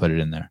turkey and put it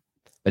in there.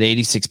 But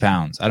 86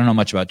 pounds. I don't know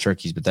much about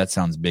turkeys, but that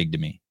sounds big to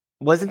me.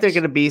 Wasn't there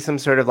going to be some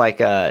sort of like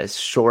a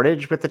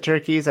shortage with the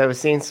turkeys? I was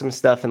seeing some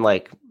stuff in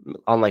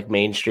on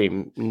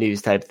mainstream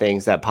news type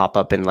things that pop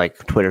up in like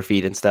Twitter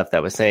feed and stuff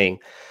that was saying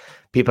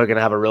people are going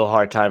to have a real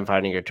hard time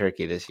finding your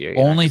turkey this year.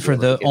 Only for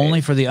the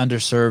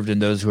underserved and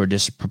those who are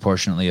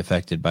disproportionately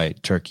affected by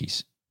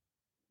turkeys.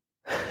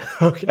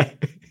 Okay.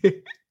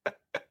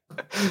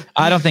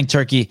 I don't think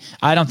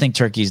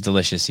turkey's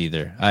delicious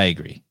either. I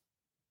agree.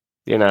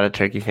 You're not a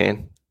turkey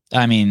fan?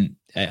 I mean,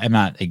 I'm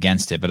not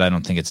against it, but I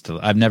don't think it's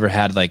I've never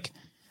had like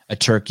a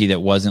turkey that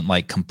wasn't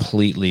like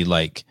completely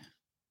like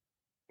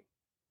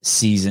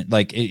seasoned.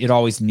 Like it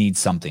always needs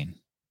something.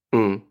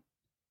 Do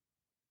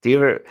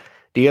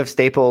you have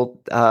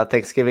staple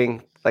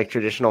Thanksgiving, like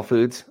traditional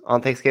foods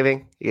on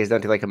Thanksgiving? You guys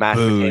don't do like a mashed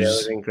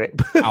potatoes and great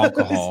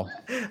alcohol.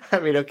 I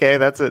mean, okay,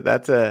 that's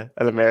an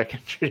American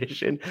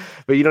tradition,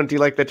 but you don't do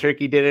like the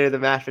turkey dinner, the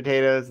mashed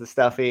potatoes, the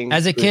stuffing.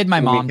 As a kid,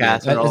 my mom did.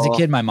 As a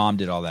kid, my mom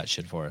did all that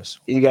shit for us.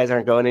 You guys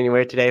aren't going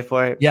anywhere today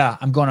for it? Yeah,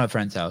 I'm going to a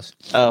friend's house.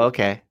 Oh,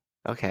 okay.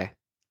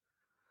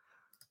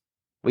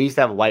 We used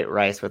to have white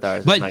rice with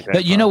ours.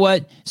 But you know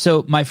what?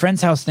 So my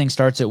friend's house thing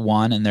starts at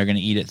 1 and they're going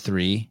to eat at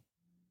 3.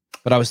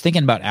 But I was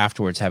thinking about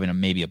afterwards having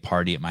maybe a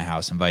party at my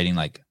house, inviting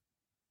like,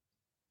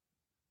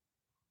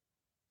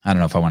 I don't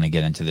know if I want to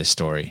get into this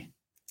story.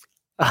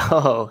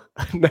 Oh,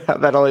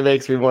 that only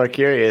makes me more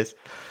curious.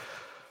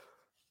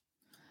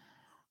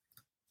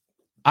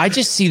 I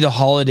just see the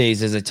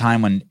holidays as a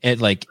time when it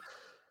like,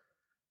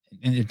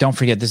 and don't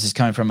forget this is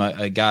coming from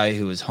a guy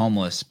who is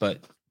homeless,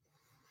 but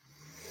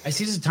I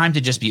see this as a time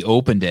to just be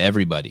open to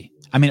everybody.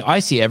 I mean, I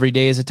see every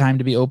day as a time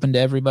to be open to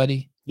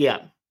everybody. Yeah.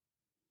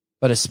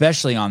 But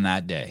especially on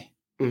that day.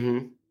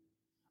 Mm-hmm.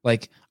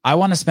 Like, I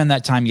want to spend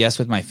that time, yes,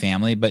 with my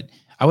family, but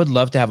I would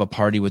love to have a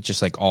party with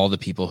just like all the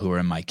people who are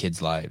in my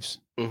kids' lives.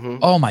 Mm-hmm.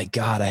 Oh my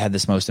God, I had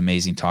this most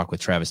amazing talk with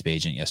Travis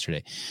Bagent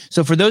yesterday.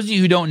 So for those of you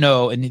who don't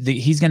know, and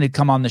he's going to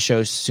come on the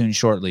show soon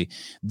shortly,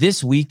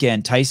 this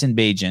weekend, Tyson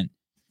Bagent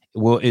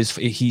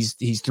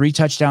he's 3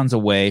 touchdowns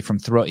away from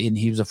and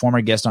he was a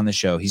former guest on the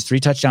show. He's 3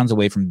 touchdowns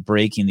away from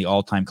breaking the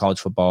all-time college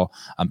football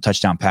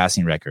touchdown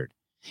passing record.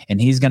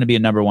 And he's going to be a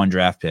number 1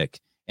 draft pick.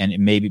 And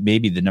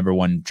maybe the number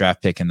 1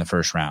 draft pick in the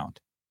first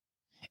round.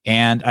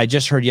 And I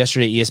just heard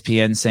yesterday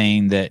ESPN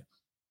saying that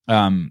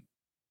I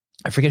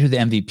forget who the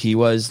MVP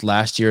was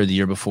last year or the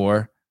year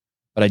before,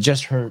 but I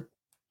just heard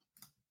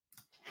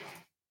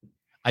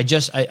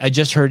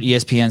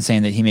ESPN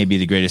saying that he may be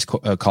the greatest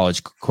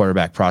college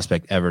quarterback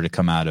prospect ever to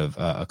come out of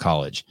a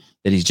college.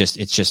 That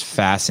it's just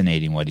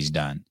fascinating what he's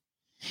done.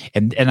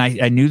 And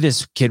I knew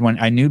this kid when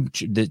I knew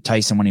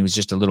Tyson when he was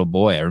just a little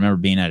boy. I remember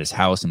being at his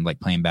house and like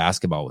playing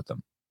basketball with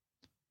him.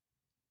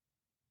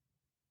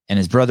 And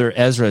his brother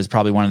Ezra is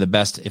probably one of the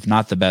best, if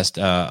not the best,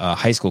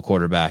 high school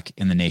quarterback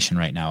in the nation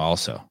right now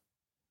also.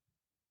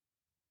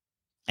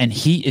 And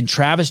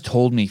Travis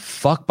told me,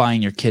 fuck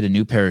buying your kid a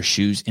new pair of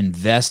shoes,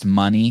 invest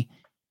money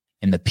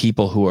in the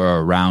people who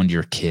are around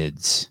your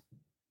kids.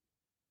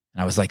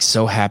 And I was like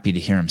so happy to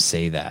hear him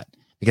say that,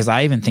 because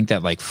I even think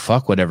that like,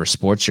 fuck whatever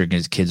sports your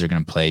kids are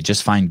going to play.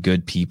 Just find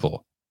good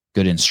people,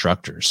 good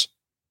instructors.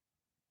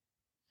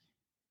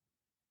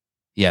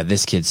 Yeah,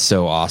 this kid's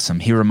so awesome.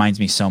 He reminds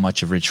me so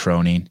much of Rich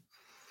Froning.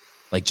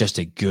 Like just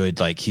a good,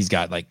 like he's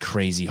got like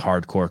crazy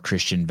hardcore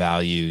Christian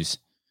values.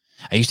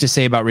 I used to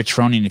say about Rich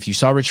Froning, if you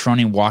saw Rich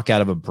Froning walk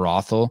out of a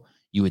brothel,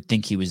 you would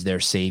think he was there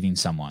saving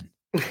someone.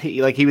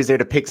 Like he was there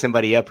to pick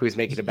somebody up who's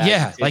making a bad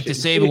decision. Like to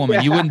save a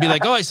woman. You wouldn't be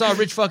like, oh, I saw a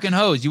rich fucking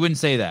hose. You wouldn't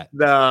say that.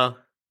 No.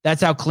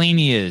 That's how clean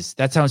he is.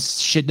 That's how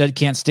shit that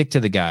can't stick to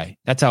the guy.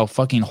 That's how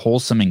fucking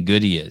wholesome and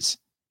good he is.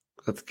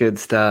 That's good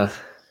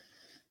stuff.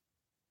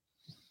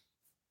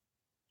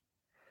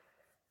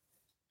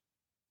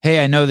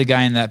 Hey, I know the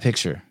guy in that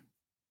picture.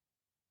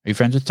 Are you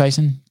friends with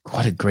Tyson?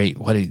 What a great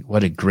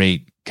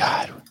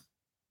God.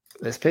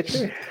 This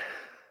picture?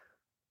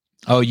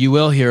 Oh, you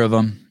will hear of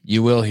him.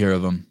 You will hear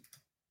of him.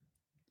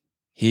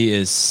 He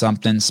is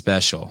something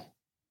special.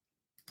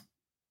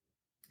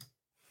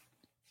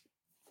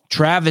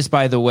 Travis,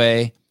 by the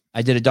way,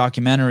 I did a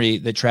documentary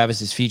that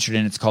Travis is featured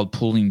in. It's called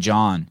Pooling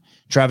John.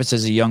 Travis,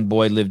 as a young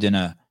boy, lived in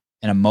a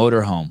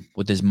motorhome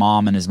with his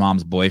mom and his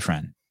mom's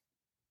boyfriend.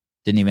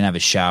 Didn't even have a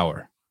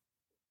shower.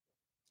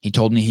 He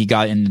told me he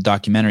got in the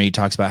documentary. He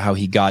talks about how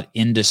he got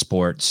into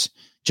sports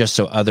just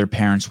so other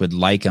parents would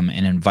like him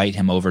and invite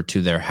him over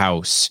to their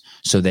house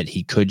so that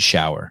he could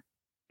shower.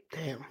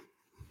 Damn.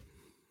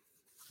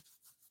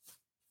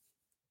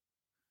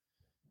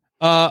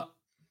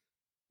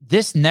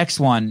 This next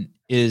one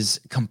is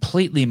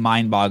completely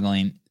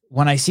mind-boggling.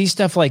 When I see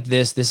stuff like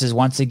this is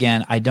once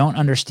again, I don't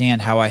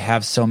understand how I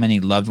have so many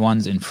loved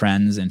ones and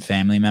friends and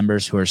family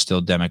members who are still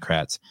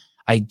Democrats.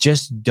 I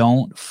just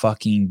don't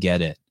fucking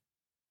get it.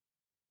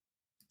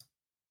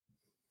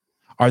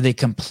 Are they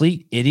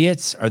complete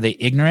idiots? Are they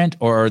ignorant?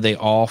 Or are they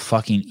all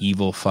fucking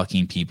evil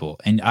fucking people?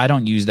 And I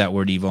don't use that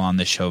word evil on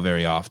this show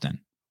very often.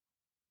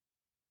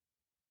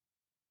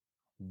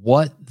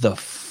 What the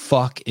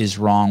fuck is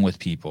wrong with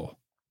people?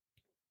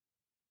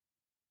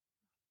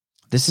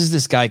 This is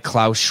this guy,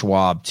 Klaus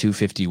Schwab,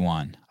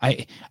 251.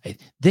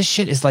 This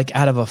shit is like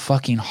out of a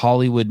fucking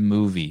Hollywood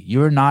movie.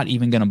 You're not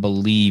even going to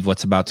believe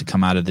what's about to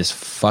come out of this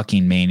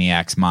fucking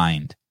maniac's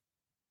mouth.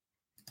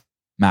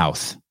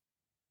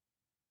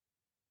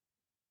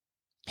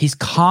 He's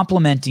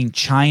complimenting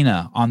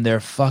China on their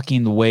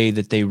fucking way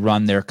that they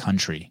run their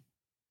country.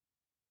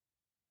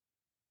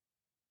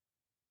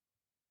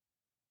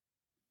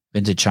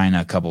 Been to China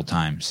a couple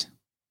times.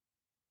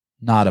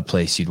 Not a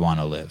place you'd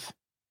want to live.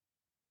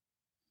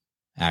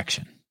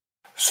 Action.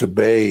 The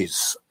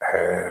base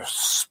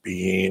has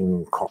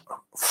been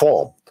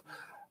formed,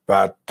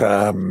 but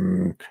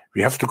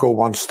we have to go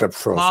one step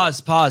further.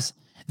 Pause.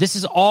 This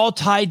is all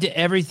tied to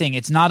everything.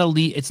 It's not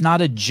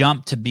a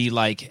jump to be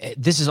like,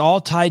 this is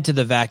all tied to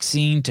the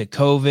vaccine, to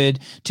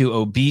COVID, to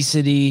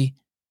obesity,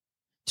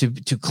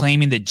 to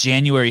claiming that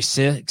January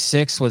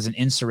 6th was an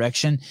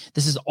insurrection.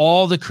 This is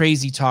all the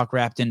crazy talk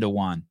wrapped into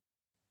one.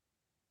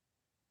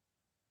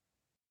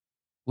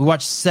 We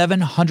watched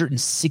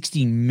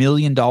 $760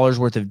 million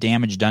worth of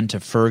damage done to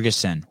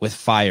Ferguson with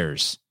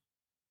fires.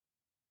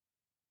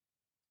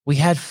 We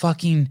had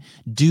fucking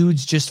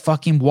dudes just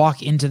fucking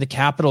walk into the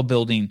Capitol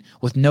building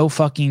with no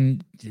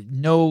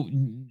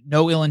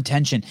ill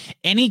intention.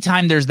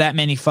 Anytime there's that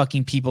many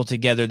fucking people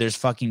together, there's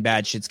fucking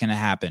bad shit's going to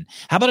happen.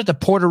 How about at the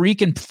Puerto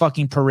Rican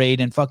fucking parade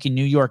in fucking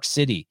New York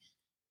City?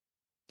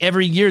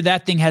 Every year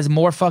that thing has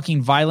more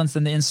fucking violence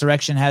than the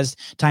insurrection has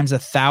times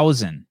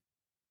 1,000.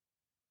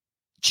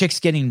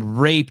 Chicks getting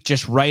raped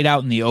just right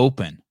out in the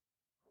open.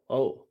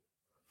 Oh.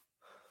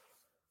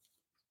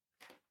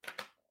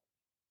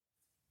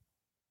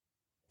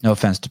 No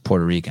offense to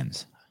Puerto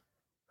Ricans.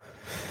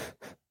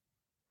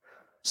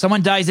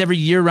 Someone dies every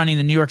year running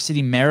the New York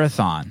City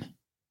Marathon.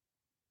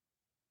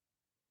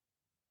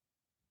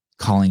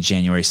 Calling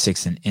January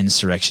 6th an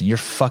insurrection. You're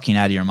fucking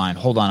out of your mind.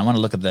 Hold on. I want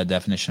to look up that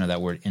definition of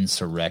that word,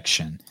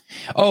 insurrection.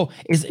 Oh,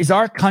 is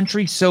our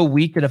country so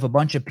weak that if a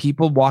bunch of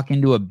people walk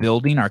into a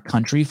building, our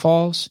country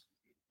falls?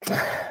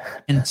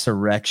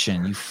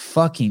 Insurrection. You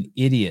fucking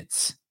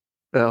idiots.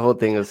 The whole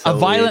thing is so a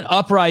violent weird.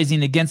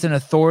 uprising against an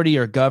authority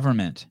or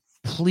government.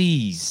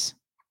 Please.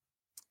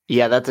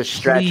 Yeah, that's a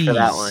stretch for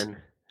that Please. one.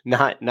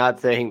 Not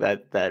saying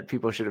that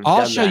people should have I'll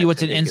done show that. you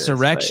what's an Ridiculous,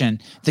 insurrection.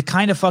 The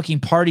kind of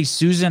fucking party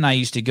Susan and I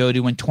used to go to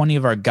when 20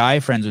 of our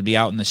guy friends would be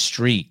out in the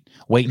street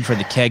waiting for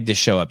the keg to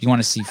show up. You want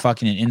to see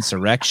fucking an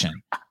insurrection.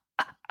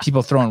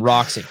 People throwing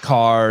rocks at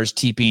cars,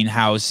 TPing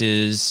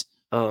houses.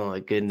 Oh my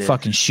goodness.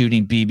 Fucking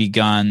shooting BB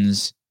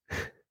guns.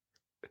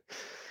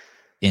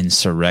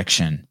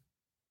 Insurrection.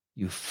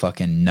 You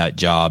fucking nut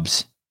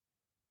jobs.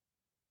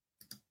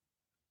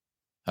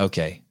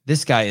 Okay.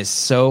 This guy is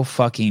so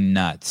fucking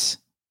nuts.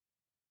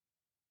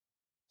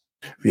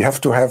 We have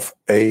to have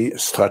a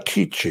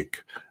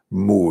strategic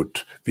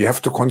mood. We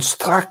have to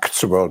construct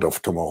the world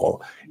of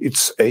tomorrow.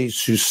 It's a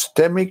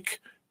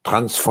systemic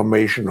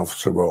transformation of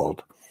the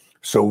world.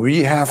 So we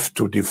have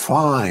to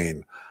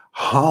define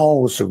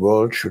how the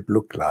world should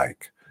look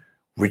like,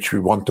 which we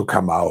want to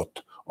come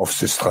out of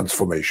this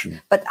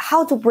transformation. But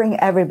how to bring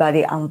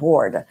everybody on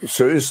board?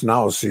 So is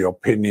now the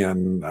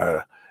opinion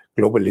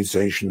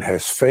globalization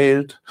has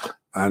failed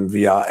and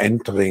we are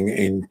entering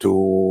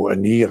into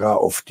an era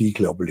of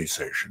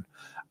deglobalization.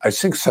 I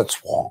think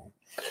that's wrong.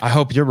 I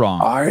hope you're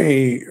wrong.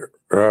 I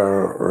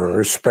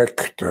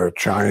respect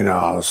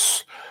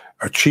China's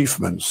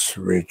achievements,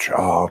 which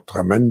are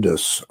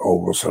tremendous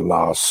over the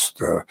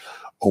last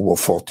over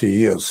 40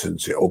 years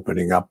since the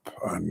opening up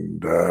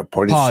and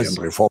policy Pause.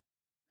 and reform.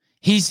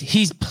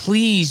 He's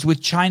pleased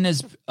with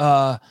China's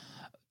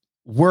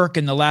work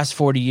in the last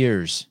 40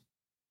 years.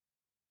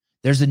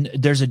 There's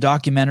a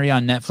documentary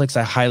on Netflix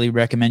I highly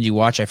recommend you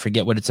watch. I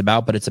forget what it's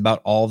about, but it's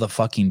about all the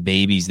fucking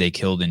babies they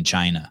killed in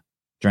China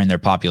during their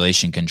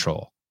population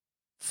control.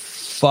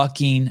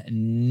 Fucking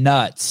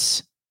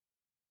nuts.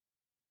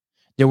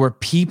 There were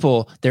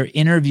people, they're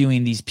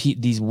interviewing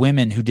these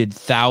women who did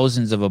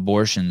thousands of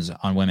abortions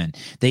on women.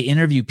 They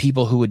interview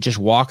people who would just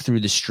walk through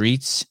the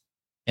streets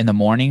in the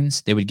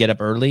mornings. They would get up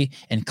early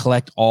and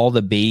collect all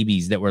the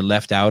babies that were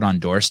left out on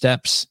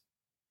doorsteps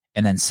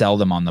and then sell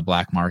them on the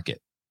black market.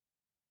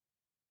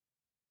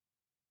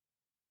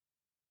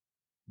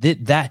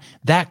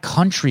 That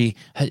country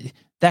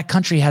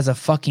has a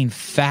fucking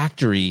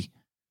factory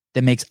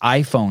that makes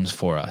iPhones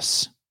for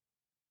us.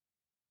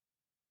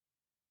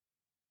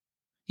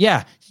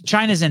 Yeah,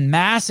 China's in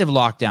massive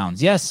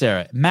lockdowns. Yes,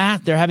 Sarah.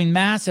 They're having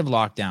massive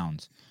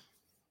lockdowns.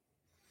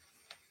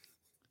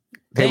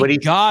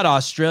 Thank God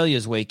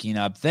Australia's waking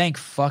up. Thank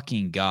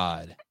fucking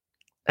God.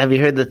 Have you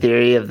heard the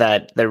theory of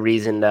that? The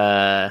reason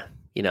that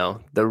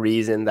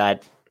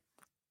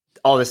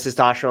all this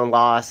testosterone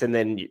loss, and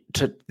then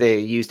they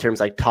use terms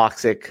like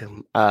toxic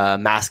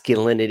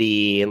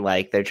masculinity, and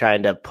like they're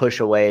trying to push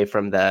away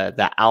from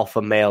the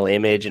alpha male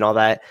image and all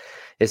that,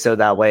 is so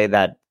that way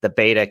that the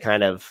beta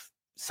kind of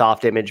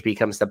soft image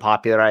becomes the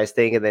popularized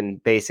thing. And then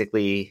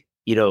basically,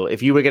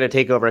 if you were going to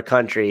take over a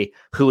country,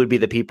 who would be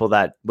the people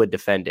that would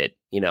defend it?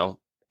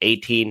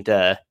 18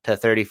 to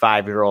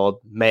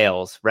 35-year-old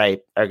males, right,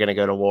 are going to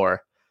go to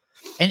war.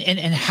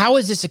 And how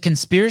is this a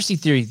conspiracy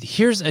theory?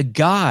 Here's a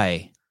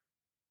guy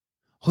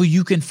who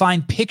you can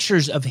find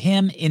pictures of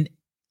him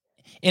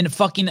in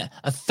fucking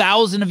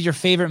 1,000 of your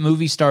favorite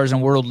movie stars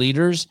and world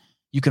leaders.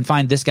 You can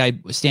find this guy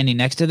standing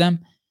next to them.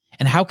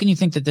 And how can you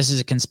think that this is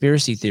a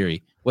conspiracy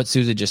theory? What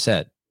Souza just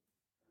said.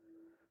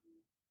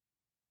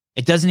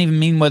 It doesn't even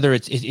mean whether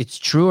it's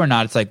true or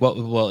not. It's like,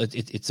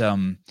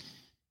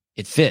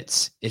 it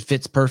fits. It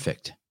fits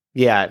perfect.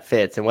 Yeah, it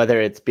fits. And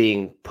whether it's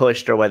being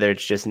pushed or whether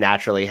it's just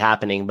naturally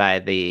happening by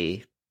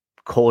the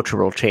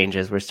cultural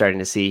changes we're starting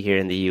to see here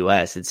in the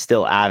US, it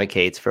still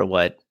advocates for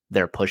what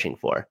they're pushing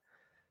for.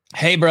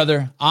 Hey,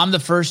 brother, I'm the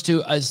first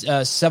to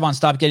Sevan,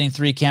 stop getting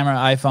 3-camera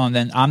iPhone.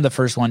 Then I'm the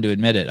first one to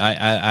admit it.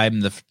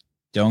 I'm the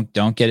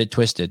don't get it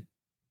twisted.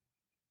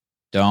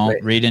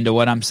 Don't read into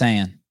what I'm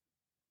saying.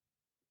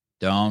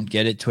 Don't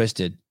get it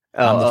twisted.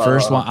 I'm the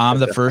first one. I'm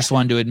the first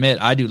one to admit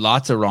I do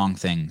lots of wrong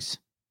things.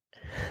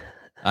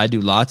 I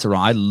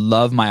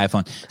love my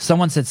iPhone.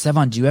 Someone said,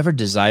 Sevan, do you ever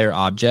desire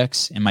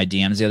objects? In my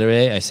DMs the other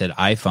day, I said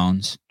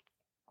iPhones.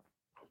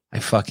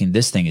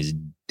 This thing is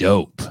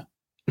dope.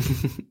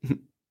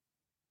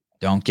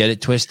 Don't get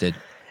it twisted.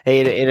 Hey,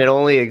 and it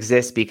only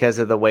exists because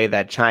of the way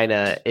that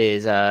China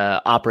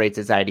operates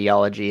its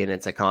ideology and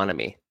its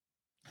economy.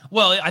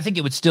 Well, I think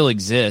it would still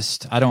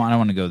exist. I don't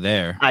want to go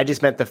there. I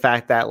just meant the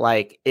fact that,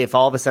 like, if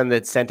all of a sudden the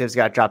incentives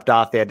got dropped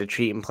off, they had to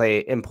treat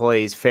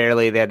employees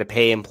fairly, they had to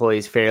pay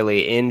employees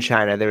fairly in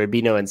China, there would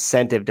be no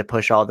incentive to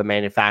push all the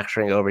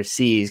manufacturing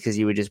overseas because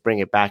you would just bring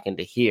it back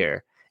into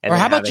here. Or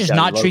how about just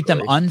not treat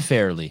them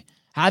unfairly?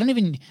 How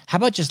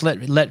about just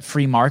let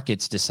free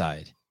markets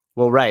decide?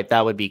 Well, right.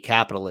 That would be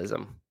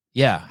capitalism.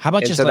 Yeah. How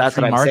about just let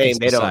free markets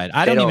decide?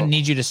 I don't even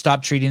need you to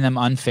stop treating them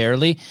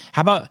unfairly.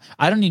 How about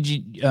I don't need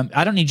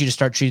you to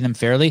start treating them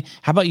fairly.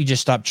 How about you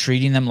just stop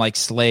treating them like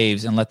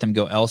slaves and let them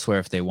go elsewhere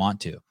if they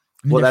want to?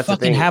 Well, that's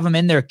fucking have them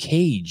in there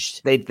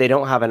caged. They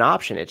don't have an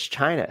option. It's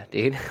China,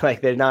 dude. Like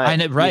they're not. I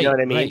know, right. You know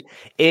what I mean? Right.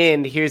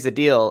 And here's the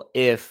deal: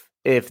 if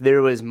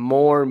there was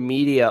more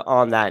media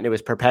on that and it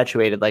was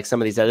perpetuated, like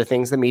some of these other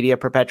things the media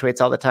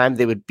perpetuates all the time,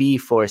 they would be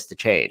forced to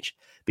change.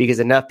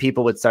 Because enough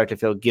people would start to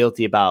feel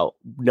guilty about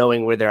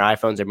knowing where their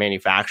iPhones are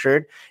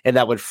manufactured, and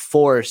that would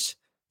force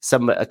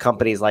some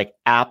companies like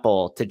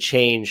Apple to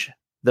change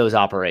those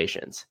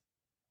operations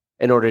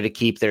in order to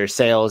keep their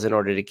sales, in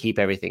order to keep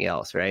everything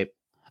else, right?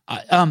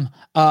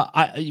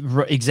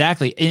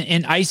 Exactly.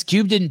 And Ice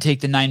Cube didn't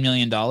take the $9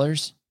 million.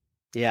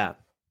 Yeah.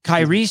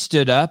 Kyrie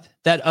stood up.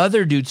 That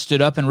other dude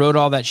stood up and wrote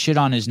all that shit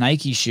on his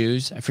Nike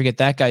shoes. I forget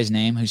that guy's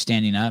name who's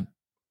standing up.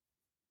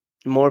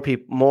 More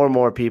and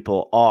more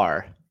people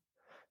are.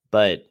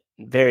 But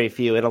very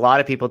few. And a lot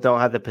of people don't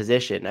have the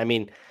position. I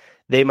mean,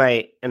 they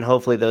might, and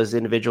hopefully those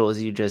individuals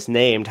you just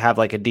named have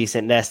like a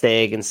decent nest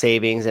egg and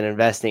savings and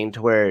investing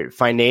to where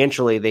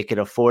financially they could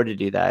afford to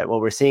do that.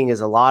 What we're seeing is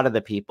a lot of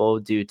the people,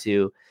 due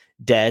to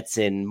debts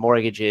and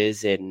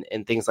mortgages and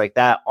things like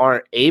that,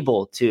 aren't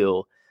able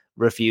to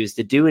refuse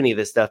to do any of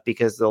this stuff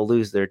because they'll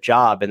lose their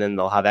job and then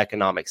they'll have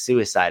economic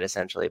suicide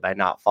essentially by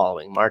not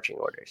following marching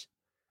orders.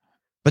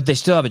 But they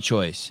still have a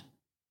choice.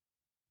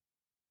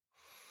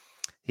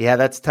 Yeah,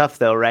 that's tough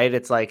though, right?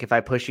 It's like if I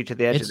push you to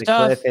the edge of the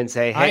cliff and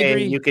say,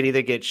 hey, you could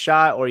either get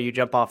shot or you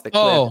jump off the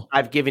cliff.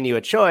 I've given you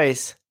a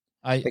choice.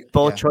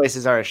 Both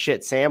choices are a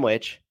shit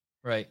sandwich.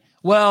 Right.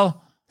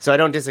 Well, so I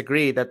don't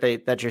disagree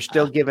that you're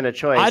still given a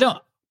choice.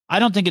 I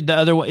don't think the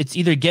other one, it's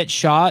either get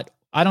shot.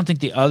 I don't think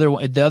the other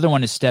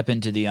one is step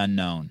into the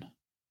unknown.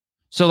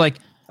 So like,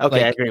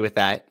 okay, I agree with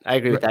that.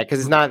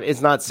 Because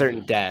it's not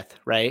certain death,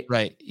 right?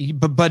 Right.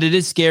 But it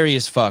is scary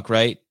as fuck,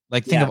 right?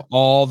 Like, think of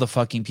all the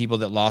fucking people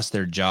that lost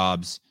their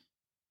jobs.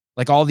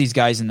 Like all these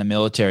guys in the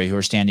military who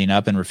are standing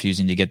up and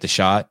refusing to get the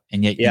shot.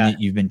 And yet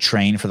you've been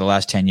trained for the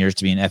last 10 years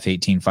to be an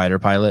F-18 fighter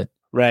pilot.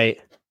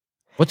 Right.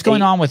 What's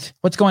going on with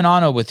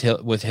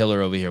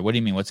Hiller over here? What do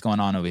you mean? What's going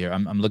on over here?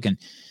 I'm looking.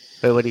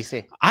 Wait, what do you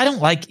see? I don't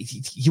like,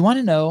 you want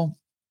to know?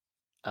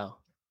 Oh.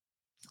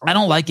 I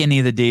don't like any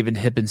of the David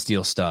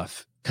Hippensteel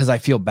stuff because I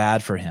feel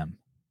bad for him.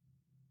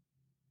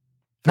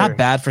 Not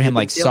bad for him,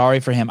 like sorry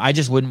for him. I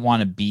just wouldn't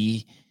want to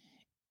be.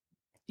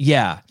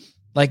 Yeah.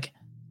 Like,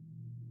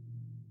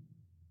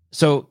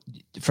 so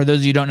for those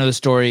of you who don't know the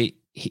story,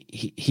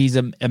 he's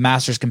a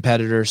Masters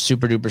competitor,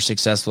 super duper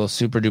successful,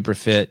 super duper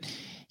fit.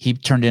 He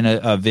turned in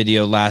a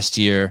video last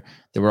year.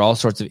 There were all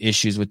sorts of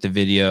issues with the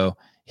video.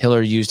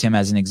 Hiller used him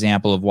as an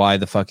example of why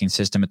the fucking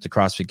system at the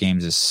CrossFit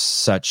Games is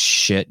such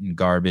shit and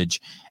garbage.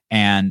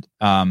 And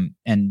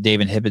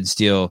David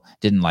Hippensteel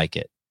didn't like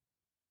it.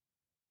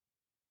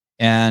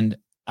 And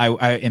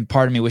and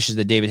part of me wishes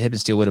that David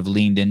Hippensteel would have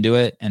leaned into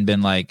it and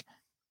been like,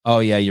 oh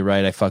yeah, you're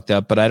right, I fucked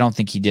up. But I don't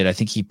think he did. I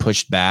think he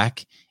pushed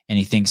back and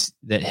he thinks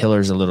that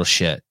Hiller's a little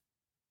shit.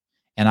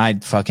 And I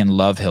fucking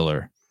love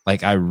Hiller.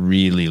 Like, I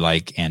really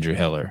like Andrew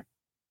Hiller.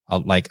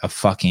 Like a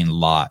fucking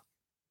lot.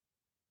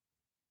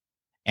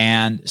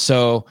 And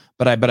so,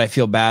 but I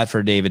feel bad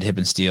for David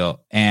Hippensteel.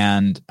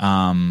 And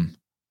I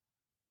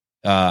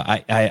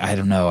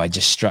don't know. I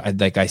just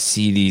like, I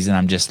see these and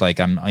I'm just like,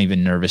 I'm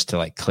even nervous to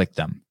like click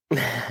them.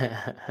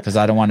 Because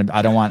I don't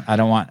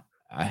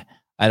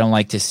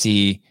like to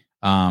see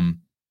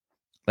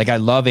like, I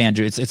love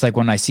Andrew. It's like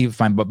when I see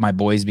my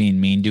boys being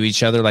mean to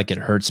each other, like it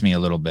hurts me a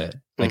little bit.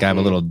 Like I have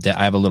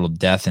a little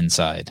death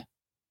inside.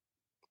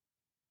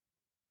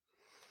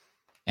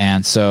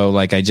 And so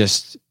like I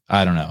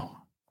don't know.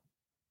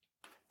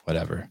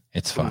 Whatever.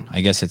 It's fun.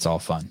 I guess it's all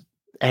fun.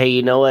 Hey,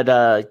 you know what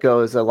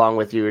goes along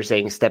with you were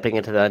saying stepping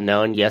into the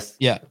unknown? Yes.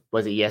 Yeah.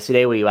 Was it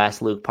yesterday where you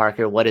asked Luke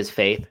Parker, what is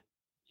faith?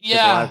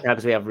 Yeah. A lot of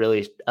times we have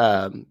really,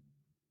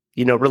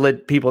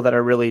 people that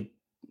are really,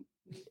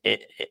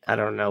 I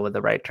don't know what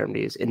the right term to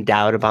use,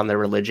 endowed upon their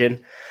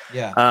religion.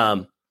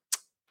 Yeah.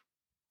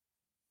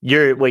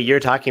 What you're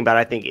talking about,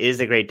 I think, is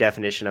a great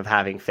definition of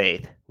having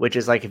faith, which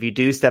is like if you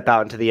do step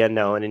out into the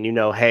unknown and you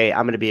know, hey,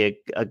 I'm going to be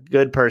a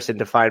good person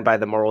defined by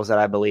the morals that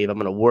I believe. I'm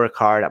going to work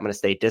hard. I'm going to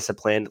stay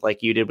disciplined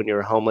like you did when you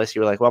were homeless.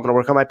 You were like, well, I'm going to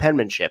work on my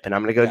penmanship and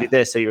I'm going to go do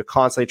this. So you're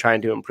constantly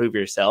trying to improve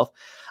yourself.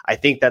 I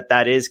think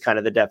that is kind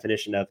of the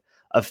definition of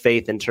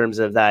faith in terms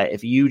of that.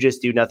 If you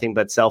just do nothing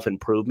but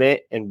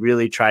self-improvement and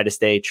really try to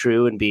stay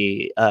true and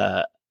be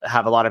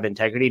have a lot of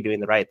integrity,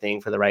 doing the right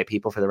thing for the right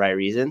people for the right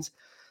reasons,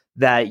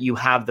 that you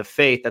have the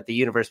faith that the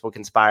universe will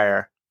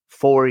conspire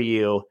for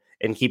you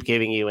and keep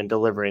giving you and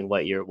delivering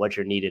what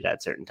you're needed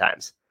at certain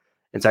times.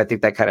 And so I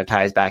think that kind of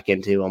ties back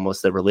into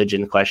almost the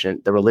religious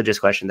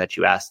question that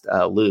you asked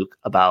Luke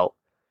about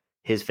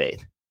his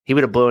faith. He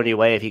would have blown you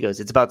away if he goes,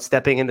 it's about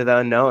stepping into the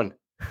unknown.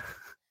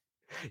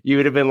 You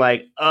would have been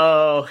like,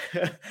 oh,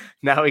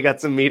 now we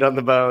got some meat on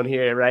the bone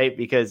here, right?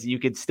 Because you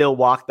could still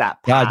walk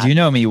that path. God, you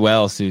know me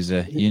well,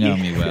 Souza. You know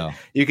me well.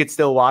 You could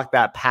still walk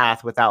that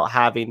path without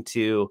having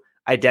to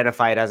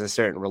identify it as a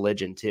certain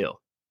religion too.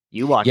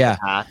 You walk the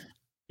path.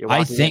 You're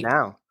walking it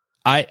now.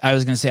 I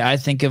was going to say, I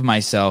think of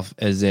myself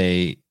as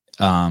a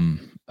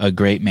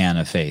great man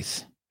of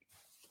faith.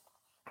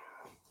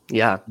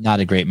 Yeah. Not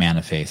a great man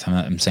of faith.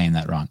 I'm saying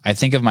that wrong. I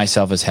think of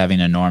myself as having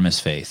enormous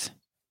faith.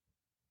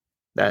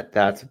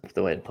 That's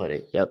the way to put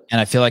it. Yep.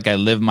 And I feel like I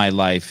live my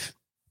life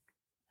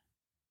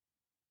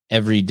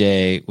every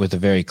day with a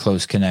very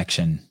close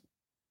connection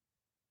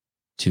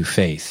to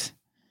faith.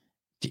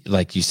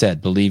 Like you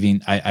said,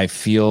 believing, I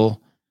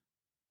feel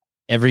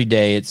every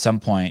day at some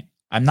point,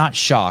 I'm not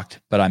shocked,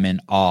 but I'm in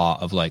awe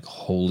of like,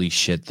 holy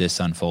shit, this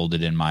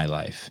unfolded in my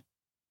life.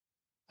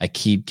 I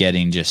keep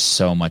getting just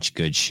so much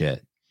good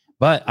shit,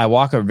 but I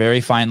walk a very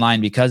fine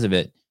line because of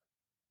it.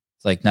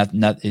 It's like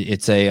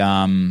it's a,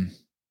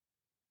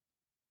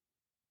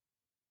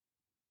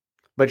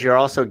 but you're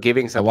also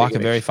giving something. I walk a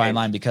very fine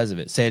line because of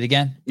it. Say it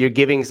again. You're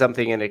giving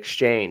something in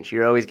exchange.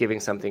 You're always giving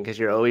something because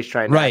you're always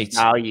trying to add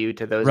value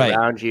to those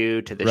around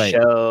you, to the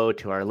show,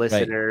 to our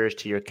listeners,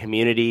 to your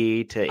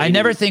community. I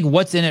never think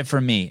what's in it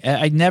for me.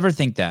 I never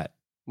think that.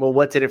 Well,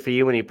 what's in it for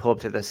you when you pull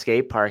up to the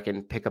skate park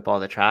and pick up all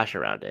the trash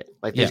around it?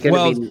 Like, there's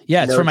going to be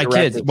it's for my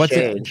kids.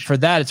 For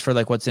that? It's for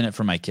like what's in it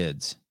for my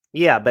kids.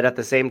 Yeah, but at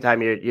the same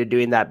time, you're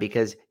doing that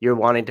because you're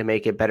wanting to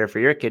make it better for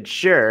your kids.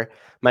 Sure,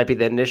 might be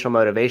the initial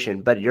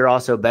motivation, but you're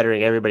also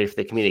bettering everybody for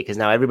the community because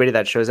now everybody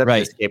that shows up to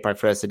the skate park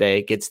for us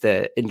today gets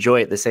to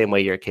enjoy it the same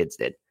way your kids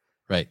did.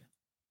 Right.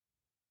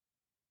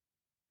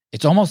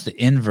 It's almost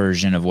the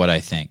inversion of what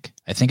I think.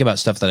 I think about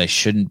stuff that I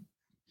shouldn't.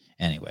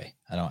 Anyway,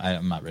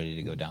 I'm not ready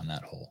to go down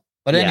that hole.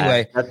 But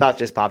anyway, that thought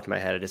just popped in my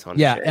head. I just wanted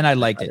to share and I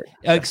liked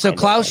it. So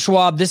Klaus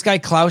Schwab, this guy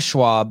Klaus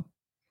Schwab,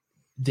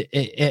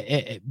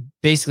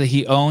 basically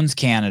he owns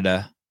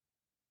Canada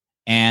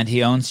and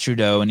he owns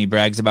Trudeau and he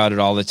brags about it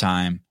all the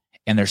time.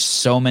 And there's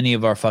so many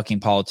of our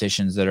fucking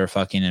politicians that are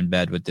fucking in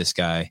bed with this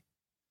guy.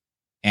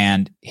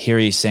 And here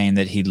he's saying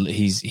that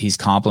he's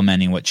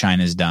complimenting what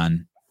China's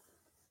done.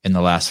 in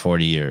the last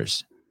 40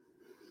 years.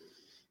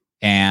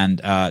 And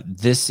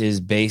this is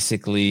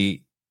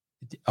basically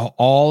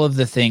all of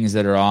the things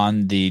that are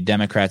on the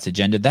Democrats'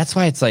 agenda. That's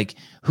why it's like,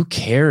 who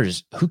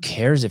cares? Who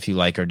cares if you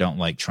like or don't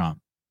like Trump?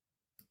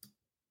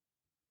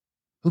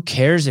 Who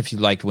cares if you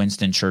liked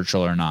Winston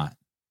Churchill or not?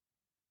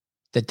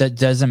 That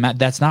doesn't matter.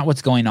 That's not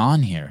what's going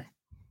on here.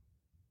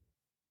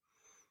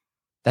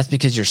 That's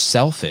because you're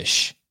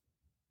selfish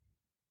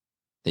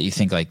that you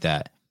think like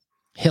that.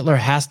 Hitler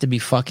has to be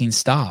fucking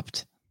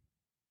stopped.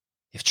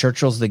 If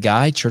Churchill's the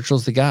guy,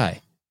 Churchill's the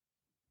guy.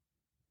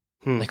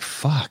 Like,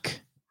 fuck.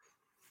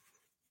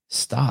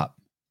 Stop.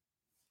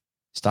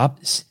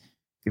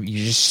 You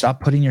just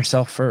stop putting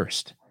yourself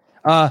first.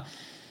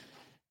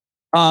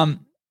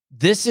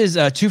 This is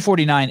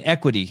 249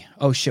 equity.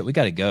 Oh shit, we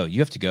got to go. You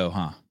have to go,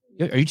 huh?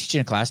 Are you teaching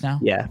a class now?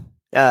 Yeah.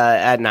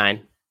 At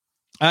 9.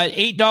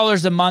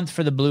 $8 a month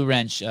for the Blue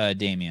Wrench,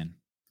 Damien.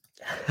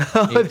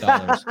 $8.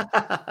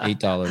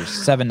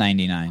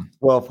 $7.99.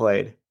 Well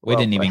played. We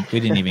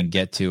didn't even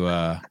get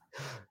to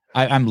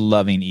I'm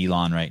loving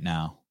Elon right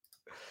now.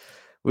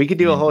 We could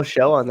do a whole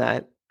show on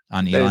that.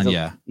 On Elon,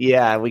 yeah.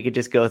 Yeah, we could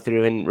just go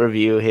through and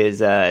review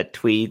his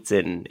tweets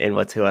and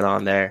what's going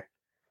on there.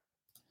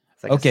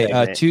 Like okay,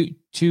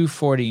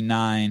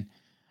 249.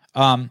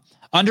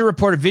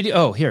 Underreported video.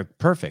 Oh, here,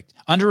 perfect.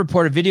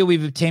 Underreported video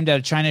we've obtained out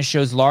of China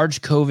shows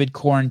large COVID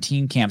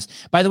quarantine camps.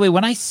 By the way,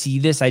 when I see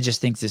this, I just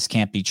think this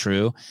can't be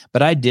true.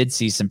 But I did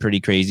see some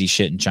pretty crazy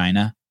shit in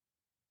China.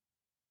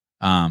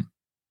 Mr.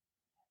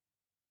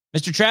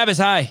 Travis,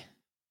 hi.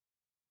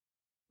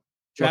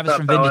 Travis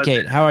from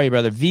Vindicate. How are you,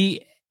 brother?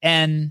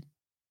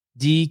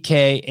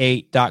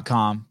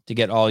 VNDK8.com to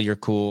get all your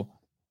cool.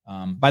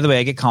 By the way,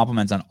 I get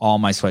compliments on all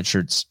my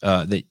sweatshirts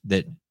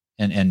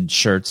and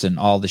shirts and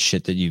all the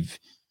shit that you've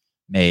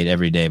made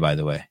every day, by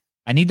the way.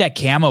 I need that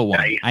camo one.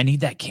 Nice. I need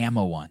that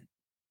camo one.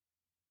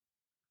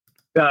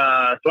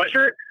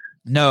 Sweatshirt?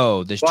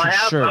 No, the shirt.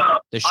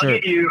 The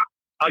shirt.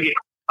 I'll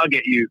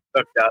get you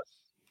hooked up.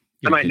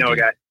 I might know a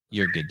guy.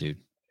 You're a good dude.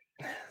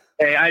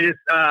 Hey, I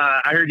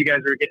heard you guys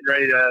were getting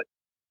ready to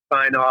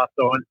sign off.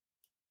 So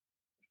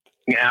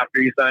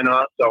after you sign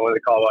off, so I wanted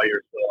to call while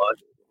you're still on.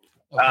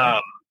 Okay.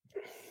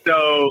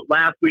 So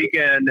last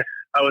weekend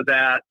I was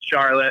at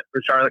Charlotte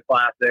for Charlotte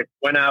Classic.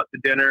 Went out to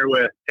dinner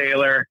with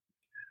Taylor,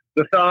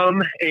 the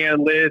Thumb,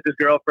 and Liz, his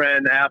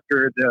girlfriend.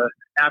 After the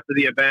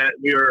event,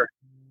 me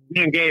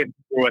and Gabe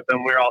were with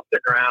them. We were all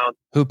sitting around.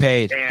 Who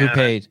paid? Who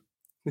paid?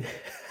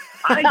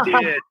 I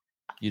did.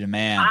 You the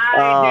man.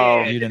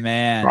 did. You the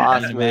man.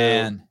 Boss You the move.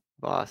 man.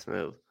 Boss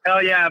move.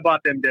 Hell yeah, I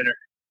bought them dinner.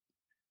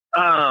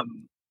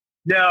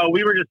 No,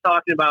 we were just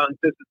talking about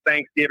since it's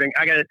Thanksgiving.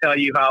 I got to tell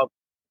you how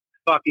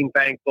fucking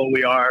thankful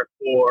we are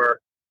for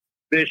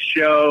this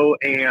show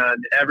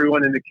and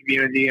everyone in the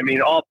community. I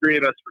mean, all three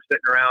of us were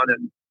sitting around,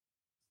 and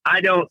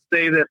I don't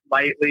say this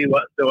lightly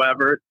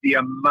whatsoever. The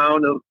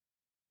amount of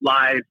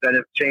lives that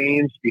have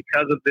changed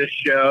because of this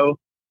show,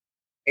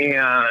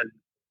 and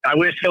I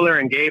wish Hiller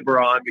and Gabe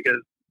were on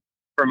because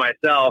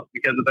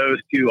of those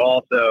two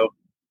also.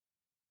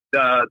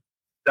 The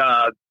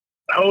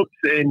hopes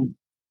and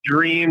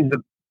dreams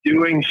of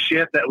doing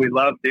shit that we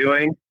love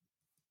doing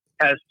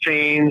has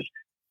changed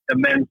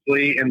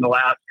immensely in the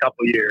last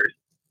couple years.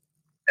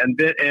 And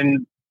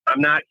I'm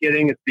not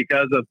kidding. It's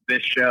because of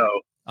this show.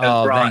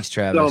 Oh, thanks,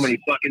 Travis. So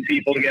many fucking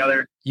people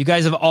together. You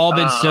guys have all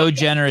been so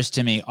generous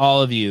to me.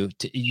 All of you.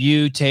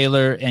 You,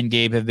 Taylor, and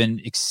Gabe have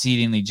been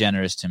exceedingly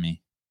generous to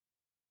me.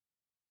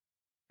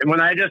 And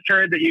when I just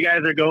heard that you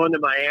guys are going to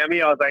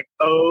Miami, I was like,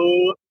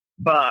 oh,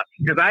 fuck.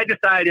 Because I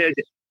decided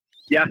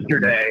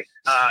yesterday,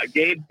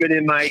 Gabe's been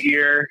in my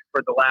ear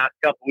for the last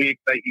couple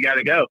weeks, like, you got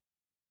to go.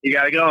 You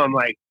got to go. I'm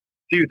like,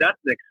 dude, that's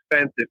an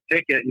expensive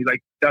ticket. And he's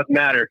like, doesn't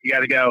matter. You got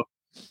to go.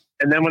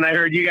 And then when I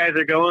heard you guys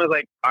are going, I was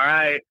like, all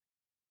right,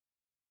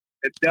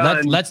 it's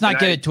done. Let's not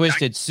get it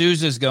twisted.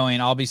 Sousa's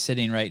going. I'll be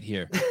sitting right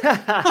here.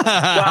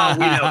 Well,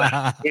 we know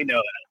that. We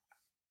know that.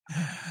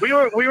 We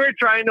were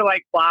trying to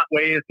like plot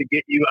ways to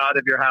get you out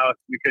of your house.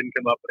 We couldn't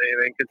come up with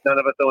anything because none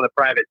of us own a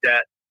private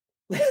jet.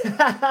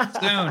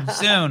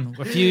 Soon.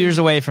 A few years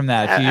away from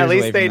that. At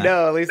least they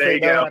know. At least they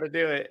know how to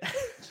do it.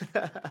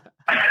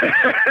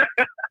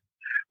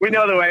 We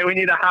know the way. We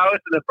need a house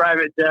and a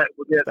private jet.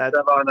 We'll get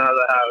stuff on out of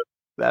the house.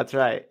 That's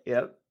right.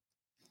 Yep.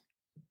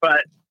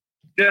 But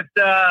just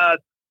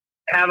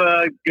have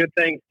a good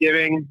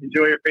Thanksgiving.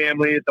 Enjoy your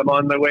families. I'm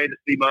on my way to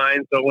see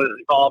mine, so I wanted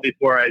to call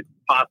before I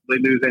possibly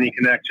lose any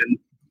connection.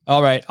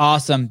 All right.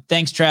 Awesome.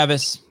 Thanks,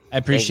 Travis. I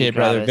appreciate it,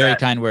 brother. Travis. Very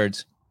kind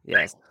words.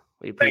 Yes.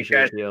 We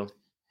appreciate you.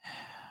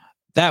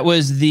 That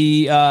was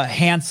the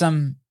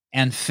handsome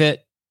and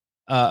fit.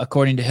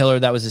 According to Hiller,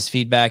 that was his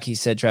feedback. He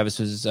said Travis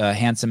was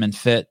handsome and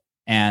fit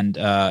and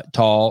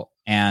tall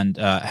and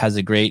has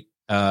a great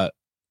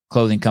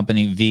clothing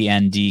company,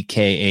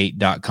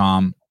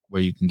 VNDK8.com,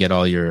 where you can get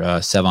all your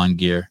Sevon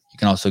gear. You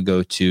can also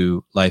go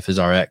to Life is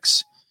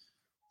RX.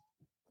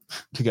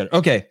 Together.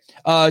 Okay.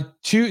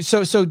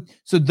 So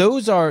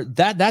those are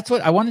that's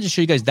what I wanted to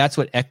show you guys. That's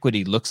what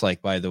equity looks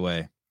like, by the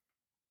way.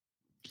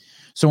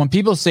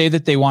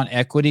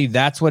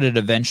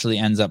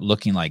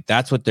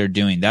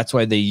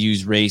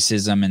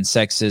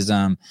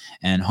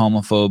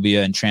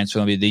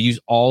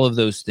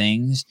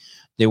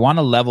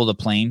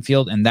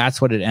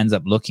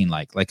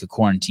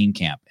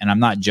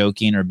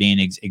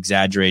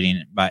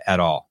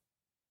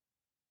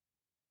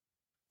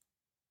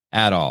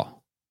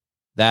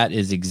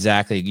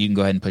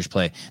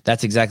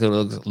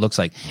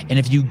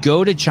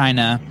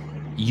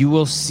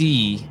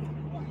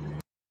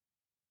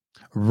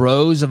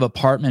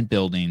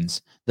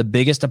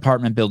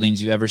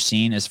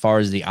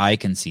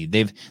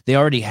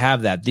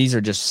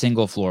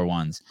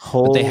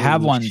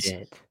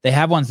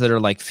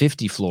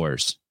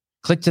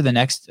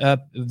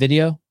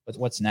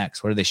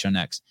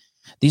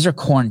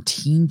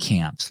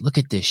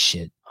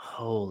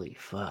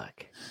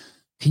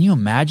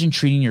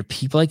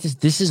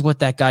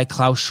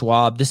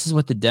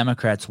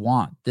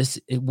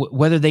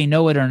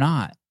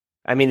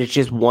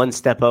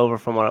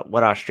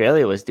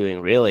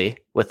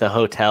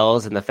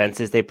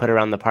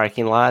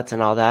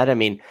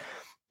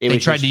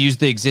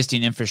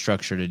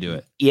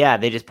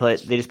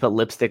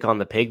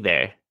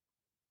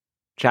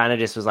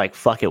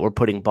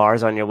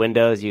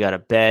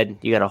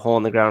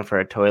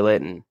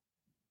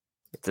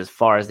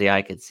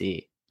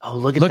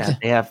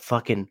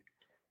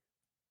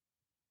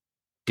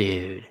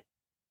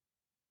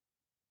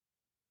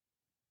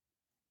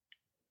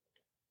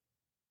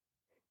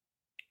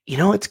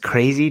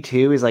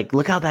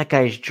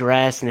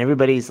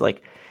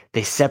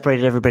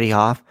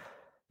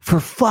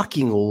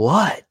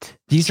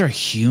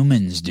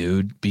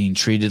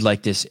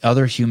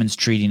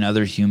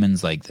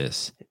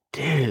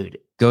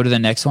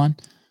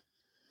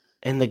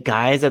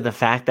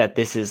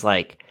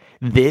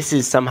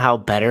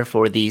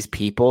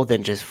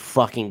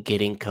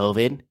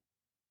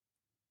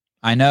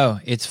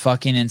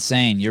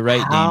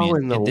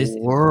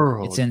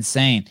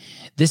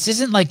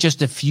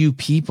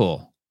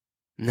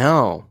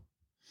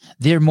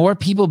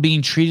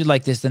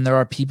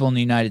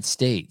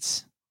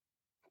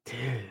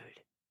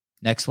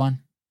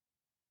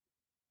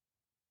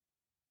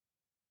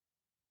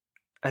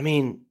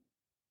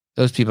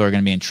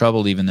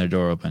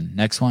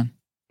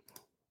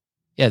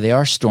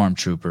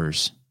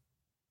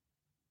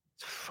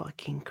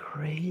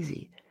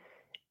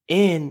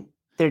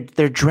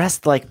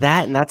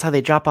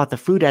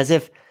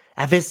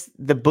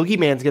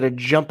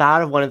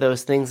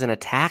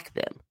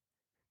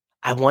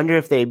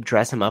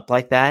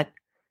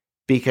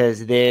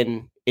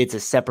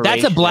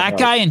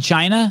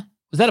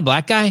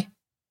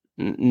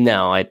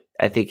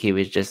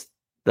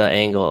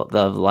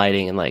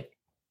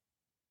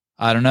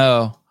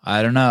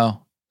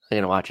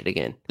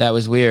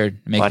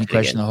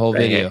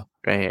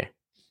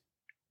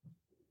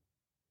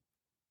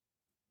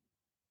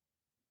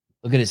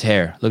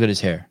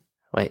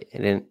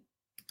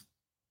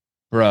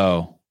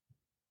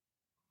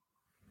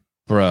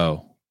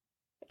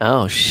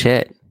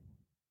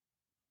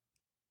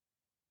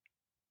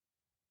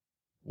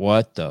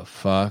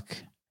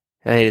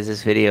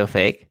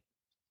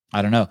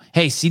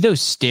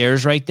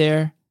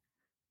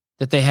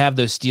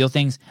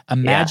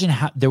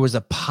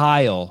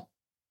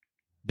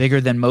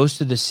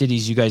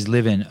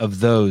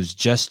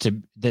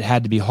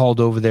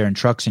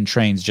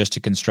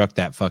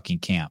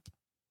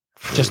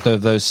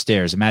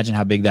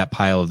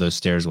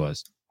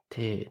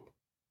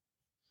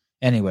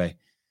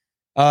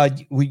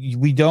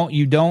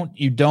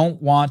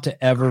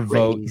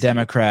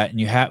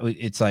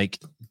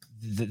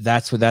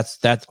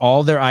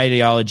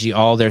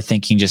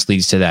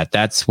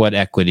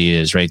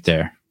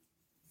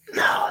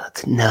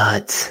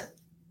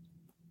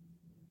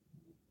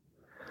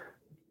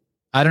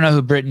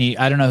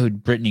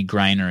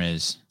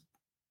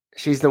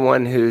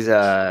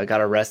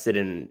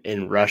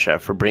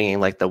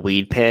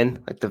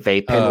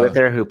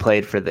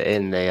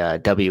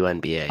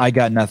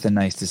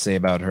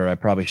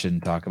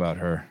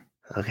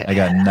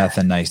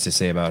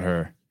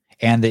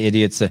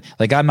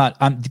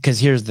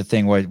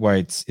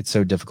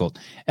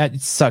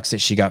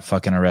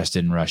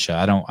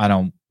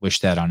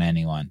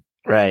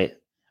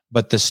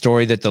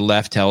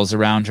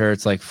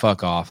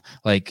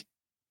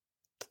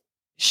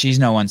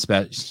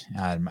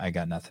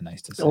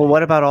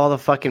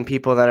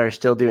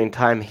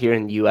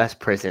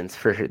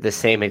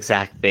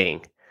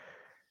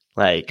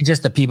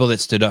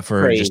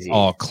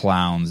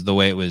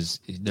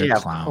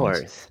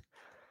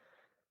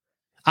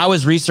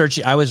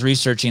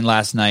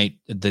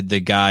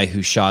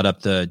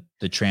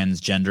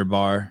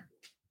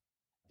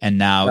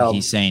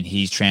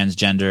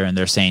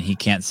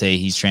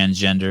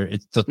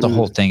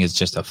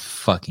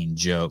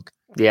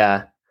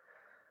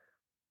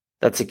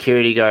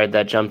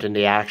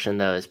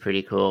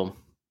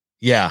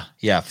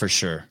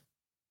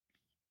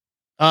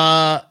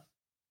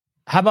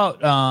 How about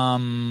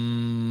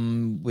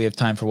we have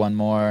time for one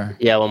more?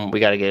 Yeah, well, we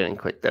got to get in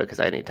quick though because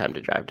I need time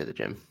to drive to the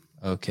gym.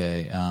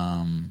 Okay.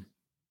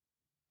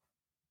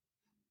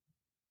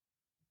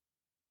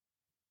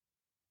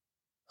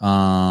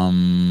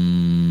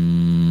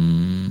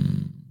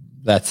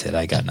 That's it.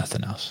 I got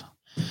nothing else.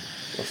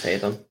 We'll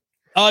save them.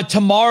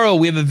 Tomorrow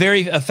we have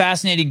a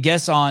fascinating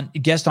guest on.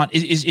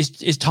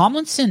 Is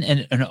Tomlinson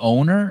an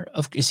owner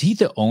of? Is he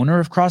the owner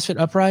of CrossFit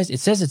Uprise? It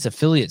says it's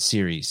affiliate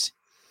series.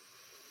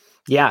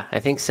 Yeah, I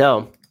think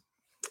so.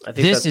 I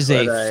think this is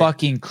a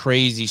fucking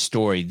crazy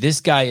story.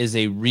 This guy is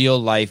a real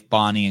life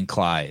Bonnie and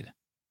Clyde.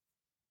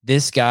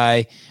 This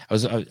guy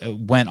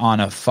went on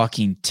a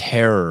fucking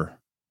terror.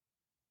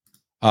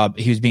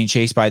 He was being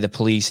chased by the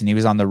police and he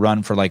was on the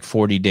run for like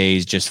 40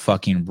 days, just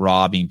fucking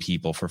robbing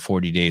people for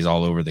 40 days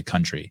all over the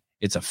country.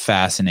 It's a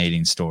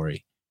fascinating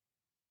story.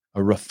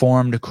 A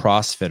reformed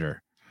CrossFitter.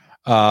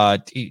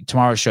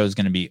 Tomorrow's show is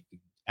going to be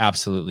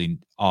absolutely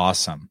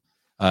awesome.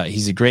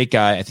 He's a great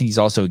guy. I think he's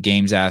also a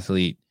games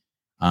athlete.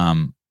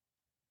 And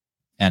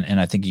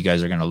I think you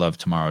guys are going to love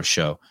tomorrow's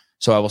show.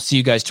 So I will see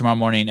you guys tomorrow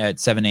morning at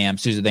 7 a.m.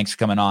 Susan, thanks for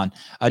coming on.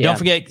 Don't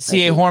forget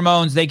CA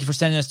Hormones. Thank you for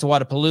sending us to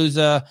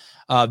Wadapalooza.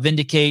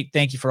 Vindicate.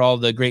 Thank you for all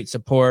the great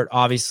support.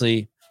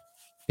 Obviously,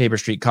 Paper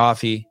Street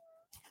Coffee.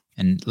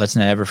 And let's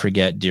not ever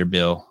forget Dear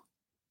Bill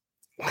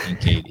and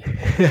Katie.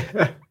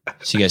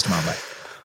 See you guys tomorrow. Bye.